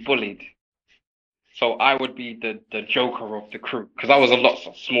to be bullied. So I would be the joker of the crew because I was a lot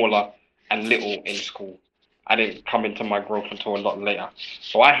smaller and little in school. I didn't come into my growth until a lot later.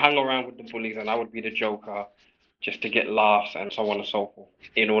 So I hung around with the bullies and I would be the joker just to get laughs and so on and so forth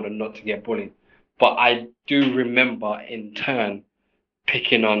in order not to get bullied. But I do remember in turn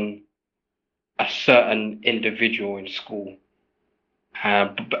picking on a certain individual in school.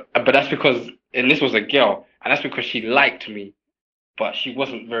 But that's because, and this was a girl, and that's because she liked me, but she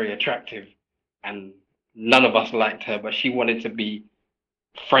wasn't very attractive. And none of us liked her, but she wanted to be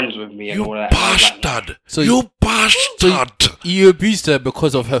friends with me and You all that. bastard! So you bastard! So you abused her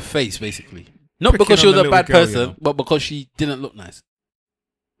because of her face, basically. Not Picking because she on was the a bad little girl, person, you know. but because she didn't look nice.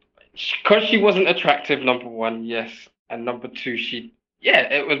 Because she wasn't attractive, number one, yes. And number two,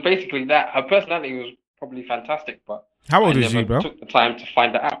 it was basically that. Her personality was probably fantastic, but How old I was never you, bro? took the time to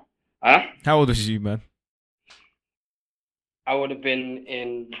find it out. Huh? How old was you, man? I would have been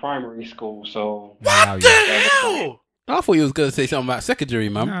in primary school, so... What the hell? I thought you was going to say something about secondary,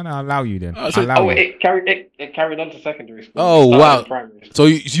 man. No, I'll allow you then. So- Allow you. it carried on to secondary school. Oh, It started wow. in primary school. So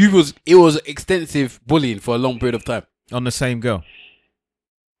it was extensive bullying for a long period of time. On the same girl.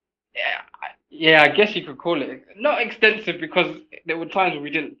 Yeah, I guess you could call it not extensive because there were times where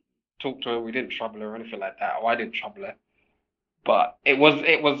we didn't talk to her, we didn't trouble her or anything like that, or I didn't trouble her. But it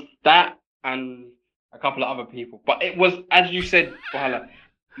was that and a couple of other people. But it was, as you said, Wahala,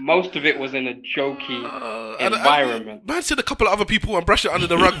 most of it was in a jokey environment. Man said a couple of other people and brushed it under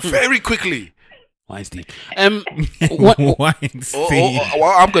the rug very quickly. Weinstein. Weinstein.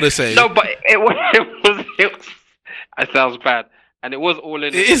 Well, I'm gonna say No, but it was. It sounds bad, and it was all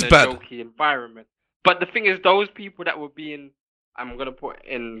in, It is in a bad. jokey environment. But the thing is, those people that were being, I'm gonna put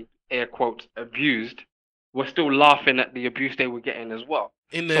in air quotes, abused, were still laughing at the abuse they were getting as well.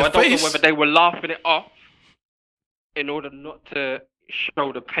 in So their I don't face. know whether they were laughing it off in order not to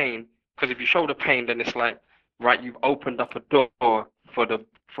show the pain. Because if you show the pain, then it's like, right, you've opened up a door for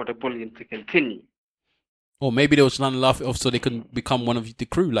the bullying to continue. Or maybe they were trying to laugh it off so they can become one of the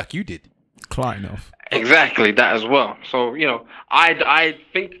crew like you did. Clyde off. Exactly, that as well. So, I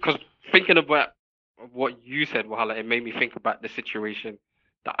think, because thinking about what you said, Wahala, it made me think about the situation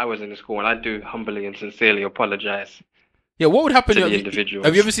that I was in school, and I do humbly and sincerely apologize Yeah, what would happen to if the individuals.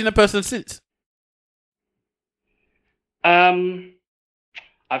 have you ever seen a person since?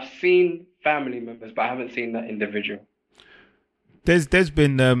 I've seen family members, but I haven't seen that individual. There's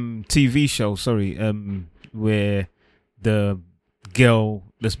been TV shows, where the girl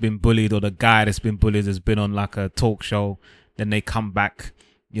that's been bullied or the guy that's been bullied has been on like a talk show, then they come back,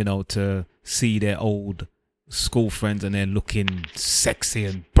 to see their old school friends and they're looking sexy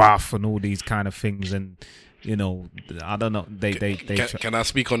and buff and all these kind of things, and I don't know, Can I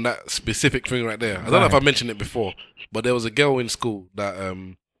speak on that specific thing right there? I don't know if I mentioned it before, but there was a girl in school that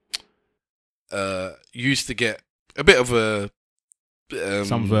used to get a bit of a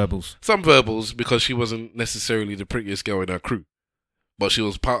some verbals because she wasn't necessarily the prettiest girl in her crew, but she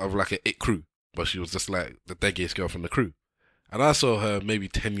was part of like an it crew, but she was just like the deggiest girl from the crew. And I saw her maybe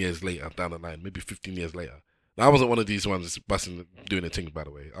 10 years later down the line, maybe 15 years later. Now, I wasn't one of these ones busting, doing a thing, by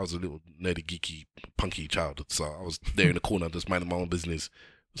the way. I was a little nerdy, geeky, punky child, so I was there in the corner just minding my own business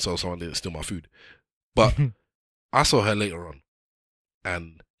so someone didn't steal my food. But I saw her later on,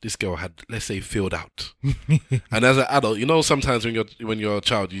 and this girl had, let's say, filled out. And as an adult, sometimes when you're a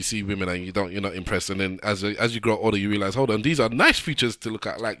child, you see women and you're not impressed, and then as you grow older, you realize, hold on, these are nice features to look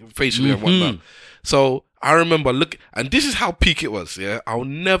at, like facially and whatnot. So I remember and this is how peak it was. Yeah, I'll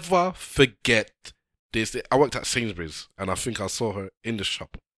never forget this. I worked at Sainsbury's, and I think I saw her in the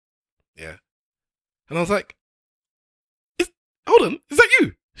shop. Yeah, and I was like, hold on, is that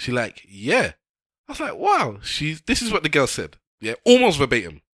you? She like, yeah. I was like, wow. This is what the girl said. Yeah, almost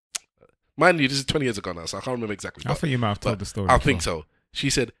verbatim. Mind you, this is 20 years ago now, so I can't remember exactly. I think you might have told the story. I think so. She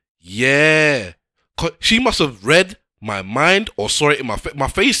said, yeah. She must have read my mind or saw it in my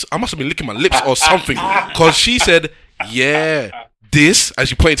face. I must have been licking my lips or something. Because she said, yeah, this, as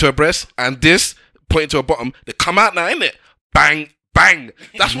she pointed to her breast, and this, pointing to her bottom, they come out now, innit? Bang, bang.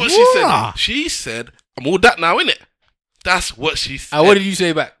 That's what she said. She said, I'm all that now, innit? That's what she said. What did you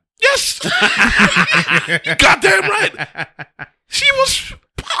say back? Yes! Goddamn right! She was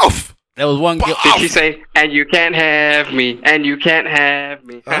off! There was one girl. Did she say, and you can't have me, and you can't have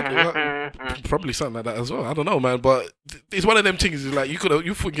me? Probably something like that as well. I don't know, man. But it's one of them things. Is like you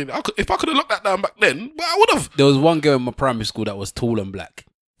thinking, if I could have locked that down back then, well, I would have. There was one girl in my primary school that was tall and black,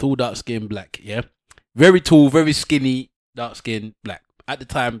 tall, dark skin, black. Yeah, very tall, very skinny, dark skin, black. At the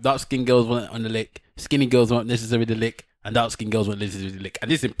time, dark skin girls weren't on the lick, skinny girls weren't necessarily the lick, and dark skin girls weren't necessarily the lick. And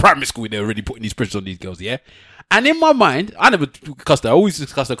this in primary school, they were already putting these pressures on these girls. Yeah. And in my mind, I never cussed her. I always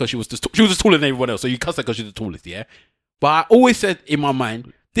cussed her because she was just taller than everyone else. So you cuss her because she's the tallest, yeah? But I always said in my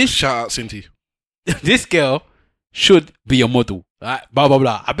mind, Shout out, Cindy. this girl should be a model. Right? Blah, blah,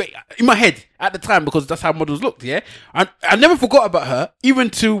 blah. I bet, in my head at the time, because that's how models looked, yeah? And I never forgot about her, even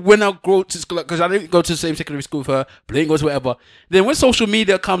to when I grew to school, because I didn't go to the same secondary school with her, but I didn't go to whatever. Then when social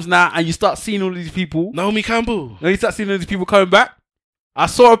media comes now and you start seeing all these people, Naomi Campbell. and you start seeing all these people coming back, I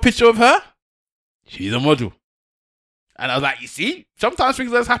saw a picture of her. She's a model. And I was like, you see, sometimes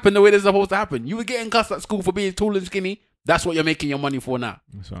things just happen the way they're supposed to happen. You were getting cussed at school for being tall and skinny. That's what you're making your money for now.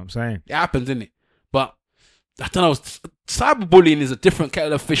 That's what I'm saying. It happens, innit? But I don't know. Cyberbullying is a different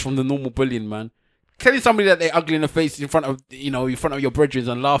kettle of fish from the normal bullying, man. Telling somebody that they're ugly in the face in front of your brethren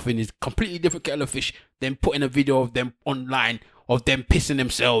and laughing is completely different kettle of fish than putting a video of them online, of them pissing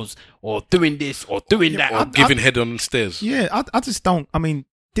themselves or doing this or doing that. Or giving head on stairs. Yeah, I just don't. I mean,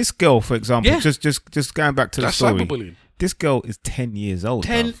 this girl, for example, Yeah. just going back to the That's story. cyberbullying. This girl is 10 years old.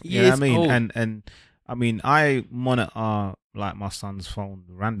 10 bruv. You know what I mean? years old. And I mean, I monitor like my son's phone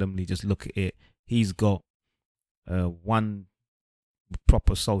randomly, just look at it. He's got one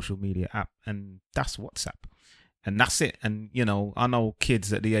proper social media app, and that's WhatsApp. And that's it. And, you know, I know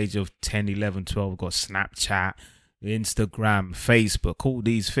kids at the age of 10, 11, 12 got Snapchat, Instagram, Facebook, all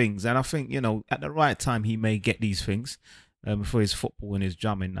these things. And I think, you know, at the right time, he may get these things for his football and his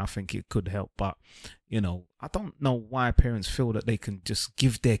drumming. I think it could help. But, you know, I don't know why parents feel that they can just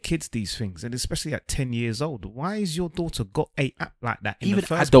give their kids these things. And especially at 10 years old. Why has your daughter got a app like that in Even the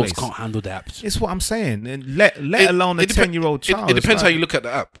first adults place? can't handle the apps. It's what I'm saying. And let alone a 10-year-old child. It depends It's like- how you look at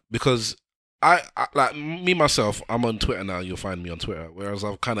the app, because I like me myself, I'm on Twitter now. You'll find me on Twitter, whereas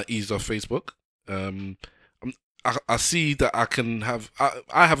I've kind of eased off Facebook. I see that I can have.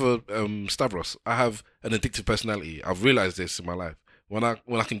 I have a Stavros. I have an addictive personality. I've realized this in my life. When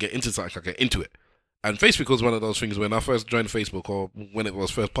I can get into something, I get into it. And Facebook was one of those things. When I first joined Facebook, or when it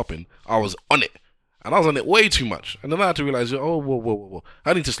was first popping, I was on it, and I was on it way too much. And then I had to realize, oh, whoa,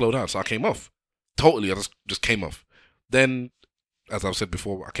 I need to slow down. So I came off. Totally, I just came off. Then, as I've said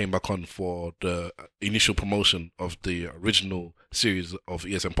before, I came back on for the initial promotion of the original series of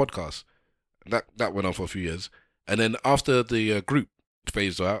ESM podcasts. That went on for a few years. And then after the group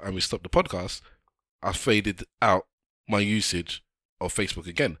phased out and we stopped the podcast, I faded out my usage of Facebook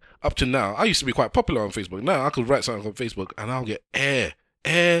again. Up to now, I used to be quite popular on Facebook. Now I could write something on Facebook and I'll get air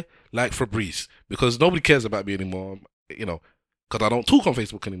like Fabrice, because nobody cares about me anymore, you know, because I don't talk on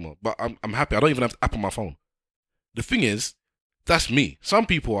Facebook anymore. But I'm happy. I don't even have the app on my phone. The thing is, that's me. Some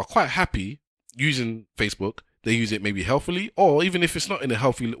people are quite happy using Facebook. They use it maybe healthily, or even if it's not in a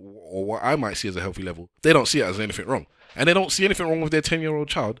healthy, or what I might see as a healthy level, they don't see it as anything wrong. And they don't see anything wrong with their 10-year-old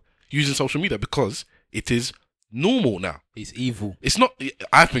child using social media, because it is normal now. It's evil. It's not.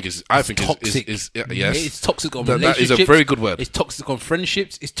 I think it's toxic. Yes, It's toxic on that relationships. is a very good word. It's toxic on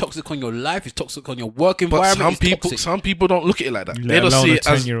friendships. It's toxic on your life. It's toxic on your work But environment. some people don't look at it like that. Let They don't alone see a it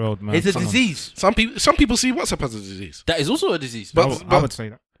as 10-year-old man. It's a Come on. disease. some people see WhatsApp as a disease. That is also a disease. But I would say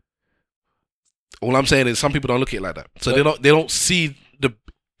that. all I'm saying is some people don't look at it like that. So they don't see the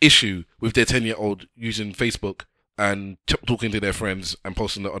issue with their 10-year-old using Facebook and talking to their friends and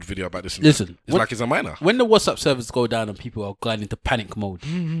posting the odd video about this. And Listen, that. It's like it's a minor. when the WhatsApp servers go down and people are going into panic mode,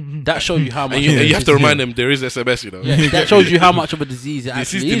 that shows you how much. And of a you have to disease- remind them there is SMS, you know. Yeah, that shows you how much of a disease it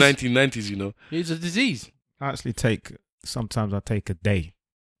This is actually the is. 1990s, you know. It's a disease. Sometimes I take a day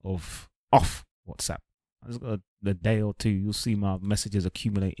off WhatsApp. I just got a day or two. You'll see my messages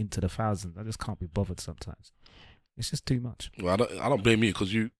accumulate into the thousands. I just can't be bothered sometimes. It's just too much. Well, I don't blame you,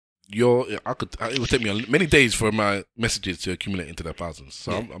 because it would take me many days for my messages to accumulate into the thousands.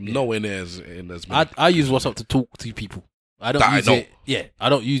 So I'm nowhere near as many. I use WhatsApp to talk to people. I don't That I use know. it. Yeah, I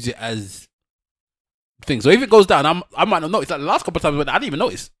don't use it as things. So if it goes down, I might not notice. Like the last couple of times when I didn't even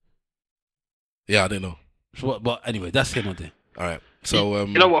notice. Yeah, I didn't know. So, but anyway, that's here not there. All right. So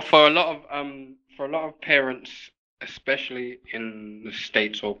You know what? For a lot of parents, especially in the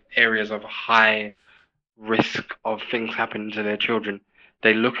States or areas of high risk of things happening to their children,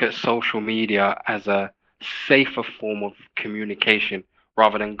 they look at social media as a safer form of communication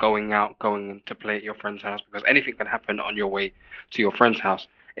rather than going to play at your friend's house, because anything can happen on your way to your friend's house.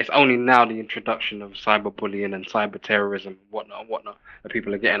 It's only now the introduction of cyberbullying and cyber terrorism, whatnot, that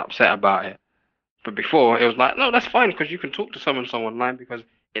people are getting upset about it. But before, it was like, no, that's fine, because you can talk to someone online because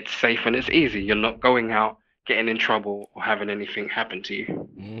it's safe and it's easy. You're not going out, getting in trouble, or having anything happen to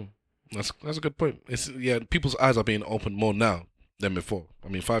you. that's a good point. People's eyes are being opened more now than before. I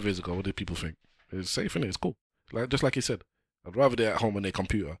mean, 5 years ago, what did people think? It's safe, innit? It's cool. Just like you said, I'd rather they're at home on their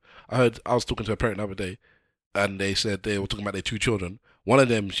computer. I was talking to a parent the other day, and they said they were talking about their two children. One of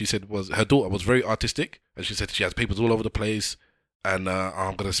them, she said, was her daughter was very artistic, and she said she has papers all over the place, and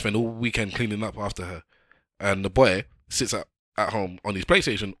I'm gonna spend all weekend cleaning up after her. And the boy sits at home on his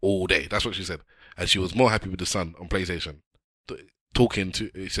PlayStation all day. That's what she said, and she was more happy with the son on PlayStation. Talking to,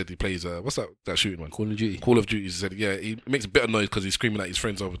 he said he plays what's that shooting one? Call of Duty. Call of Duty. He said, yeah, he makes a bit of noise because he's screaming at his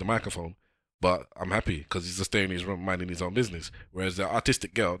friends over the microphone, but I'm happy because he's just staying in his room minding his own business. Whereas the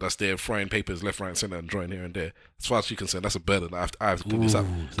artistic girl that's there frying papers left, right, and centre and drawing here and there, as far as she's concerned, that's a burden. I have to clean this up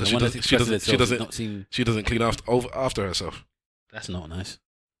because she doesn't clean after herself. That's not nice.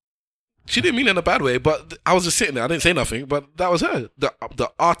 She didn't mean it in a bad way, but I was just sitting there. I didn't say nothing, but that was her.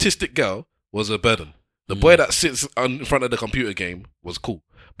 The artistic girl was a burden. The boy that sits in front of the computer game was cool.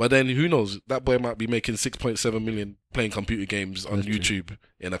 But then who knows? That boy might be making 6.7 million playing computer games on YouTube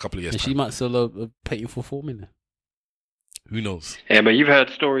in a couple of years. And she might sell a painting for $4 million. Who knows? Yeah, but you've heard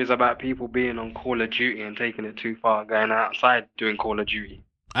stories about people being on Call of Duty and taking it too far, going outside doing Call of Duty.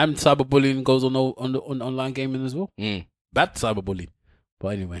 And cyberbullying goes on online gaming as well. Mm. Bad cyberbullying. But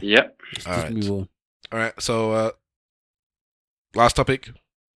anyway, Yep. let's All just right. move on. All right. So last topic.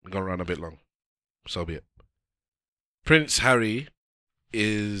 We're going to run a bit long. So be it. Prince Harry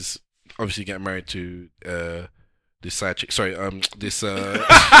is obviously getting married to this side chick. Sorry, this. Man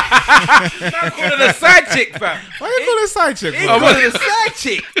call it a side chick, fam. Why you call it side chick? He bro? call it a side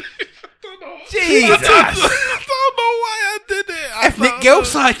chick. Jesus. I don't know why I did it. Ethnic girl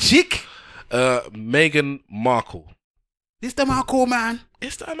side chick. Meghan Markle. This the Markle, man.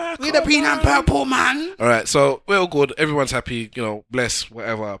 It's the Markle. We the pink and purple, man. All right, so we're all good. Everyone's happy. You know, bless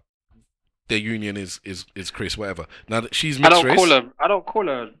whatever their union is Chris, whatever. Now that she's I mixed don't race. call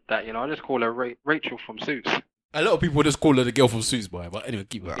her that. I just call her Rachel from Suits. A lot of people just call her the girl from Suits, boy. But anyway,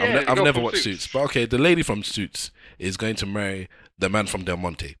 keep Well, going. Yeah, I've go never from watched Suits. Suits, but okay, the lady from Suits is going to marry the man from Del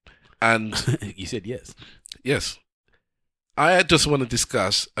Monte, and You said yes. yes, I just want to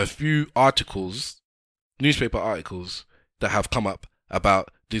discuss a few articles, newspaper articles that have come up about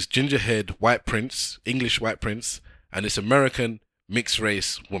this ginger-haired white prince, English white prince, and this American mixed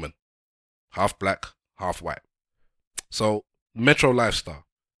race woman, half black, half white. So Metro Lifestyle,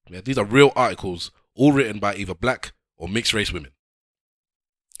 yeah, these are real articles, all written by either black or mixed race women.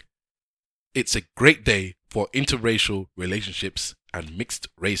 It's a great day for interracial relationships and mixed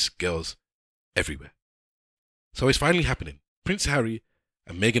race girls everywhere. So it's finally happening. Prince Harry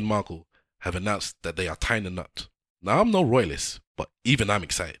and Meghan Markle have announced that they are tying the knot. Now, I'm no royalist, but even I'm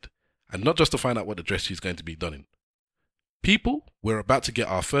excited. And not just to find out what the dress she's going to be done in. People, we're about to get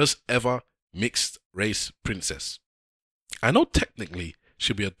our first ever mixed race princess. I know technically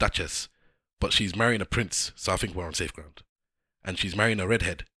she'll be a duchess, but she's marrying a prince, so I think we're on safe ground. And she's marrying a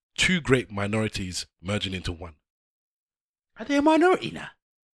redhead. Two great minorities merging into one. Are they a minority now?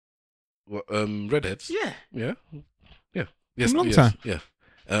 Well, redheads? Yeah. Yeah. Yeah. Yes, Long yes, time. Yeah.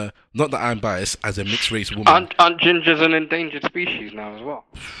 Not that I'm biased as a mixed race woman. Aren't gingers an endangered species now as well?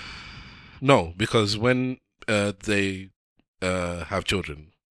 No, because when they have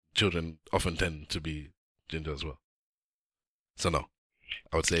children often tend to be ginger as well. So no,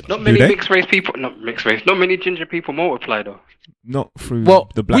 I would say no. Not many they? mixed race people. Not mixed race. Not many ginger people multiply though. Not through Well,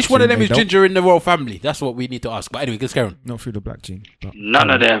 the black which one of gene, them is they don't. ginger in the royal family? That's what we need to ask. But anyway, let's carry on. Not through the black gene. but- None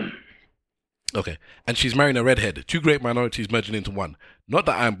of them. Okay, and she's marrying a redhead. Two great minorities merging into one. Not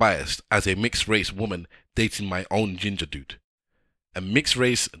that I'm biased as a mixed race woman dating my own ginger dude. A mixed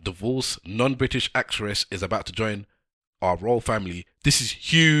race divorced non-British actress is about to join our royal family. This is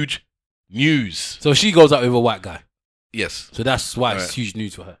huge news. So she goes out with a white guy. Yes. So that's why it's Alright. huge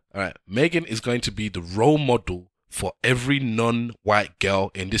news for her. All right. Meghan is going to be the role model for every non-white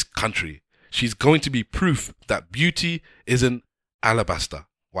girl in this country. She's going to be proof that beauty isn't alabaster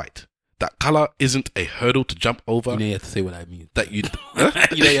white. That color isn't a hurdle to jump over. You know you have to say what that means. That you,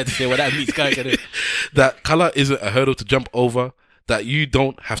 You know you have to say what that means. Guy, that color isn't a hurdle to jump over. That you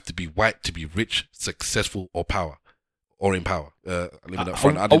don't have to be white to be rich, successful, or in power. Leave it up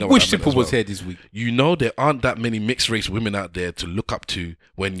front. I didn't know what wish that meant Simple as was well. here this week. You know there aren't that many mixed race women out there to look up to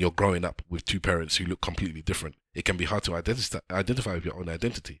when you're growing up with two parents who look completely different. It can be hard to identify with your own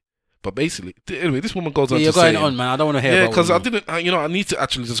identity. But basically, anyway, this woman goes on You're to going say, on, man. I don't want to hear yeah, about because what I you didn't, I need to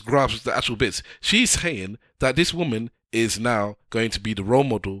actually just grasp the actual bits. She's saying that this woman is now going to be the role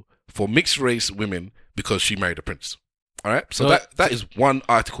model for mixed race women because she married a prince. All right, so that is one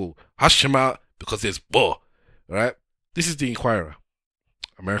article. Hush him out because there's more. All right, this is the Inquirer,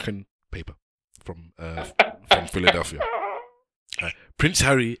 American paper from Philadelphia. Prince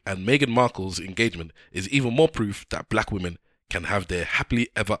Harry and Meghan Markle's engagement is even more proof that black women can have their happily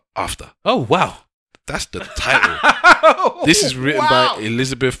ever after. Oh, wow. That's the title. This is written by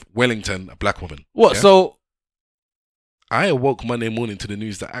Elizabeth Wellington, a black woman. What? Yeah? So, I awoke Monday morning to the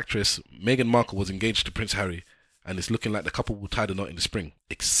news that actress Meghan Markle was engaged to Prince Harry, and it's looking like the couple will tie the knot in the spring.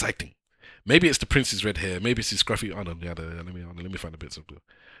 Exciting. Maybe it's the prince's red hair. Maybe it's his scruffy. Oh no, yeah, let me find the bits of the.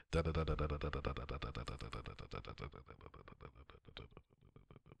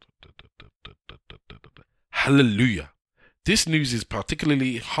 Hallelujah. This news is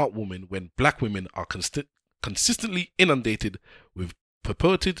particularly heartwarming when black women are consistently inundated with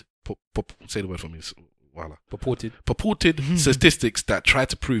say the word for me, voila. Purported statistics that try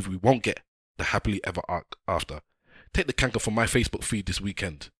to prove we won't get the happily ever after. Take the canker from my Facebook feed this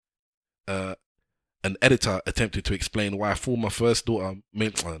weekend. An editor attempted to explain why I fooled my first daughter.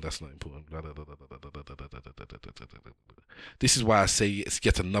 That's not important. This is why I say it's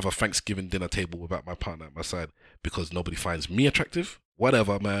yet another Thanksgiving dinner table without my partner at my side because nobody finds me attractive.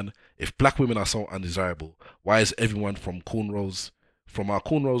 Whatever, man. If black women are so undesirable, why is everyone from our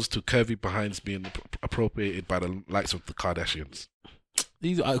cornrows to curvy behinds being appropriated by the likes of the Kardashians?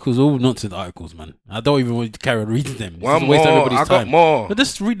 these articles are all nonsense articles, man. I don't even want to carry on reading them. This One is a waste of more. everybody's I got time. more. But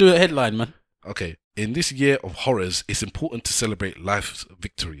just read the headline, man. Okay. In this year of horrors, it's important to celebrate life's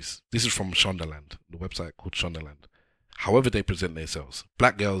victories. This is from Shondaland, the website called Shondaland. However they present themselves.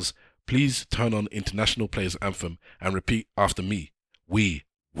 Black girls please turn on International Players Anthem and repeat after me. We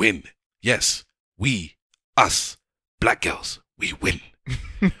win. Yes, we, us, black girls, we win.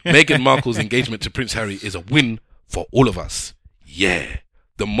 Meghan Markle's engagement to Prince Harry is a win for all of us. Yeah.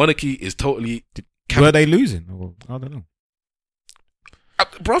 The monarchy is totally... Were they losing? Or, I don't know.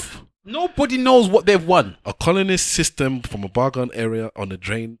 Bruv. Nobody knows what they've won. A colonist system from a bygone area on the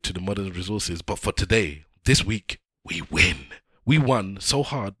drain to the modern resources. But for today, this week, we win. We won so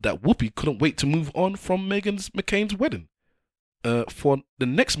hard that Whoopi couldn't wait to move on from McCain's wedding. For the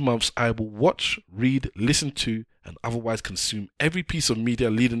next months, I will watch, read, listen to, and otherwise consume every piece of media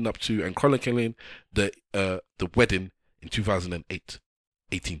leading up to and chronicling the wedding in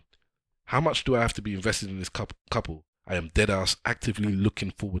 2018. How much do I have to be invested in this couple? I am deadass actively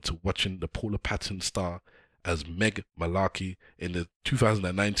looking forward to watching the Paula Patton star as Meg Malarkey in the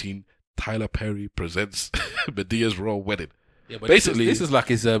 2019 Tyler Perry Presents Medea's Royal Wedding. Yeah, but basically, this is like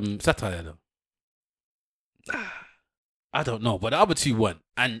his satire though. I don't know, but the other two weren't.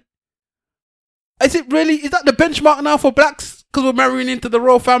 And is that the benchmark now for blacks? Because we're marrying into the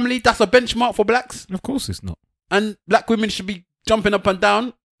royal family, that's a benchmark for blacks? Of course it's not. And black women should be jumping up and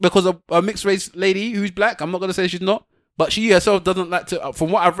down because of a mixed race lady who's black. I'm not going to say she's not, but she herself doesn't like to,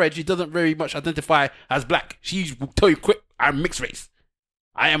 from what I've read, she doesn't very much identify as black. She will tell you quick, I'm mixed race.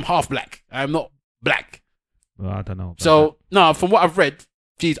 I am half black. I am not black. Well, I don't know. So, no, from what I've read,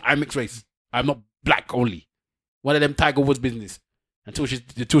 I'm mixed race. I'm not black only. One of them Tiger Woods business. Until she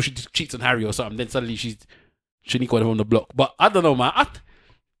cheats on Harry or something, then suddenly she's Shaniqua on the block. But I don't know, man.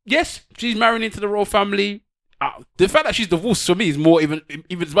 Yes, she's marrying into the royal family. The fact that she's divorced for me is more even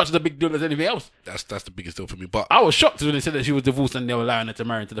as much as a big deal as anything else. That's the biggest deal for me. But I was shocked when they said that she was divorced and they were allowing her to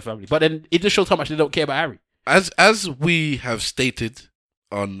marry into the family. But then it just shows how much they don't care about Harry. As we have stated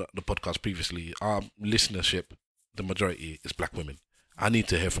on the podcast previously, our listenership, the majority is black women. I need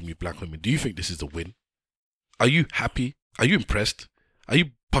to hear from you, black women. Do you think this is a win? Are you happy? Are you impressed? Are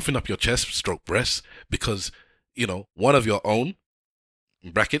you puffing up your chest, stroke breasts, because, you know, one of your own,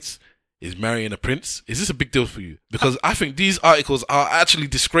 in brackets, is marrying a prince? Is this a big deal for you? Because I think these articles are actually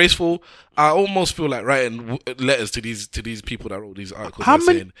disgraceful. I almost feel like writing letters to these people that wrote these articles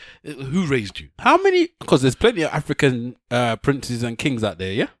saying, who raised you? How many? Because there's plenty of African princes and kings out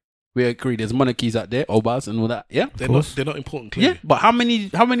there, yeah? We agree. There's monarchies out there, Obas and all that, yeah? They're not important, clearly. Yeah, but how many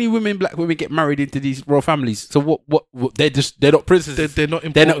black women get married into these royal families? So what they're not princesses. They're not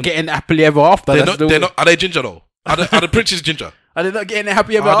important. They're not getting happily ever after. They're not. Are they ginger though? Are the princes ginger? Are they not getting a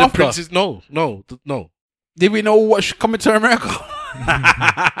happy ever Are after? the princes? No. Did we know what's coming to America?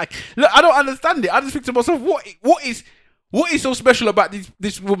 Look, I don't understand it. I just think to myself, what is so special about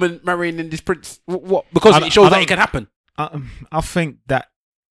this woman marrying in this prince? What? Because it shows that it can happen. I think that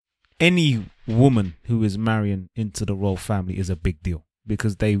any woman who is marrying into the royal family is a big deal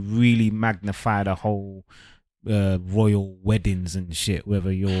because they really magnify the whole royal weddings and shit.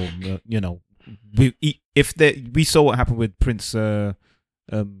 Whether you're, we saw what happened with Prince,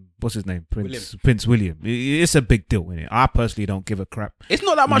 what's his name, Prince William. It's a big deal, innit? I personally don't give a crap. It's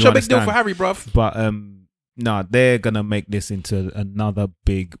not that much a big deal for Harry, bruv. But no, they're gonna make this into another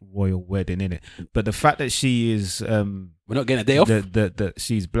big royal wedding, innit? But the fact that she is, we're not getting a day off. That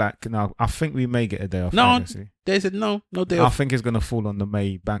she's black. Now I think we may get a day off. No, honestly. they said no day off. I think it's gonna fall on the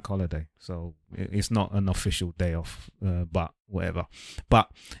May bank holiday, so it's not an official day off. But whatever.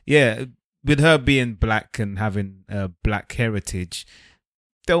 But yeah, with her being black and having black heritage,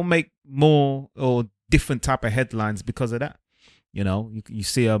 they'll make more or different type of headlines because of that. You know, you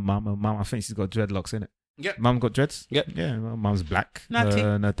see her mum. I think she's got dreadlocks in it. Yep. Mum got dreads? Yep. Yeah, well, mum's black. Natty.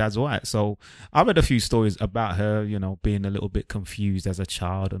 And her dad's white. So I read a few stories about her, you know, being a little bit confused as a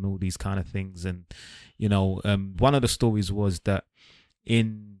child and all these kind of things. And, you know, one of the stories was that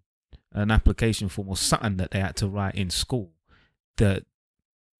in an application form or something that they had to write in school, that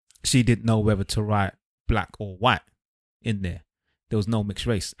she didn't know whether to write black or white in there. There was no mixed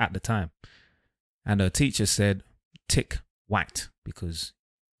race at the time. And her teacher said, tick white because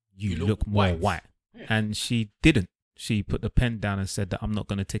you look more white. And she didn't. She put the pen down and said that I'm not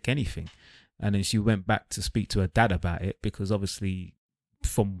going to tick anything. And then she went back to speak to her dad about it because obviously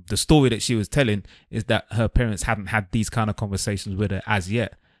from the story that she was telling is that her parents hadn't had these kind of conversations with her as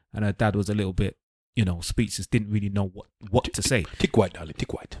yet. And her dad was a little bit, you know, speechless, didn't really know what to say. Tick white, darling,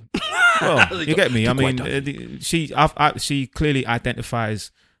 tick white. Well, you get me. I mean, she clearly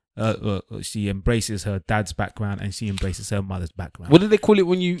identifies, she embraces her dad's background and she embraces her mother's background. What do they call it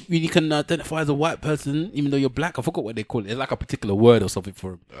when you can identify as a white person even though you're black? I forgot what they call it. It's like a particular word or something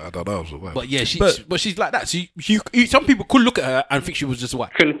for him. I don't know. But yeah, she's like that. Some people could look at her and think she was just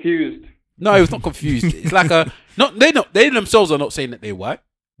white. Confused. No, it was not confused. It's like they themselves are not saying that they're white,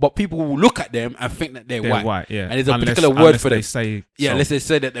 but people will look at them and think that they're white. Yeah. And there's a particular word for them. They say Unless they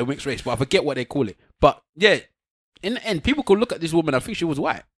say that they're mixed race, but I forget what they call it. But yeah, in the end, people could look at this woman and think she was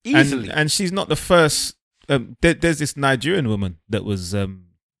white easily. And she's not the first. There's this Nigerian woman that was.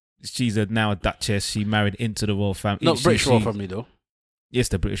 She's now a duchess. She married into the royal family. Not British royal family though. Yes,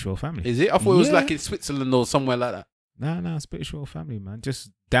 the British royal family. Is it? I thought it was like in Switzerland or somewhere like that. No, it's British royal family, man.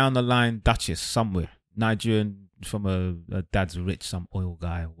 Just down the line, duchess somewhere. Nigerian from a dad's rich, some oil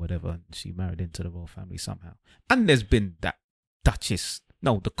guy or whatever. And she married into the royal family somehow. And there's been that duchess.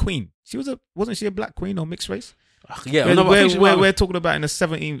 No, the queen. Wasn't she a black queen or mixed race? Yeah, we're talking about in the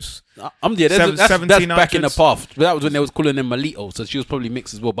 17th. That's back in the past. But that was when they was calling them Malito, so she was probably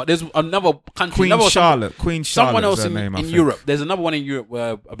mixed as well. But there's another country, Queen Charlotte. Someone else in Europe. There's another one in Europe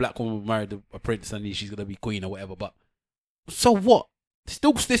where a black woman married a prince and she's gonna be queen or whatever. But so what?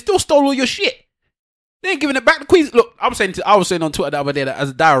 They still stole all your shit. They ain't giving it back. The Queen's look. I was saying on Twitter the other day that as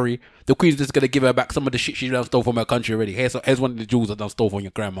a dowry, the Queen's just gonna give her back some of the shit she done stole from her country already. Here's one of the jewels that done stole from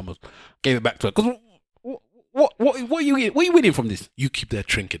your grandmama. Gave it back to her. Because what are you winning from this? You keep that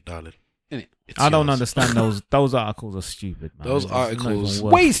trinket, darling. I don't understand those articles are stupid, man. Those articles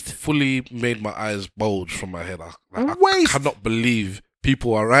waste fully made my eyes bulge from my head. I cannot believe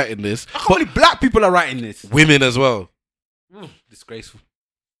people are writing this. How many black people are writing this? Women as well. Disgraceful.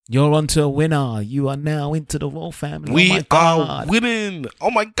 You're onto a winner. You are now into the royal family. We are winning.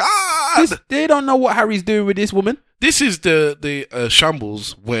 Oh my God. They don't know what Harry's doing with this woman. This is the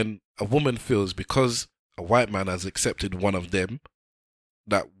shambles when a woman feels because a white man has accepted one of them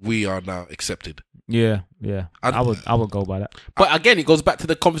that we are now accepted. Yeah. I would go by that. But again, it goes back to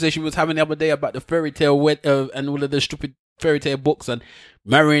the conversation we was having the other day about the fairy tale and all of the stupid fairy tale books and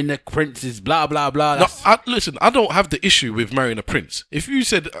marrying the princes, blah blah blah. No, listen, I don't have the issue with marrying a prince. If you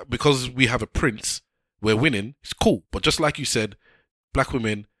said because we have a prince, we're winning, it's cool. But just like you said, black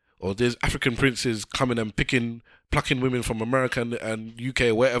women or there's African princes coming and plucking women from America and UK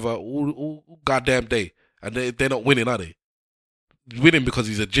or wherever all goddamn day, and they're not winning, are they? Winning because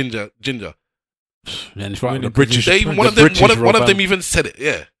he's a ginger. And it's right. The British. One of them even said it.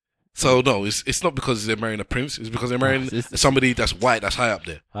 Yeah. So no, it's not because they're marrying a prince. It's because they're marrying somebody that's white, that's high up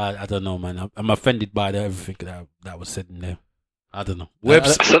there. I don't know, man. I'm offended by everything that was said in there. I don't know.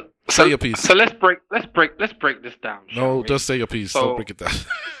 Say your piece. So let's break this down. No, just say your piece. Don't break it down.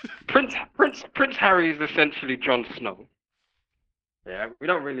 Prince Harry is essentially Jon Snow. Yeah, we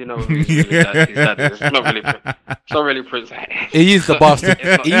don't really know who his dad is. It's not really Prince Harry. He is the bastard.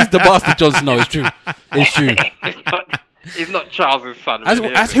 He is the bastard Jon Snow. It's true. He's not Charles' son.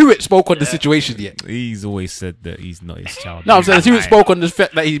 Really, as Hewitt spoke on the situation yet. He's always said that he's not his child. No, I'm saying as Hewitt spoke on the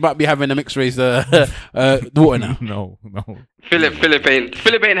fact that he might be having a mixed race daughter now. No. Philip ain't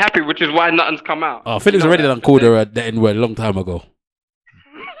happy, which is why nothing's come out. Oh, Philip's already done called her the N-word a long time ago.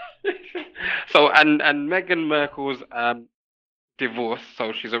 So and Meghan Markle's divorce,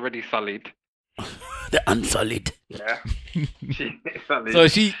 so she's already sullied. The unsullied. Yeah. She's sullied. So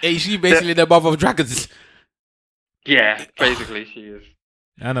she basically the mother of dragons. Yeah, basically she is.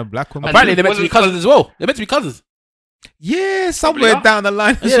 And a black woman. Apparently they're meant to be cousins as well. They're meant to be cousins. Yeah, somewhere down the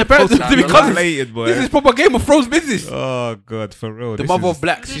line. Yeah, apparently they're to be cousins. Related, boy. This is proper Game of Thrones business. Oh God, for real. The mother of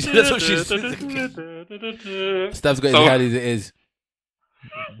blacks. That's what she's. Stav's got his head as it is.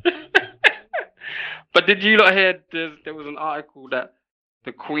 But did you not hear? There was an article that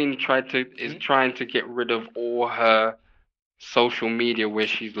the Queen is trying to get rid of all her social media where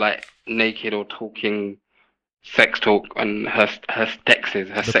she's like naked or talking sex talk and her sex texts.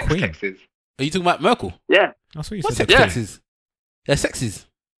 Are you talking about Merkel? Yeah. That's what you What's said. sex texts? They're sexes.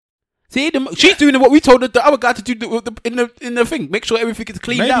 See, she's doing what we told the other guy to do in the thing. Make sure everything is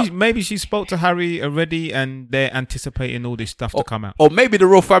cleaned out. Maybe she spoke to Harry already and they're anticipating all this stuff to come out. Or maybe the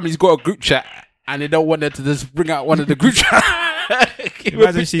royal family's got a group chat and they don't want her to just bring out one of the group chat.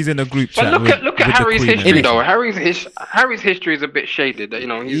 Imagine she's in a group chat. But look at Harry's history though. Harry's history is a bit shaded. You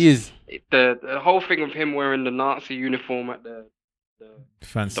know, he is. The whole thing of him wearing the Nazi uniform at the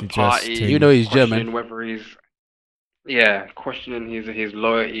fancy party. Dress. You know he's German. Whether he's questioning his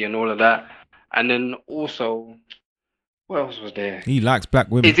loyalty and all of that, and then also, what else was there? He likes black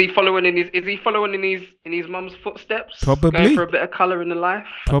women. Is he following in his mum's footsteps? Probably. Going for a bit of colour in the life.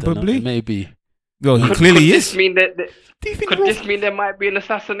 Probably. Maybe. Well, he clearly is. This mean this mean there might be an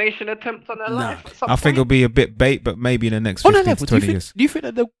assassination attempt on her life? At some I think point? it'll be a bit bait, but maybe in the next 15 to 20 years. Do you think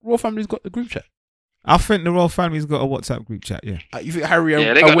that the royal family's got the group chat? I think the royal family's got a WhatsApp group chat, yeah. You think Harry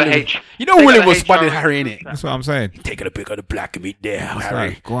and they got William... the H. You know William was spotting Harry in it. That's what I'm saying. Taking a pic of the black meat there, It's Harry.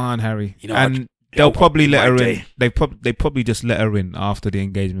 like, go on, Harry. You know and they'll probably let her day. in. They probably just let her in after the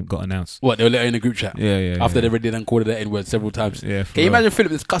engagement got announced. What, they'll let her in the group chat? Yeah. After they already done called her the N-word several times. Yeah. Can you imagine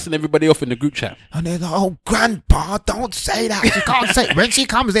Philip just cussing everybody off in the group chat? And they're like, "Oh, Grandpa, don't say that. You can't say when she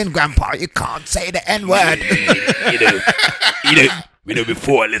comes in, Grandpa. You can't say the N-word."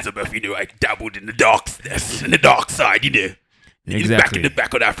 Before Elizabeth, I dabbled in the dark side, Exactly.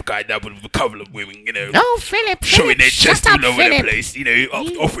 Back on Africa, I dabbled with a couple of women, No, Philip. showing their chest shut all up, over Philip. the place,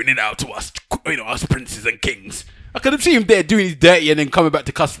 offering it out to us, us princes and kings. I could have seen him there doing his dirty and then coming back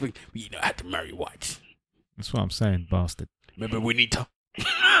to cussing. I had to marry whites. That's what I'm saying, bastard. Remember Winita?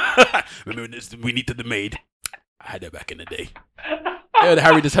 Remember Winita the maid? I had her back in the day. I heard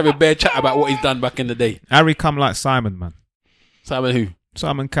Harry just have a bare chat about what he's done back in the day. Harry come like Simon, man. Simon who?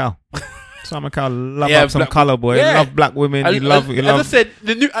 Simon Cowell. Simon Cowell love Yeah, up some black- colour, boy. yeah. He love black women. He love. As I said,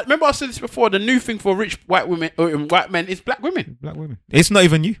 I remember I said this before. The new thing for rich white women, or white men, is black women. black women. It's not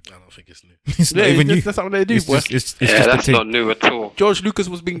even you. I don't think it's new. It's not even you. That's what they do, It's boy. just, it's Yeah, just that's a not thing. new at all. George Lucas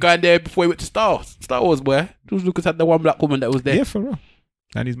was been going there before he went to Star Wars, boy. George Lucas had the one black woman that was there. Yeah, for real.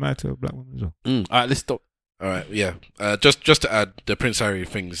 And he's married to a black woman as well. All right, let's stop. All right, yeah. Just to add, the Prince Harry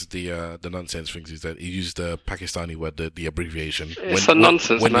things, the nonsense things is that he used the Pakistani word, the abbreviation. It's a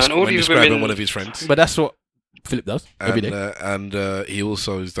nonsense, man. All When these describing women- one of his friends. But that's what Philip does every day. And he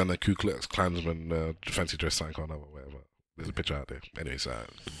also has done a Ku Klux Klansman fancy dress sign or whatever. There's a picture out there. Anyways,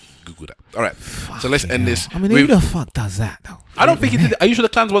 Google that. All right, so let's end this. I mean, with- who the fuck does that, though? I don't think he did. Are you sure the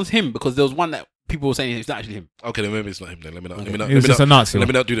Clans one's him? Because there was one that people were saying it's not actually him. Okay, then maybe it's not him. Then let me not. Okay. Let me not. He was just a Nazi. Let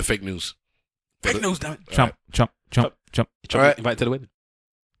me not do the fake news. Fake news, damn it. Chomp. All right. Invite to the wedding.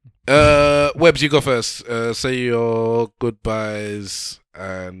 Webbs, you go first. Say your goodbyes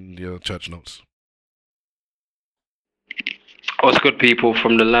and your church notes. What's good, people,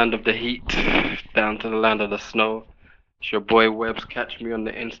 from the land of the heat down to the land of the snow? It's your boy Webbs. Catch me on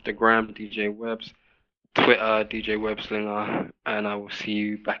the Instagram, DJ Webbs, Twitter, DJ Webslinger, and I will see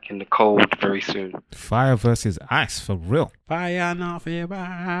you back in the cold very soon. Fire versus ice, for real. Fire not for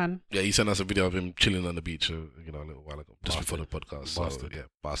man. Yeah, he sent us a video of him chilling on the beach, a little while ago, just before the podcast. Bastard. So, yeah,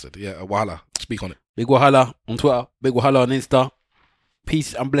 bastard. Yeah, Wahala. Speak on it. Big Wahala on Twitter. Big Wahala on Insta.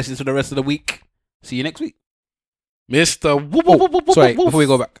 Peace and blessings for the rest of the week. See you next week. Mr. Sorry, before we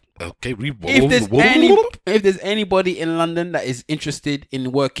go back. Okay, If there's anybody in London that is interested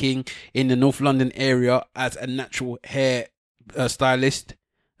in working in the North London area as a natural hair stylist,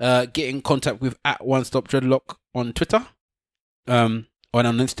 get in contact with @OneStopDreadlock on Twitter, and on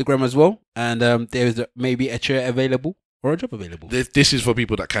Instagram as well. And there's maybe a chair available or a job available. This is for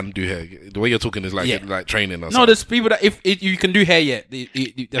people that can do hair. The way you're talking is like Yeah. like training or No, something. there's people that if you can do hair yet.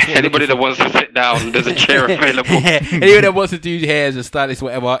 That's what Anybody that wants to sit down, there's a chair available. Anyone that wants to do hair as a stylist,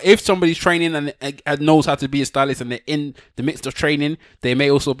 whatever. If somebody's training and knows how to be a stylist and they're in the midst of training, there may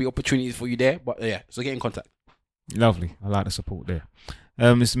also be opportunities for you there. But yeah, so get in contact. Lovely. I like the support there.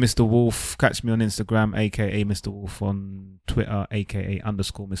 It's Mr. Wolf. Catch me on Instagram, aka Mr. Wolf, on Twitter, aka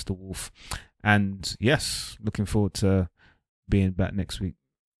 _Mr. Wolf. And yes, looking forward to being back next week.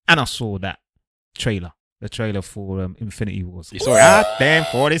 And I saw that trailer, the trailer for Infinity Wars. You saw it? Damn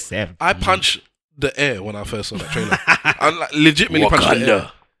 47. I punched the air when I first saw that trailer. I like, legitimately punched the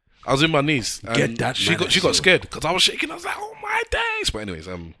air. I was in my knees. And Get that she man got a scared because I was shaking. I was like, oh my days. But anyways,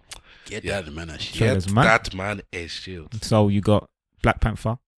 Get Yeah. that man a shit. Trailers, get man. that man a shield. So you got Black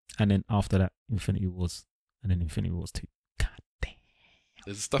Panther, and then after that, Infinity Wars, and then Infinity Wars 2. God damn.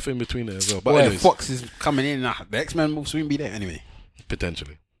 There's stuff in between there as well. But Boy, anyways, Fox is coming in. The X-Men will soon be there anyway.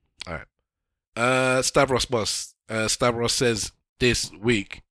 potentially. All right. Stavros Boss. Stavros says this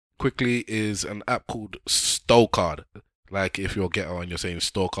week quickly is an app called Stocard. Like if you're ghetto and you're saying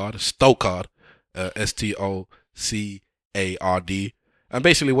Stocard. Stocard. STOCARD. And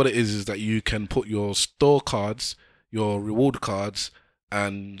basically what it is that you can put your store cards, your reward cards,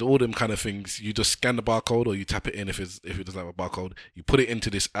 and all them kind of things. You just scan the barcode or you tap it in if it doesn't have a barcode. You put it into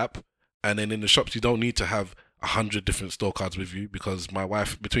this app, and then in the shops you don't need to have 100 different store cards with you, because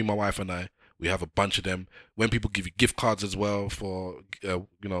between my wife and I, we have a bunch of them. When people give you gift cards as well for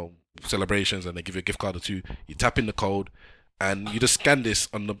celebrations, and they give you a gift card or two, you tap in the code and you just scan this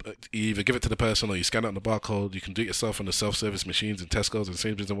on the. You either give it to the person or you scan it on the barcode. You can do it yourself on the self-service machines in Tesco's and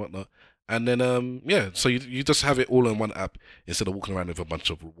Sainsbury's and whatnot. And then so you just have it all in one app instead of walking around with a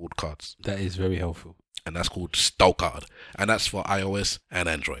bunch of reward cards. That is very helpful. And that's called Stocard, and that's for iOS and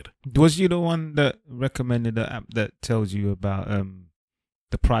Android. Was you the one that recommended the app that tells you about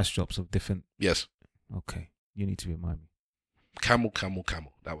the price drops of different? Yes. Okay, you need to remind me. Camel.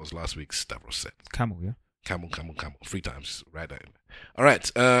 That was last week's Stavros set. Camel, yeah. Camel. 3 times. Right there. All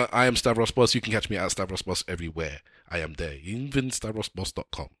right. I am Stavros Boss. You can catch me at Stavros Boss everywhere. I am there. Even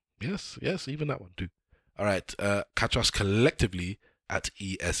StavrosBoss.com. Yes, even that one too. All right, catch us collectively at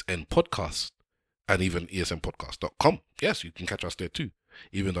ESN Podcast and even esnpodcast.com. Yes, you can catch us there too,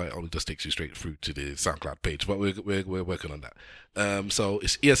 even though it only just takes you straight through to the SoundCloud page, but we're working on that. So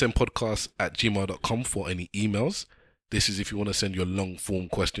it's esnpodcast@gmail.com for any emails. This is if you want to send your long form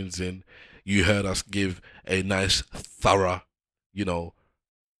questions in. You heard us give a nice, thorough,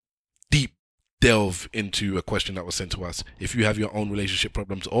 deep delve into a question that was sent to us. If you have your own relationship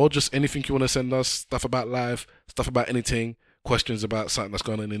problems or just anything you want to send us, stuff about life, stuff about anything, questions about something that's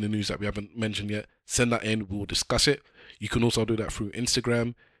going on in the news that we haven't mentioned yet, send that in. We'll discuss it. You can also do that through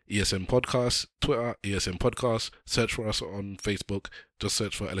Instagram, ESN Podcast, Twitter, ESN Podcast. Search for us on Facebook. Just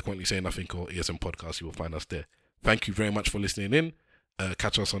search for Eloquently Saying Nothing or ESN Podcast. You will find us there. Thank you very much for listening in.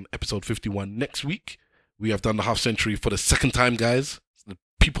 Catch us on episode 51 next week. We have done the half century for the second time, guys. The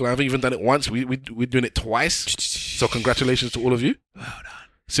people haven't even done it once. We're doing it twice. So congratulations to all of you. Well done.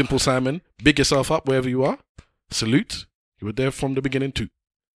 Simple Simon, big yourself up wherever you are. Salute. You were there from the beginning too.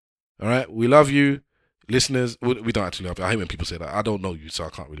 All right. We love you. Listeners, we don't actually love you. I hate when people say that. I don't know you, so I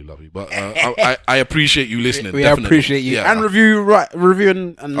can't really love you. But I appreciate you listening. We definitely. appreciate you. Yeah. And review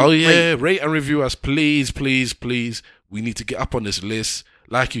and rate and review us, please, please, please. We need to get up on this list.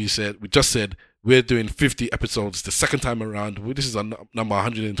 Like you said, we just said we're doing 50 episodes the second time around. This is our number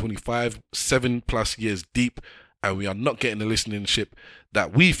 125, 7+ years deep, and we are not getting the listenership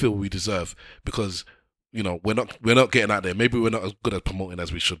that we feel we deserve because we're not getting out there. Maybe we're not as good at promoting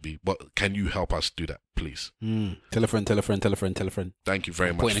as we should be, but can you help us do that, please? Tell a friend. Thank you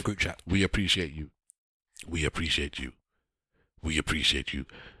very much. Put in a group chat. We appreciate you. We appreciate you. We appreciate you.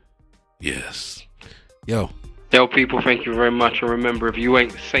 Yes. Yo, people, thank you very much. And remember, if you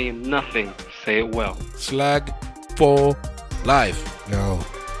ain't saying nothing, say it well. Slag for life. Yo.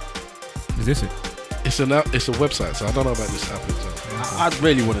 Is this it? It's a website, so I don't know about this app. I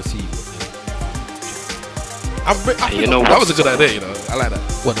really want to see what that was a good idea, I like that.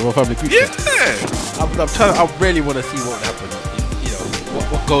 What, the Royal Family group Yeah. chat? I really want to see what happens.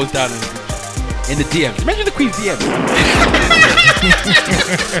 What goes down in the DMs. Imagine the Queen's DMs.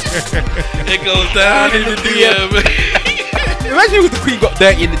 It goes down in the DM. Imagine if the Queen got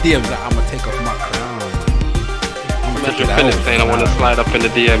dirty in the DMs. Like, I'm gonna take off my crown. Imagine Philip saying, I want to slide up in the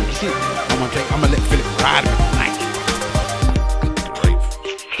DMs. I'm gonna let Philip ride me tonight.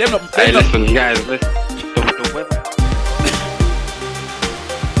 Hey, listen, guys, listen.